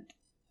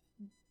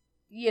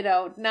you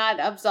know, not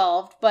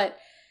absolved, but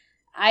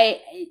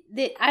I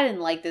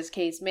didn't like this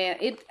case, man.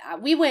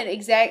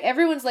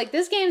 Everyone's like,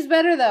 this game's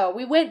better though.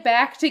 We went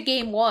back to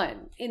game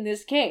 1 in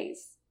this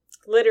case.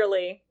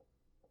 Literally.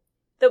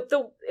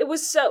 It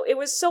was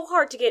so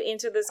hard to get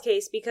into this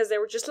case because they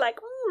were just like,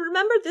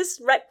 remember this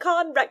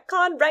retcon?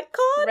 Retcon.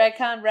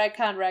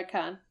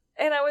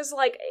 And I was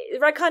like,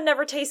 retcon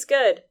never tastes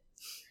good.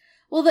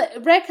 Well, the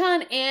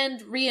retcon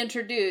and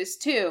reintroduce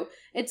too.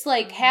 It's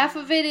like half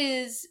of it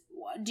is,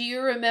 do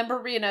you remember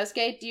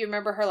Ryunosuke? Do you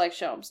remember Herlock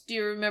Sholmes? Do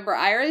you remember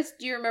Iris?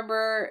 Do you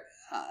remember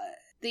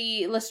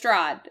the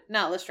Lestrade?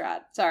 Not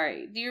Lestrade,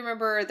 sorry. Do you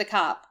remember the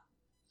cop?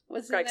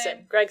 What's his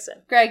name?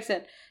 Gregson.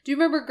 Do you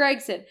remember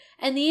Gregson?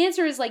 And the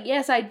answer is like,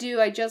 yes, I do.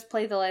 I just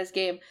played the last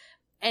game.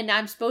 And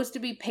I'm supposed to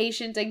be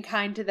patient and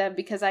kind to them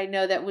because I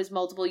know that was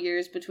multiple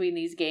years between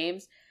these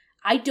games.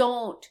 I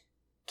don't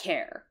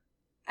care.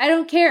 I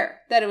don't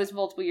care that it was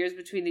multiple years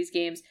between these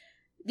games.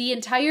 The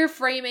entire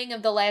framing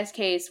of the last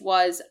case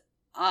was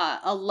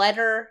a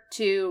letter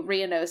to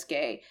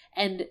Ryunosuke,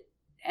 and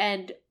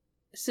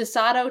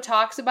Susato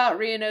talks about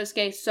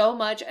Ryunosuke so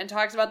much and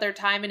talks about their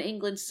time in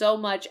England so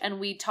much, and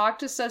we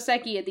talked to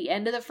Soseki at the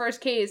end of the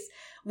first case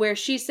where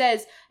she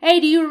says, hey,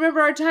 do you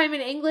remember our time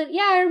in England?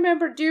 Yeah, I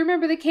remember. Do you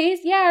remember the case?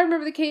 Yeah, I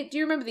remember the case. Do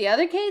you remember the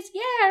other case?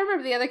 Yeah, I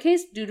remember the other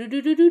case. Do.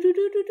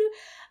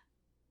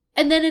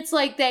 And then it's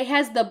like they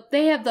have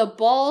the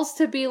balls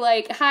to be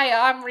like, hi,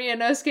 I'm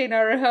Ryunosuke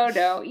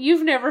Naruhodo.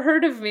 You've never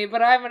heard of me,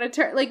 but I'm going to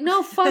turn... Like,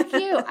 no, fuck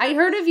you. I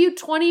heard of you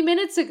 20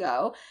 minutes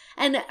ago.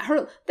 And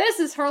this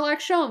is Herlock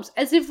Sholmes,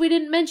 as if we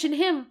didn't mention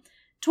him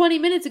 20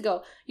 minutes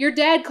ago. Your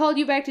dad called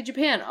you back to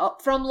Japan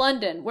from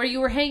London, where you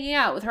were hanging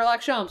out with Herlock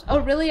Sholmes. Oh,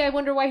 really? I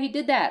wonder why he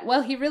did that.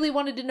 Well, he really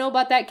wanted to know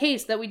about that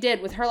case that we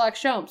did with Herlock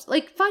Sholmes.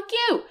 Like, fuck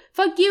you.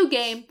 Fuck you,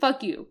 game.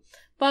 Fuck you.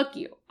 Fuck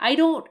you. I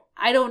don't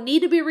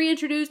need to be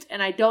reintroduced,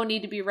 and I don't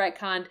need to be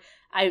retconned.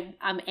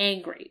 I'm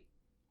angry.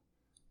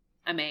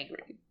 I'm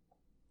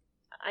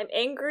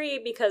angry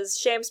because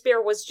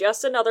Shamspear was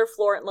just another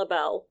Florent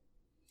Labelle.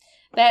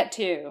 That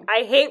too.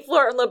 I hate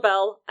Florent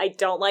Labelle. I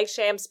don't like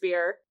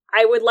Shamspear.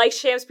 I would like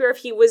Shamspear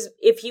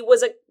if he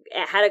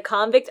had a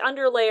convict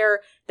underlayer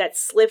that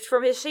slipped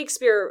from his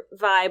Shakespeare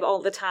vibe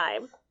all the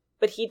time.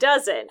 But he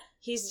doesn't.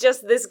 He's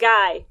just this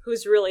guy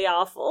who's really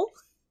awful.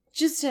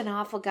 Just an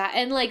awful guy.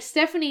 And, like,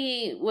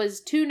 Stephanie was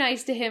too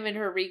nice to him in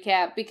her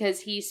recap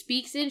because he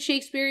speaks in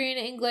Shakespearean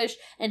English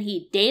and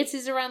he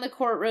dances around the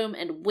courtroom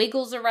and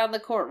wiggles around the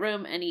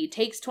courtroom and he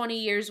takes 20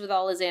 years with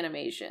all his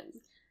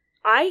animations.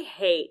 I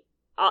hate...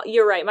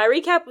 you're right. My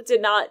recap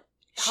did not...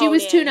 She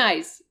was too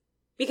nice.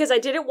 Because I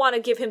didn't want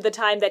to give him the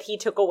time that he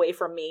took away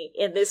from me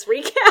in this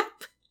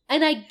recap.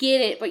 And I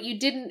get it, but you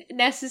didn't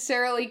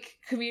necessarily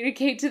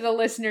communicate to the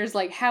listeners,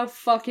 like, how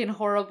fucking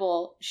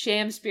horrible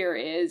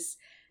Shamspear is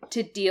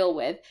to deal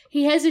with.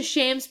 He has a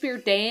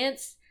Shamspear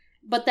dance,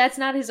 but that's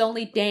not his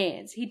only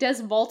dance. He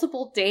does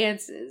multiple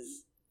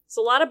dances. There's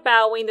a lot of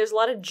bowing, there's a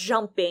lot of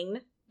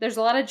jumping. And there's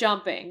a lot of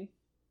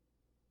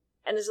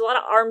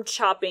arm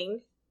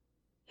chopping.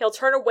 He'll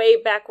turn away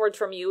backward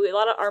from you, a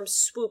lot of arm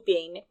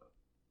swooping.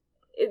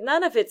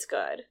 None of it's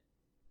good.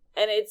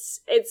 And it's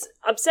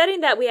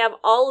upsetting that we have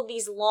all of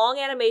these long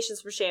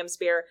animations from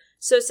Shamspear.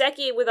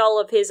 Soseki with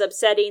all of his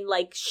upsetting,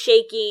 like,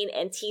 shaking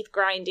and teeth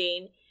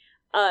grinding.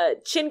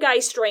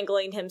 Chingai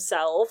strangling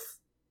himself.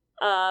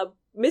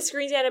 Miss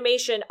Green's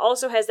animation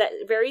also has that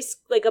very,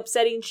 like,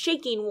 upsetting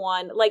shaking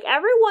one. Like,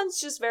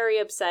 everyone's just very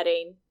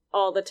upsetting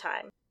all the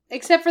time.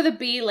 Except for the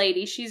bee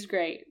lady. She's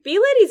great. Bee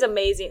lady's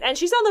amazing. And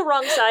she's on the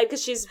wrong side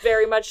because she's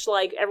very much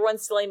like,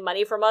 everyone's stealing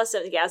money from us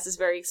and gas is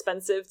very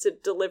expensive to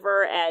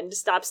deliver, and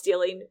stop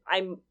stealing.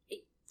 I'm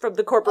from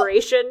the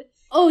corporation.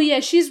 Oh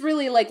yeah, she's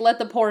really like, let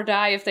the poor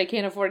die if they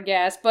can't afford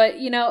gas. But,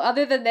 you know,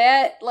 other than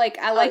that, like,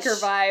 I like her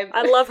vibe.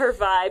 I love her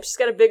vibe. She's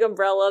got a big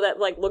umbrella that,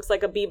 like, looks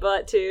like a bee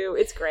butt too.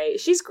 It's great.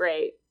 She's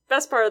great.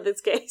 Best part of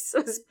this case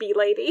was Bee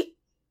Lady.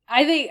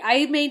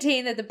 I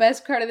maintain that the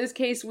best part of this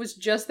case was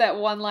just that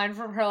one line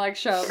from Herlock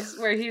Sholmes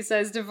where he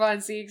says to Von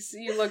Zieks,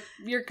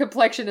 your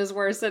complexion is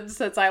worse than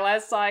since I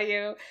last saw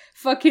you.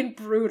 Fucking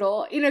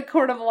brutal. In a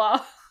court of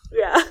law.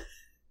 Yeah.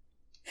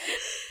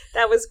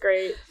 That was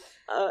great.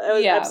 It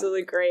was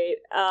absolutely great.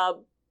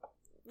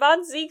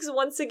 Von Zieks,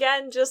 once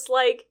again, just,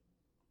 like,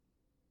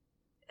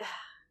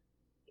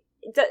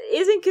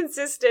 isn't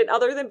consistent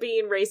other than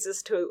being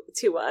racist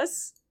to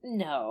us.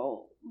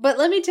 No. But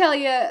let me tell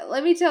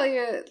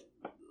you,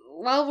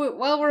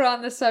 while we're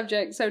on the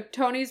subject, so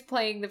Tony's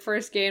playing the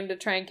first game to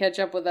try and catch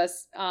up with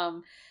us,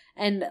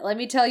 and let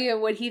me tell you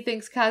what he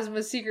thinks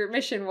Kazuma's secret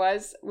mission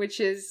was, which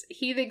is,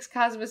 he thinks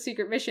Kazuma's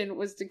secret mission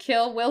was to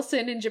kill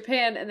Wilson in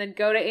Japan and then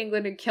go to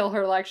England and kill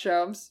Herlock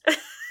Sholmes.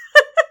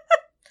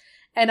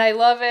 And I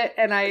love it,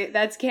 and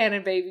that's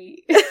canon,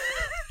 baby.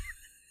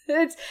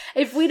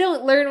 If we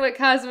don't learn what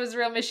Kazuma's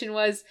real mission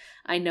was,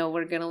 I know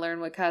we're gonna learn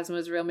what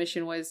Kazuma's real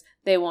mission was.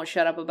 They won't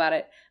shut up about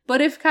it.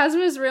 But if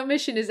Kazuma's real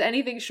mission is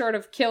anything short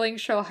of killing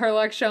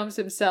Herlock Sholmes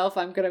himself,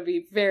 I'm gonna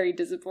be very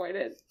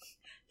disappointed.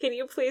 Can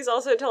you please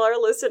also tell our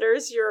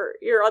listeners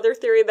your other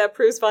theory that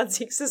proves Von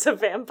Zieks is a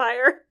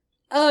vampire?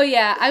 Oh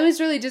yeah, I was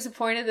really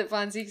disappointed that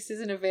Von Zieks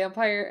isn't a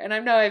vampire, and I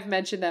know I've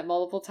mentioned that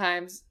multiple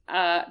times,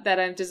 that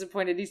I'm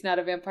disappointed he's not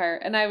a vampire.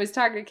 And I was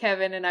talking to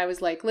Kevin, and I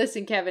was like,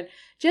 listen, Kevin,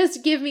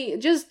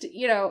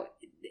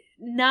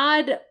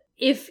 nod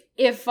if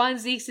Von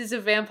Zieks is a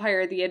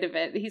vampire at the end of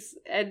it.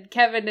 And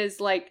Kevin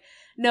is like,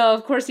 no,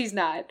 of course he's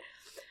not.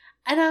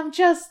 And I'm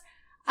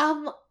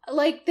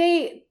like,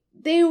 they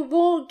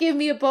won't give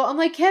me a bow. I'm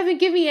like, Kevin,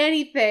 give me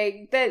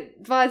anything that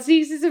Von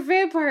Zieks is a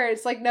vampire.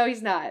 It's like, no,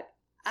 he's not.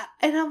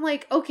 And I'm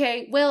like,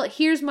 okay, well,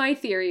 here's my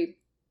theory.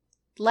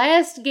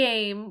 Last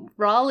game,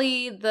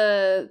 Raleigh,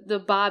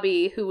 the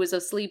Bobby, who was a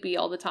sleepy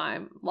all the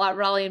time,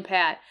 Raleigh and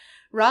Pat,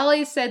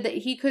 Raleigh said that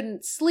he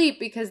couldn't sleep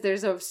because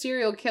there's a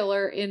serial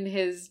killer in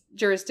his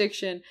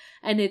jurisdiction,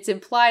 and it's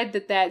implied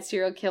that that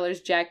serial killer's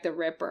Jack the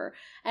Ripper.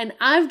 And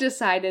I've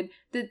decided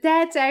that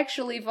that's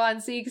actually Von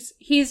Zieks.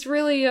 He's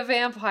really a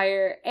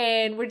vampire,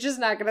 and we're just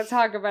not going to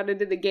talk about it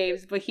in the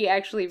games, but he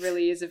actually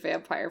really is a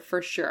vampire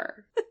for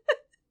sure.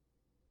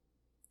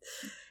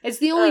 It's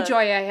the only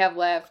joy I have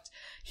left.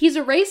 He's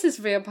a racist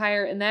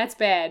vampire, and that's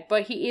bad,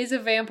 but he is a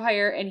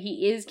vampire, and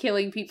he is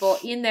killing people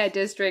in that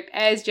district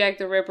as Jack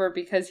the Ripper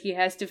because he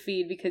has to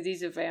feed because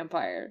he's a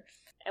vampire.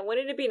 And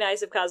wouldn't it be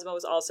nice if Cosmo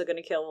was also going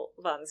to kill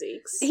Von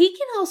Zieks? He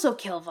can also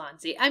kill Von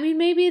Zieks. I mean,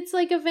 maybe it's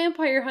like a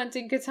vampire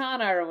hunting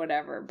katana or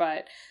whatever,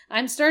 but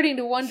I'm starting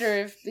to wonder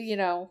if,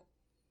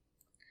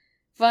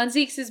 Von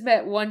Zieks has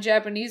met one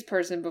Japanese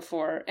person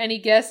before. Any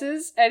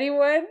guesses?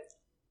 Anyone?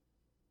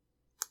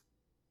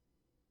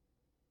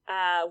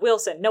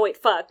 Wilson. No, wait,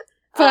 fuck.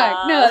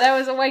 Fuck, no, that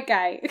was a white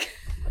guy.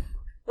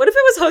 What if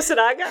it was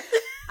Hosonaga?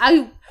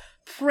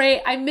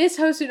 I miss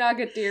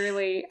Hosonaga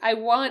dearly. I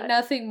want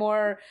nothing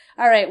more.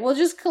 Alright, we'll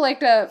just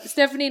collect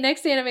Stephanie,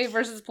 next anime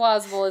versus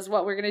plausible is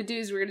what we're gonna do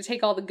is we're gonna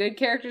take all the good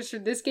characters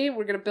from this game,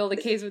 we're gonna build a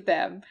case with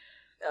them.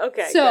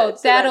 Okay. So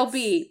that'll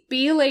be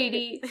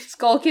Lady,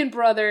 Skulkin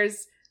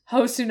Brothers,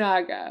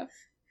 Hosonaga.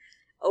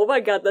 Oh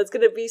my god, that's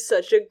gonna be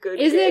such a good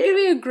Isn't game. it gonna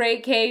be a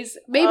great case?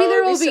 Maybe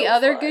there will be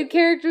other good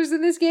characters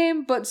in this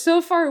game, but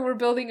so far we're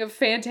building a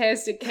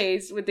fantastic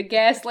case with the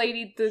Gas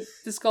Lady, the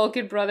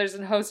Skulkin Brothers,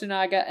 and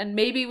Hosonaga, and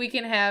maybe we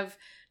can have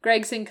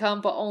Gregson come,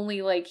 but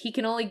he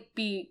can only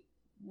be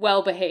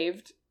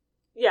well-behaved.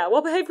 Yeah,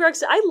 well-behaved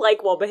Gregson. I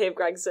like well-behaved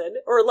Gregson.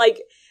 Or,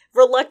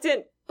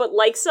 reluctant but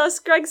likes us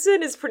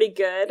Gregson is pretty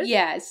good.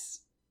 Yes.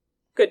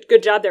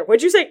 Good job there.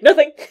 What'd you say?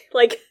 Nothing.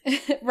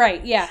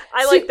 Right, yeah.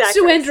 I like that.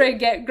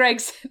 Suendre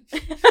Gregson.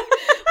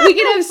 We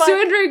can have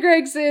Suendre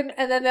Gregson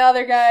and then the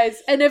other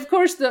guys. And of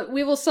course, the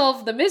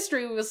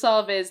mystery we will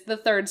solve is the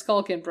third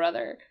Skulkin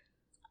brother.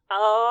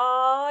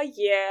 Oh,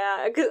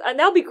 yeah. And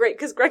that'll be great,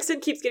 because Gregson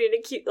keeps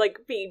getting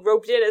being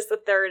roped in as the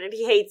third, and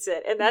he hates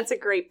it, and that's a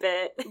great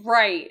bit.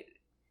 Right.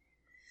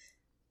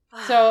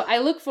 So I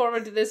look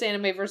forward to this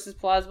anime versus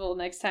plausible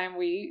next time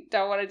we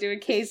don't want to do a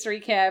case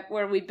recap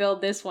where we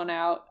build this one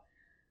out.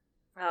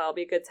 Oh, it'll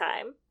be a good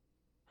time.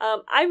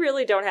 I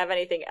really don't have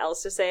anything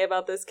else to say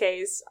about this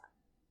case.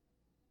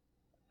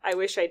 I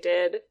wish I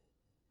did.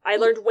 I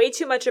learned way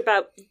too much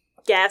about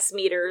gas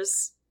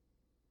meters.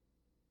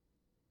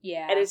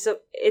 Yeah. And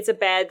it's a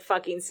bad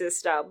fucking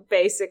system,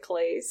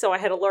 basically. So I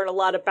had to learn a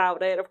lot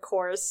about it, of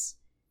course.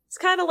 It's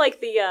kind of like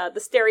the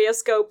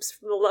stereoscopes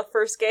from the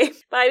first game,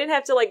 but I didn't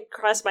have to,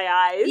 cross my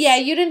eyes. Yeah,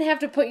 you didn't have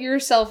to put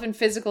yourself in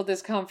physical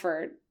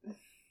discomfort.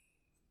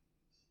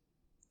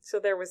 So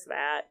there was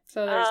that.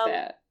 So there's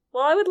that.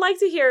 Well, I would like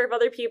to hear if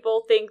other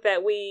people think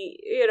that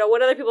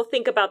what other people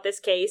think about this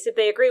case, if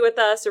they agree with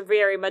us or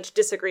very much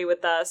disagree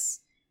with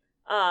us.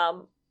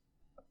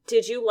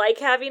 Did you like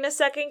having a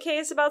second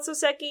case about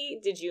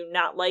Soseki? Did you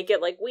not like it?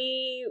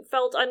 We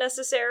felt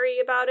unnecessary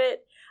about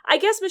it? I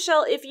guess,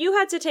 Michelle, if you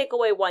had to take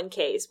away one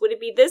case, would it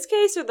be this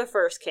case or the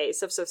first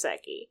case of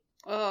Soseki?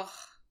 Ugh.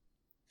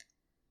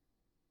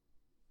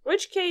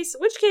 Which case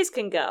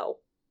can go?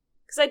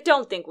 Because I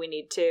don't think we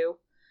need to.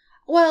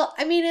 Well,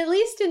 I mean, at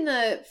least in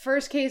the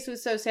first case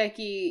with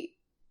Soseki,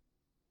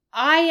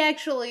 I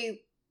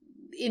actually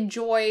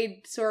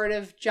enjoyed sort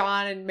of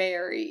John and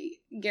Mary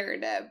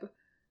Garadeb.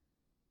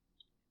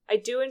 I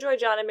do enjoy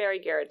John and Mary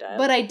Garadeb.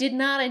 But I did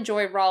not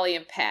enjoy Raleigh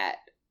and Pat.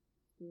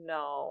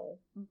 No.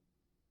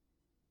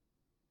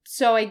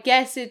 So I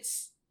guess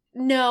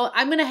no,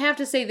 I'm going to have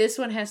to say this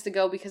one has to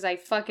go because I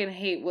fucking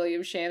hate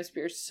William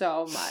Shakespeare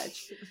so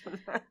much.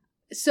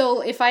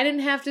 So if I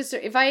didn't have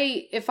to, if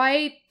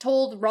I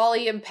told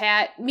Raleigh and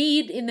Pat, me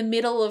in the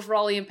middle of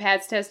Raleigh and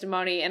Pat's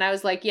testimony, and I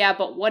was like, yeah,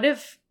 but what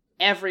if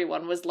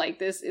everyone was like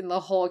this in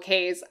the whole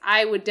case?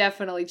 I would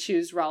definitely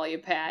choose Raleigh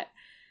and Pat.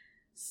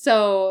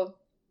 So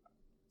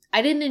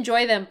I didn't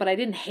enjoy them, but I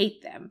didn't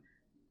hate them.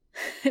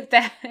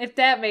 if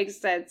that makes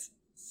sense.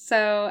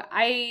 So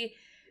I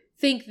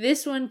think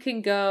this one can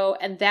go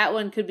and that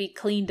one could be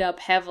cleaned up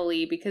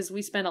heavily because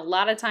we spent a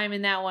lot of time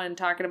in that one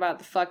talking about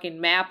the fucking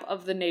map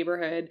of the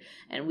neighborhood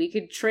and we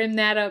could trim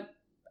that up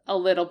a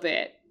little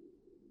bit.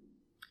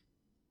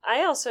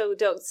 I also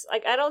don't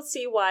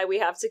see why we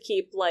have to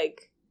keep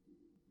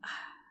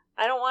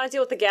I don't want to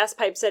deal with the gas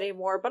pipes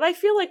anymore, but I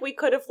feel like we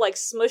could have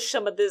smushed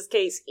some of this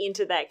case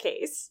into that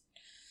case.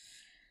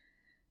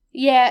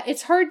 Yeah,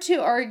 it's hard to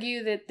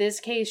argue that this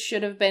case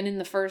should have been in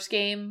the first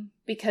game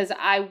because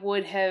I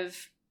would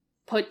have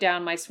put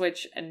down my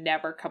Switch and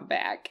never come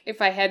back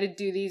if I had to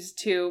do these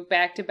two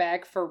back to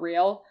back for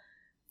real.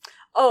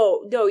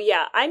 Oh, no,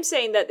 yeah. I'm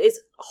saying that it's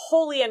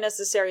wholly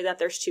unnecessary that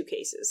there's two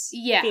cases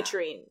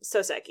featuring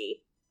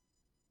Soseki.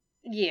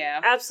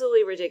 Yeah.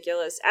 Absolutely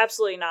ridiculous.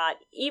 Absolutely not.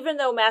 Even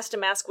though Mask to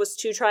Mask was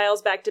 2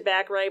 trials back to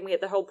back, right? And we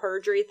had the whole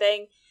perjury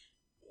thing.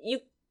 You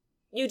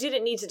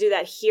didn't need to do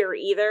that here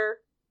either.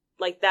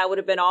 That would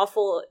have been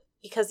awful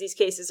because these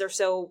cases are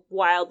so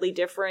wildly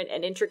different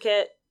and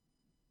intricate.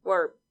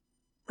 Or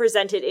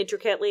presented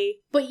intricately.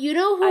 But you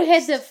know who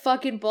had the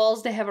fucking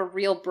balls to have a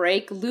real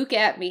break? Luke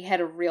Atme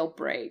had a real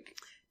break.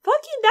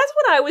 Fucking, that's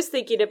what I was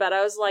thinking about.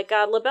 I was like,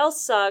 God, LaBelle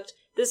sucked.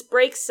 This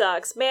break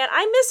sucks. Man,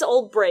 I miss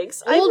old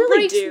breaks. I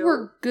really do. Old breaks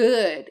were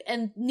good.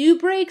 And new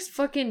breaks,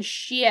 fucking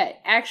shit.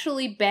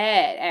 Actually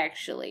bad,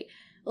 actually.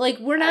 Like,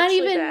 we're not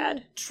actually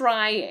even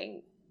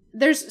trying.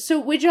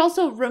 Which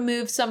also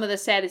removes some of the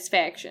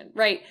satisfaction,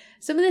 right?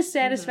 Some of the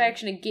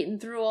satisfaction in getting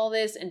through all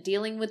this and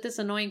dealing with this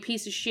annoying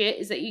piece of shit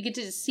is that you get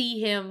to see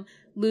him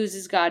lose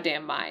his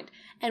goddamn mind.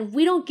 And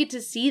we don't get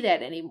to see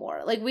that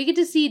anymore. Like, we get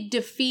to see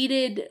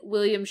defeated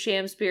William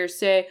Shamspeare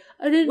say,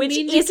 I didn't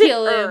mean to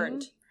kill him.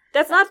 Earned.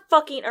 That's not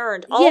fucking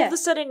earned. All of a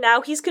sudden now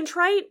he's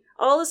contrite.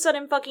 All of a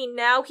sudden fucking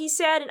now he's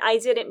sad and I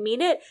didn't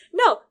mean it.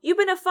 No, you've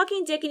been a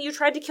fucking dick and you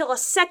tried to kill a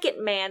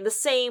second man the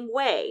same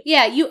way.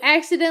 Yeah, you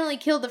accidentally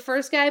killed the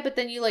first guy, but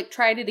then you, like,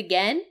 tried it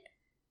again?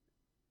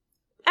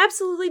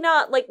 Absolutely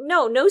not. Like,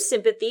 no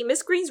sympathy.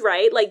 Miss Green's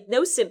right. Like,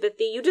 no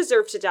sympathy. You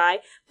deserve to die.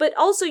 But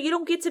also, you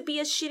don't get to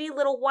be a shitty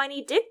little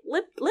whiny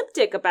limp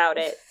dick about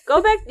it.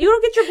 Go back. You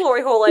don't get your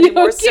glory hole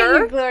anymore, you don't sir. Get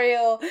your glory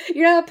hole.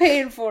 You're not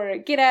paying for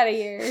it. Get out of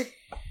here.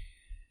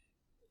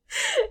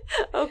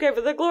 Okay,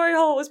 but the glory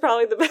hole was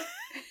probably the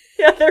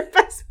other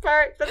best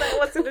part, but that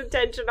wasn't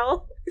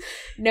intentional.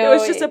 No, it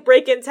was just a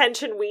break in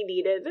tension we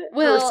needed,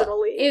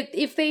 personally.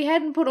 If they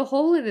hadn't put a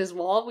hole in his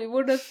wall, we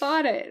wouldn't have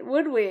thought it,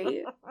 would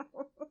we?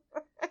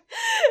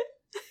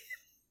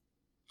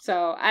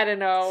 So, I don't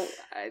know.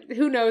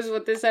 Who knows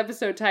what this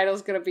episode title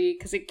is going to be,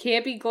 because it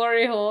can't be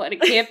Glory Hole, and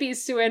it can't be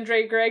Sue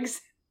Andre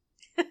Gregson.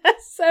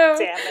 So,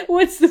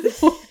 what's the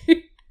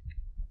point?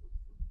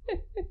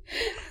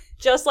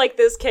 Just like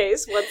this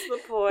case, what's the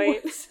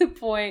point? What's the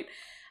point?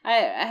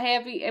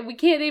 And we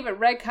can't even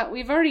retcon.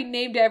 We've already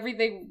named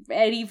everything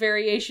any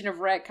variation of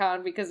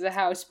retcon because of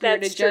how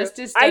Spirited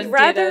Justice did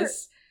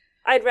us.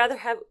 I'd rather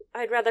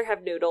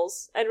have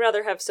noodles. I'd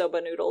rather have soba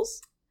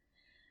noodles.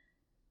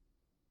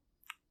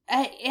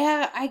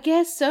 I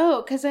guess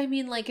so. Because, I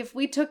mean, like, if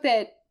we took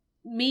that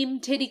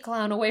meme titty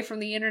clown away from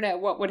the internet,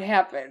 what would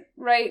happen?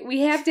 Right? We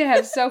have to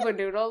have soba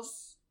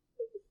noodles.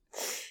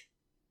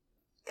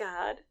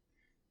 God.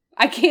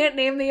 I can't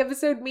name the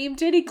episode Meme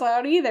Titty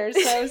Clown either,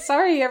 so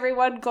sorry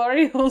everyone,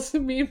 Glory Hole's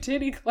Meme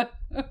Titty Clown.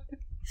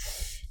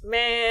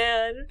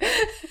 Man.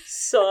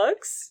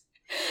 Sucks.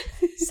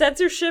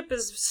 Censorship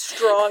is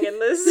strong in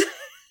this.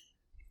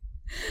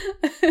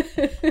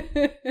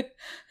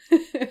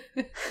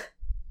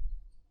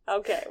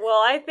 Okay, well,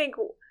 I think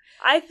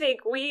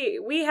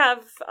we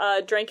have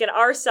drinking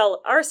our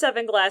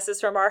 7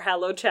 glasses from our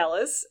Hello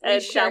Chalice,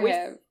 and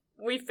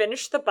we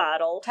finished the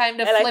bottle. Time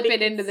to flip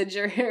it into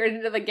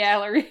the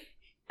gallery.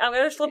 I'm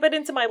gonna flip it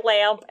into my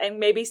lamp and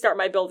maybe start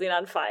my building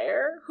on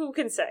fire. Who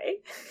can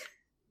say?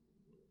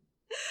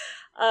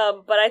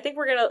 But I think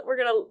we're gonna.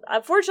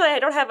 Unfortunately, I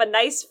don't have a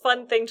nice,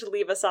 fun thing to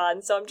leave us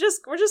on, so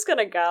we're just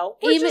gonna go.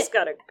 We're just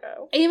gonna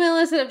go. Email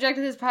us at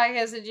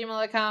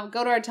objectivethispodcast@gmail.com.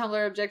 Go to our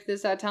Tumblr,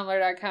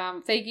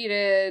 objectivethis.tumblr.com. Thank you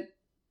to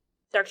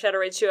Dark Shadow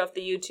Rage off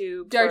the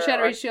YouTube. Dark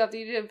Shadow Rage off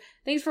the YouTube.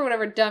 Thanks for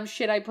whatever dumb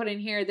shit I put in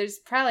here. There's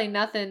probably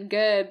nothing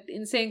good.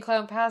 Insane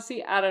Clown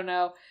Posse. I don't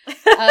know.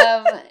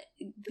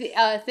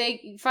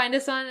 Find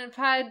us on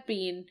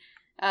Podbean.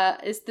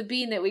 It's the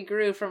bean that we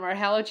grew from our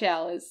Hello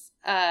Chalice.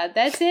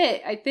 That's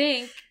it, I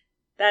think.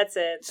 That's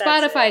it.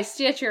 Spotify,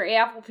 Stitcher,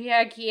 Apple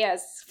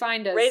Podcasts.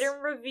 Find us. Rate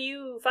and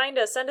review. Find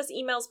us. Send us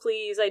emails,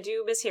 please. I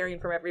do miss hearing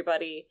from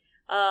everybody.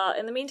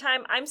 In the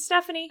meantime, I'm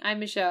Stephanie. I'm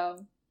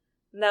Michelle.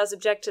 And that was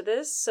Object to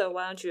This, so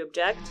why don't you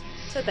object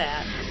to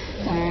that?